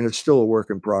work, and it's still a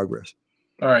work in progress.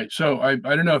 All right. So I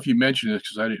don't know if you mentioned this,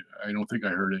 because I don't think I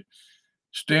heard it.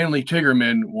 Stanley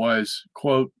Tigerman was,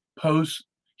 quote,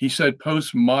 he said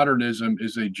postmodernism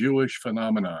is a Jewish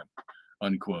phenomenon,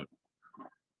 unquote.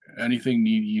 Anything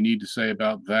you need to say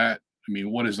about that? I mean,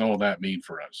 what does all that mean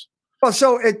for us? Well,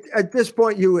 so at this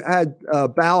point, you had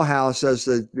Bauhaus as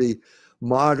the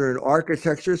modern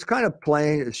architecture. It's kind of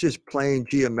plain. It's just plain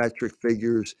geometric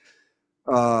figures.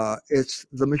 It's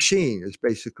the machine is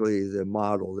basically the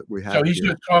model that we have. So he's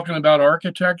just talking about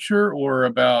architecture or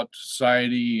about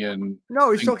society and...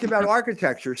 No, he's talking about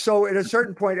architecture. So at a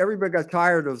certain point, everybody got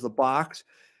tired of the box.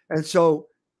 And so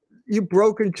you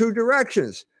broke in two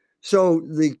directions. So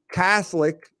the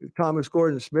Catholic, Thomas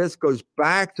Gordon Smith, goes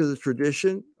back to the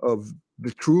tradition of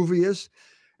Vitruvius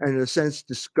and in a sense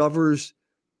discovers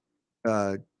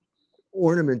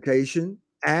ornamentation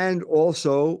and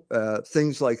also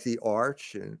things like the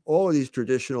arch and all of these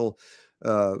traditional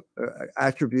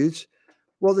attributes.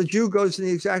 Well, the Jew goes in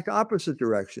the exact opposite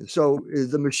direction. So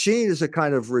the machine is a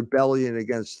kind of rebellion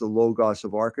against the logos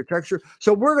of architecture.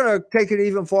 So we're going to take it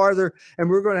even farther, and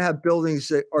we're going to have buildings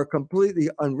that are completely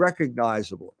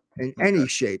unrecognizable in any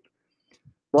shape,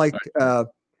 like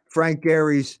Frank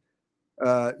Gehry's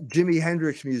Jimi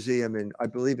Hendrix Museum, and I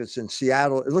believe it's in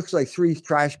Seattle. It looks like 3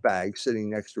 trash bags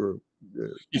sitting next to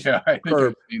yeah, I think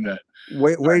I've seen that.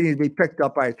 Waiting to be picked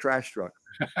up by a trash truck.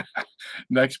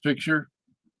 Next picture.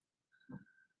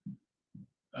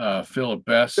 Philip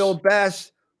Bess. Philip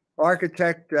Bess,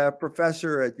 architect,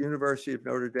 professor at University of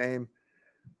Notre Dame.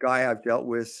 Guy I've dealt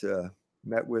with,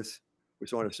 met with,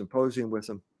 was on a symposium with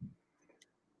him.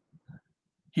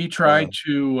 He tried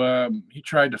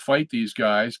to fight these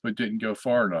guys, but didn't go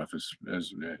far enough.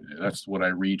 As that's what I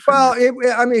read from. Well,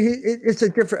 it's a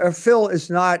different. Phil is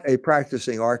not a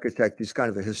practicing architect. He's kind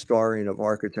of a historian of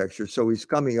architecture. So he's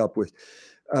coming up with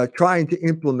trying to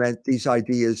implement these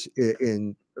ideas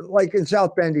in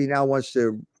South Bend. He now wants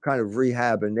to kind of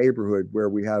rehab a neighborhood where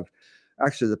we have.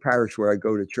 Actually, the parish where I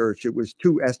go to church, it was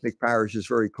 2 ethnic parishes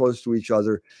very close to each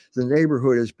other. The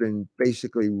neighborhood has been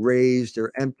basically razed.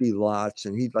 They're empty lots,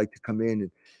 and he'd like to come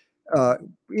in. And,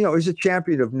 he's a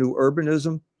champion of new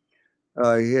urbanism.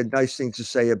 He had nice things to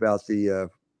say about the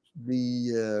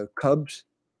Cubs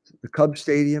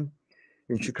Stadium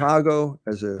in Chicago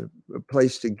as a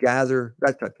place to gather,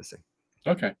 that type of thing.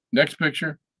 Okay, next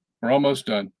picture. We're almost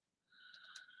done.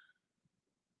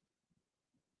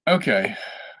 Okay.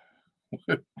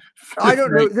 I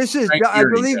don't know. This is, I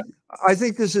believe, I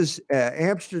think this is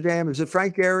Amsterdam. Is it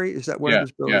Frank Gehry? Is that one of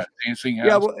his buildings? Yeah, Dancing House.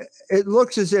 Yeah, well, it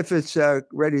looks as if it's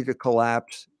ready to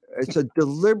collapse. It's a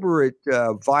deliberate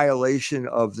violation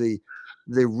of the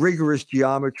rigorous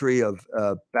geometry of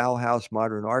Bauhaus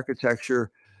modern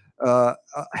architecture,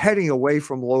 heading away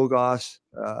from logos.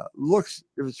 Looks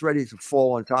if it's ready to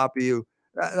fall on top of you.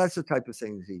 That's the type of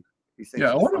thing he thinks.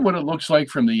 Yeah, I wonder what it looks like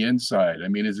from the inside. I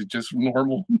mean, is it just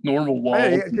normal walls?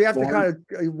 Hey, do you have to kind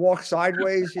of walk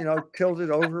sideways, tilt it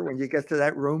over when you get to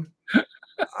that room?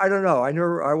 I don't know. I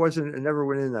never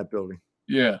went in that building.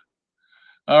 Yeah.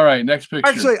 All right, next picture.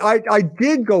 Actually, I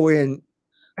did go in.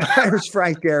 There's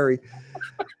Frank Gehry.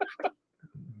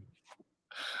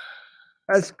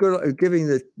 That's good, giving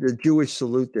the Jewish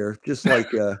salute there, just like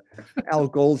Al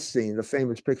Goldstein, the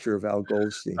famous picture of Al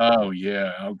Goldstein. Oh,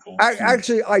 yeah, Al Goldstein.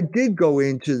 Actually, I did go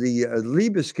into the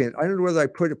Libeskind. I don't know whether I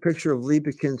put a picture of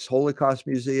Liebeskind's Holocaust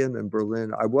Museum in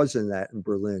Berlin. I was in that in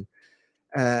Berlin.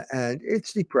 And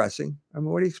it's depressing. I mean,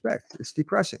 what do you expect? It's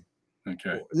depressing.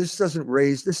 Okay. This doesn't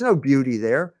raise, there's no beauty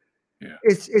there. Yeah.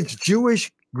 It's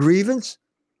Jewish grievance.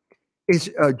 It's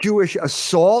Jewish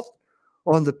assault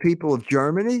on the people of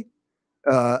Germany.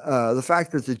 The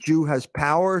fact that the Jew has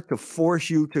power to force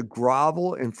you to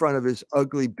grovel in front of his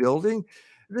ugly building.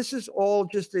 This is all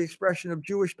just the expression of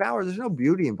Jewish power. There's no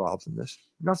beauty involved in this.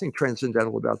 Nothing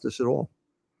transcendental about this at all.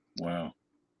 Wow.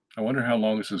 I wonder how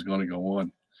long this is going to go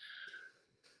on.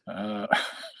 All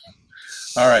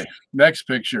right. Next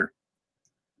picture.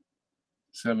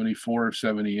 74 of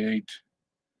 78.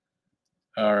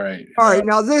 All right. All right.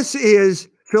 Now, this is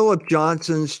Philip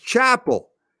Johnson's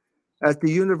chapel at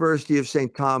the University of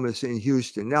St. Thomas in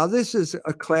Houston. Now, this is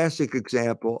a classic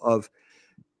example of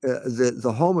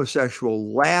the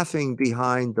homosexual laughing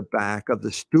behind the back of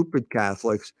the stupid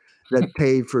Catholics that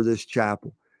paid for this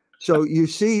chapel. So you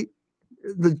see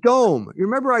the dome. You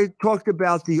remember I talked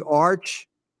about the arch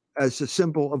as a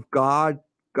symbol of God,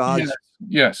 God's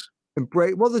yes.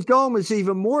 embrace. Well, the dome is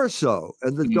even more so,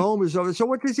 and the dome is over. So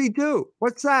what does he do?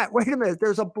 What's that? Wait a minute.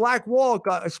 There's a black wall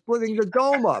splitting the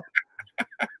dome up.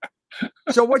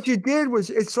 So what you did was,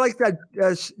 it's like that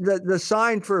the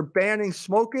sign for banning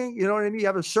smoking. You know what I mean? You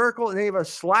have a circle, and then you have a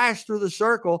slash through the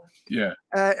circle. Yeah.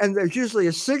 And there's usually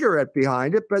a cigarette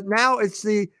behind it, but now it's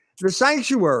the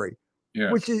sanctuary,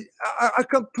 which is a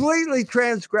completely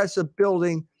transgressive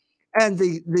building, and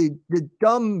the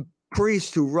dumb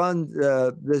priests who run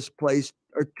this place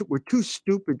were too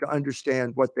stupid to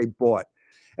understand what they bought,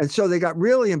 and so they got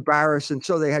really embarrassed, and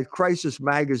so they had Crisis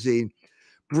Magazine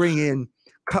bring in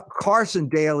Carson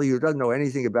Daly, who doesn't know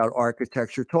anything about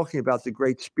architecture, talking about the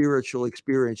great spiritual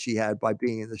experience she had by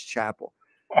being in this chapel.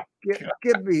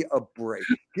 Give me a break.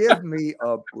 Give me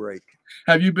a break.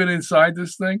 Have you been inside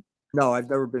this thing? No, I've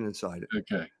never been inside it.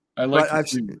 Okay. I've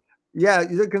seen it. Yeah,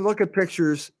 you can look at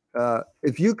pictures.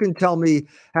 If you can tell me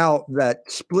how that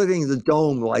splitting the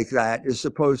dome like that is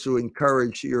supposed to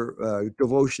encourage your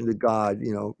devotion to God,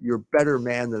 you're a better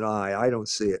man than I. I don't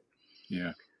see it.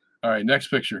 Yeah. All right. Next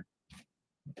picture.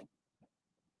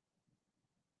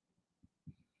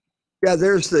 Yeah,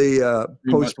 there's the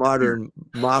postmodern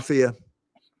mafia.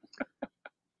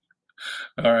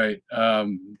 All right.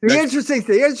 The interesting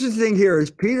thing here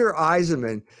is Peter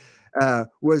Eisenman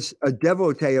was a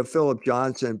devotee of Philip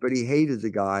Johnson, but he hated the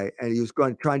guy, and he was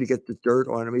trying to get the dirt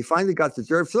on him. He finally got the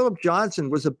dirt. Philip Johnson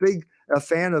was a big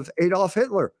fan of Adolf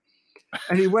Hitler,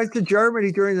 and he went to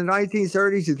Germany during the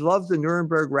 1930s. He loved the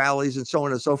Nuremberg rallies and so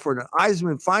on and so forth. And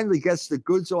Eisenman finally gets the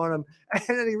goods on him, and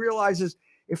then he realizes,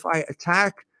 if I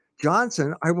attack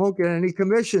Johnson, I won't get any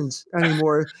commissions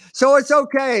anymore. So it's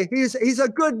okay. He's a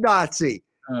good Nazi.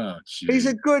 Oh, he's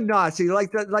a good Nazi,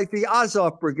 like the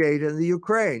Azov Brigade in the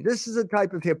Ukraine. This is a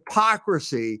type of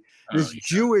hypocrisy,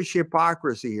 Jewish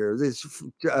hypocrisy here. This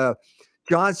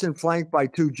Johnson flanked by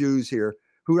two Jews here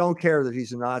who don't care that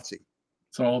he's a Nazi.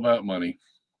 It's all about money.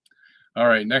 All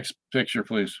right, next picture,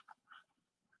 please.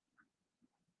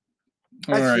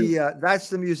 That's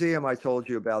the museum I told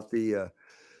you about, the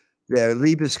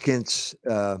Liebeskind's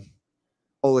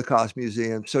Holocaust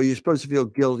Museum. So you're supposed to feel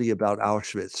guilty about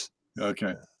Auschwitz.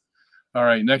 Okay. All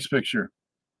right. Next picture.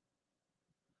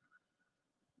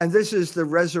 And this is the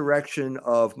resurrection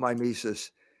of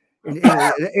Mimesis.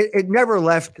 It never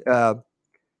left.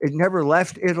 It never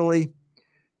left Italy.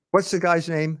 What's the guy's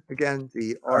name again?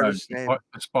 The artist's name?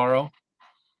 Gasparo.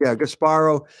 Yeah,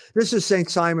 Gasparo. This is St.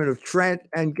 Simon of Trent,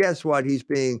 and guess what? He's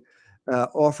being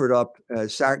offered up.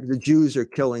 The Jews are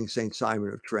killing St.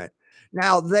 Simon of Trent.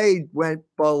 Now, they went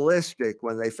ballistic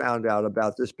when they found out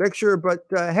about this picture, but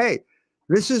hey,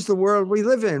 this is the world we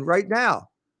live in right now.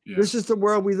 Yeah. This is the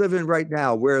world we live in right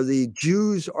now, where the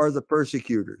Jews are the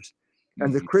persecutors,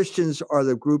 and the Christians are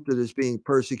the group that is being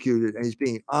persecuted, and he's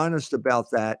being honest about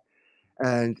that.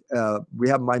 And we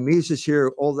have Mimesis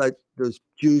here, all those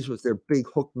Jews with their big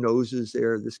hook noses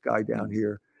there, this guy down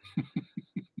here.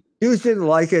 Jews didn't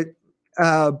like it.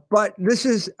 But this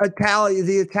is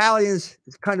the Italians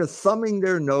kind of thumbing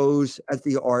their nose at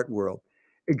the art world.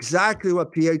 Exactly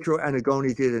what Pietro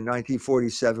Annigoni did in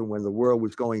 1947 when the world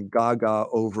was going gaga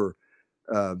over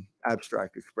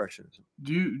abstract expressionism.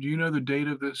 Do you know the date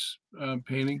of this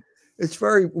painting? It's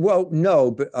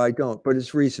no, but I don't. But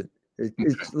it's recent.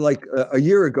 It's like a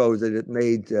year ago that it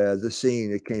made the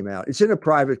scene. It came out. It's in a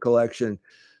private collection,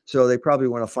 so they probably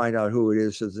want to find out who it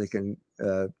is so they can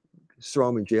throw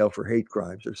him in jail for hate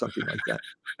crimes or something like that.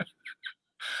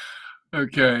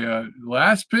 Okay,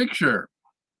 last picture.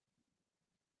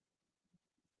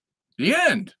 The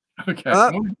end. Okay.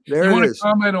 There you want to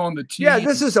comment on the team? Yeah,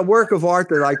 this is a work of art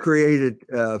that I created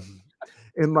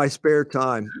in my spare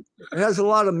time. It has a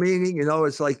lot of meaning.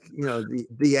 It's like,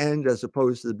 the end as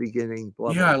opposed to the beginning.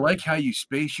 Blah, yeah, blah. I like how you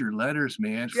space your letters,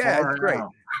 man. Yeah, it's great.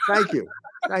 Thank you.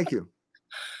 Thank you.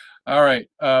 All right.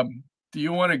 Do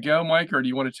you want to go, Mike, or do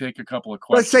you want to take a couple of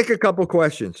Let's questions? take a couple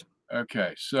questions.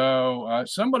 Okay, so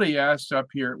somebody asked up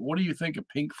here, what do you think of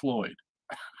Pink Floyd?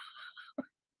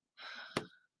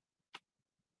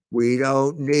 We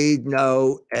don't need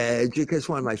no education. It's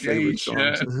one of my favorite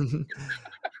songs.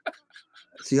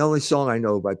 It's the only song I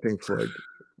know by Pink Floyd.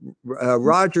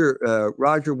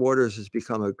 Roger Waters has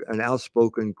become an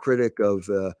outspoken critic of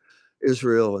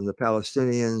Israel and the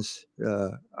Palestinians.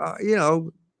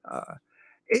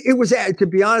 It was, to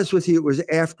be honest with you, it was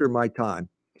after my time.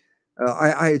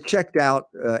 I had checked out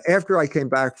after I came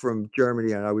back from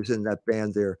Germany and I was in that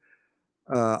band there.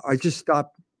 I just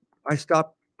stopped. I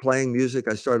stopped playing music.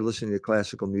 I started listening to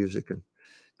classical music and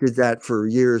did that for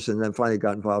years, and then finally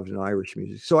got involved in Irish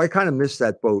music. So I kind of missed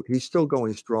that boat. He's still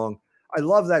going strong. I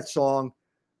love that song,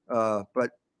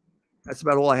 but that's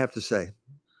about all I have to say.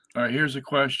 All right, here's a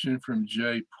question from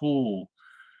Jay Poole.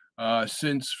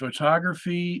 Since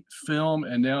photography, film,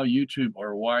 and now YouTube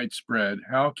are widespread,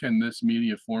 how can this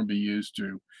media form be used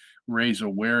to raise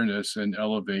awareness and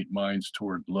elevate minds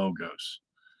toward logos?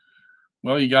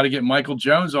 Well, you got to get Michael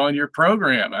Jones on your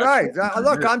program. That's right.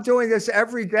 Look, I'm doing this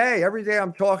every day. Every day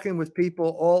I'm talking with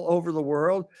people all over the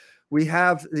world. We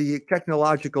have the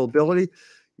technological ability.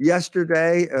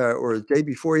 Yesterday, or the day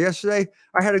before yesterday,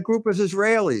 I had a group of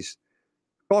Israelis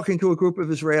talking to a group of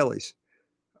Israelis.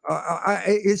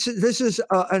 This is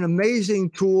an amazing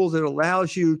tool that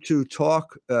allows you to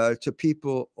talk to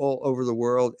people all over the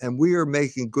world, and we are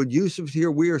making good use of it here.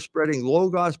 We are spreading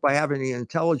logos by having an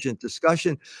intelligent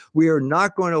discussion. We are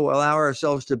not going to allow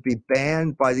ourselves to be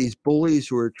banned by these bullies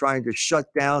who are trying to shut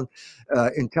down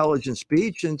intelligent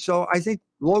speech, and so I think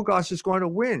logos is going to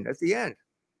win at the end.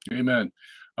 Amen.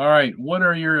 All right, what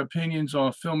are your opinions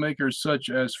on filmmakers such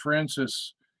as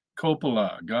Francis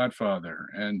Coppola, Godfather,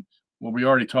 and well, we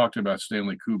already talked about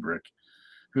Stanley Kubrick,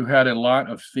 who had a lot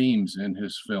of themes in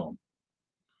his film.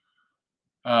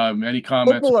 Any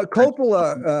comments?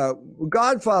 Coppola,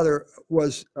 Godfather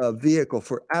was a vehicle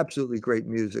for absolutely great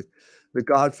music. The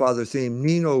Godfather theme.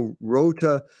 Nino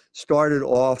Rota started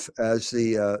off as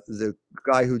the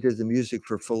guy who did the music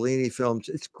for Fellini films.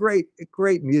 It's great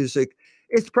music.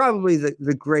 It's probably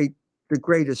the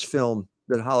greatest film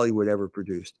that Hollywood ever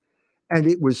produced, and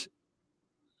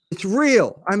it's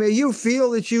real. I mean, you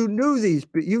feel that you know these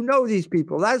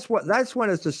people. That's when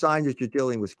it's a sign that you're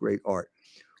dealing with great art.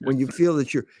 When you feel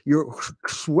that you're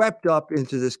swept up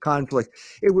into this conflict.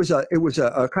 It was a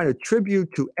kind of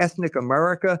tribute to ethnic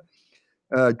America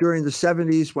during the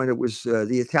 70s when it was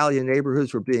the Italian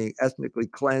neighborhoods were being ethnically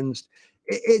cleansed.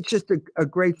 It's just a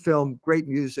great film, great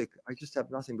music. I just have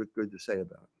nothing but good to say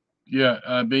about it.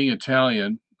 Yeah, being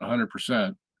Italian,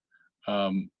 100%.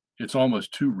 It's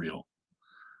almost too real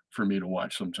for me to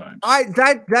watch sometimes.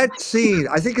 That scene,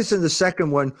 I think it's in the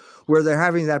second one where they're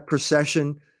having that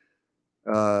procession.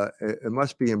 It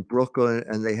must be in Brooklyn,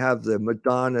 and they have the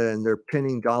Madonna, and they're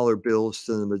pinning dollar bills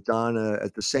to the Madonna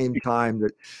at the same time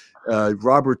that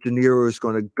Robert De Niro is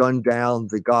going to gun down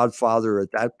the Godfather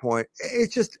at that point.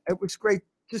 It was great,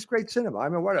 just great cinema. I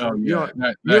mean, whatever. You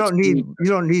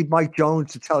don't need Mike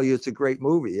Jones to tell you it's a great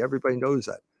movie. Everybody knows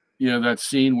that. Yeah, that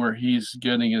scene where he's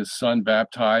getting his son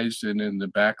baptized, and in the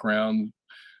background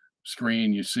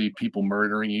screen you see people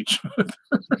murdering each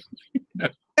other.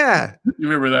 Yeah. You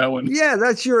remember that one? Yeah,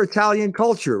 that's your Italian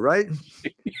culture, right?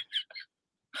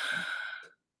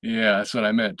 Yeah, that's what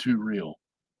I meant. Too real.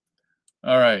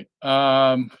 All right.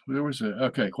 There was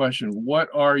question. What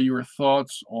are your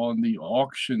thoughts on the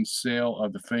auction sale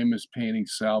of the famous painting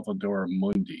Salvator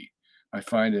Mundi? I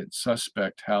find it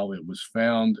suspect how it was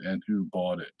found and who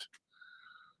bought it.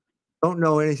 Don't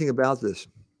know anything about this.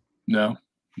 No?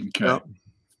 Okay. No.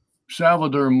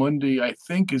 Salvator Mundi, I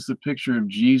think, is the picture of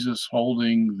Jesus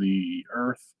holding the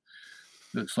earth.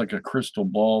 It's like a crystal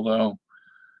ball, though,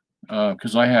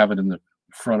 because I have it in the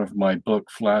front of my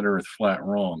book, Flat Earth, Flat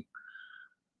Wrong.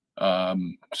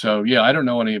 So, yeah, I don't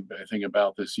know anything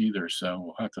about this either, so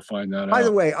we'll have to find that out. By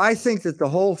the way, I think that the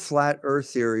whole flat earth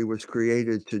theory was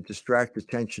created to distract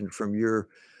attention from your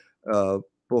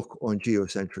book on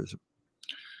geocentrism.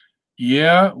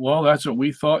 Yeah, well, that's what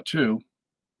we thought, too.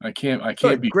 I can't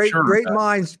be sure.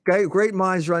 Great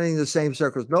minds running the same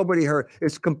circles. Nobody heard.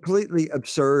 It's completely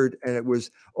absurd, and it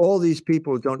was all these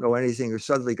people who don't know anything who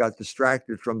suddenly got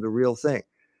distracted from the real thing.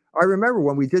 I remember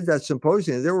when we did that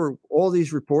symposium, there were all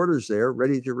these reporters there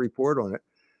ready to report on it.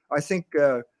 I think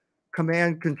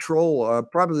command control,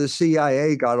 probably the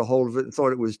CIA got a hold of it and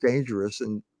thought it was dangerous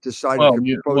and decided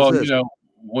to propose this. You know,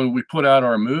 when we put out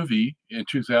our movie in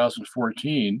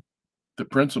 2014, The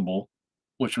Principle,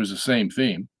 which was the same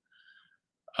theme,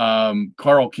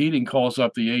 Carl Keating calls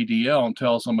up the ADL and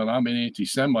tells them that I'm an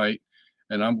anti-Semite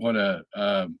and I'm going to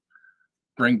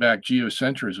bring back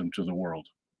geocentrism to the world.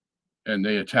 And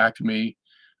they attacked me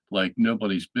like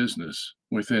nobody's business.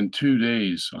 Within 2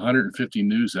 days, 150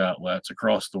 news outlets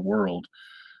across the world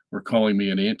were calling me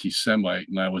an anti-Semite,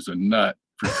 and I was a nut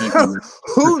for thinking.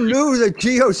 Who knew that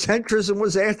geocentrism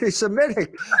was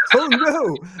anti-Semitic? Who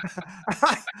knew?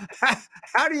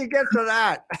 How do you get to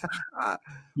that?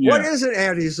 What is it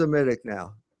anti-Semitic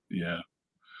now? Yeah.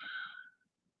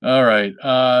 All right.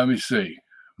 Let me see.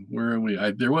 Where are we?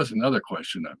 There was another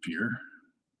question up here.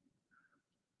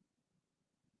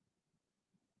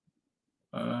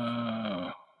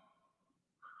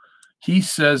 He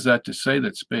says that to say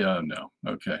that oh no.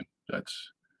 Okay.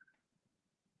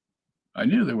 I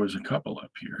knew there was a couple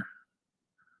up here.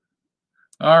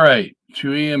 All right. To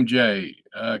EMJ,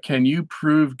 can you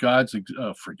prove God's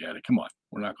forget it. Come on.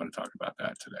 We're not going to talk about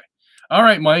that today. All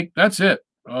right, Mike. That's it.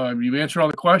 You answered all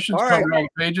the questions, covered all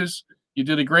the pages. You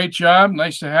did a great job.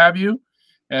 Nice to have you.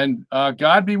 And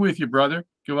God be with you, brother.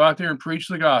 Go out there and preach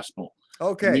the gospel.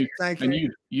 Okay. Thank you. And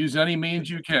you use any means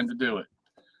you can to do it.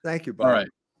 Thank you, Bob. All right.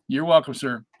 You're welcome,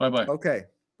 sir. Bye-bye. Okay.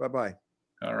 Bye-bye.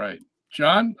 All right.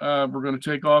 John, we're going to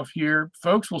take off here.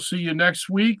 Folks, we'll see you next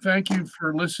week. Thank you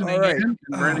for listening in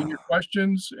and writing your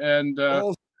questions. And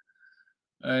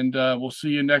we'll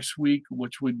see you next week,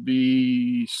 which would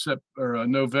be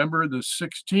November the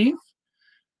 16th.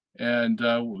 And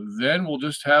then we'll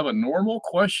just have a normal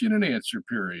question and answer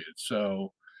period.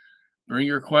 So bring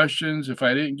your questions. If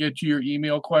I didn't get to your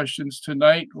email questions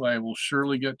tonight, I will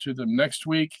surely get to them next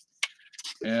week.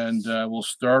 And we'll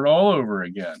start all over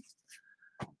again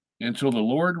until the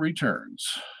Lord returns.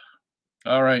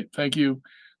 All right. Thank you.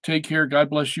 Take care. God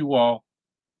bless you all.